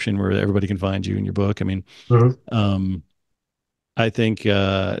description where everybody can find you and your book. I mean, Mhm. I think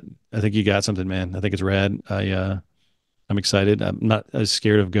you got something, man. I think it's rad. I'm excited. I'm not as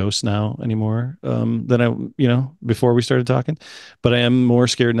scared of ghosts now anymore than before we started talking. But I am more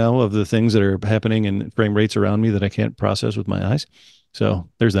scared now of the things that are happening and frame rates around me that I can't process with my eyes. So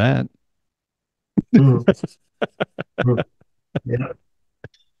there's that. Mhm. Mhm. Yeah.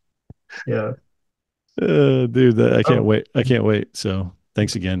 Yeah. Dude, I can't Oh, wait. I can't wait. So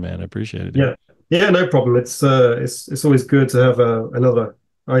thanks again, man. I appreciate it, dude. yeah. Yeah, no problem. It's always good to have another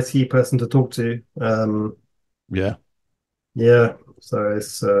IT person to talk to. Yeah, Yeah. So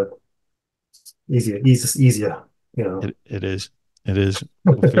it's easier, easier, you know. it is. It is.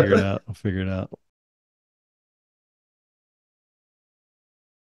 We'll figure it out. We'll figure it out.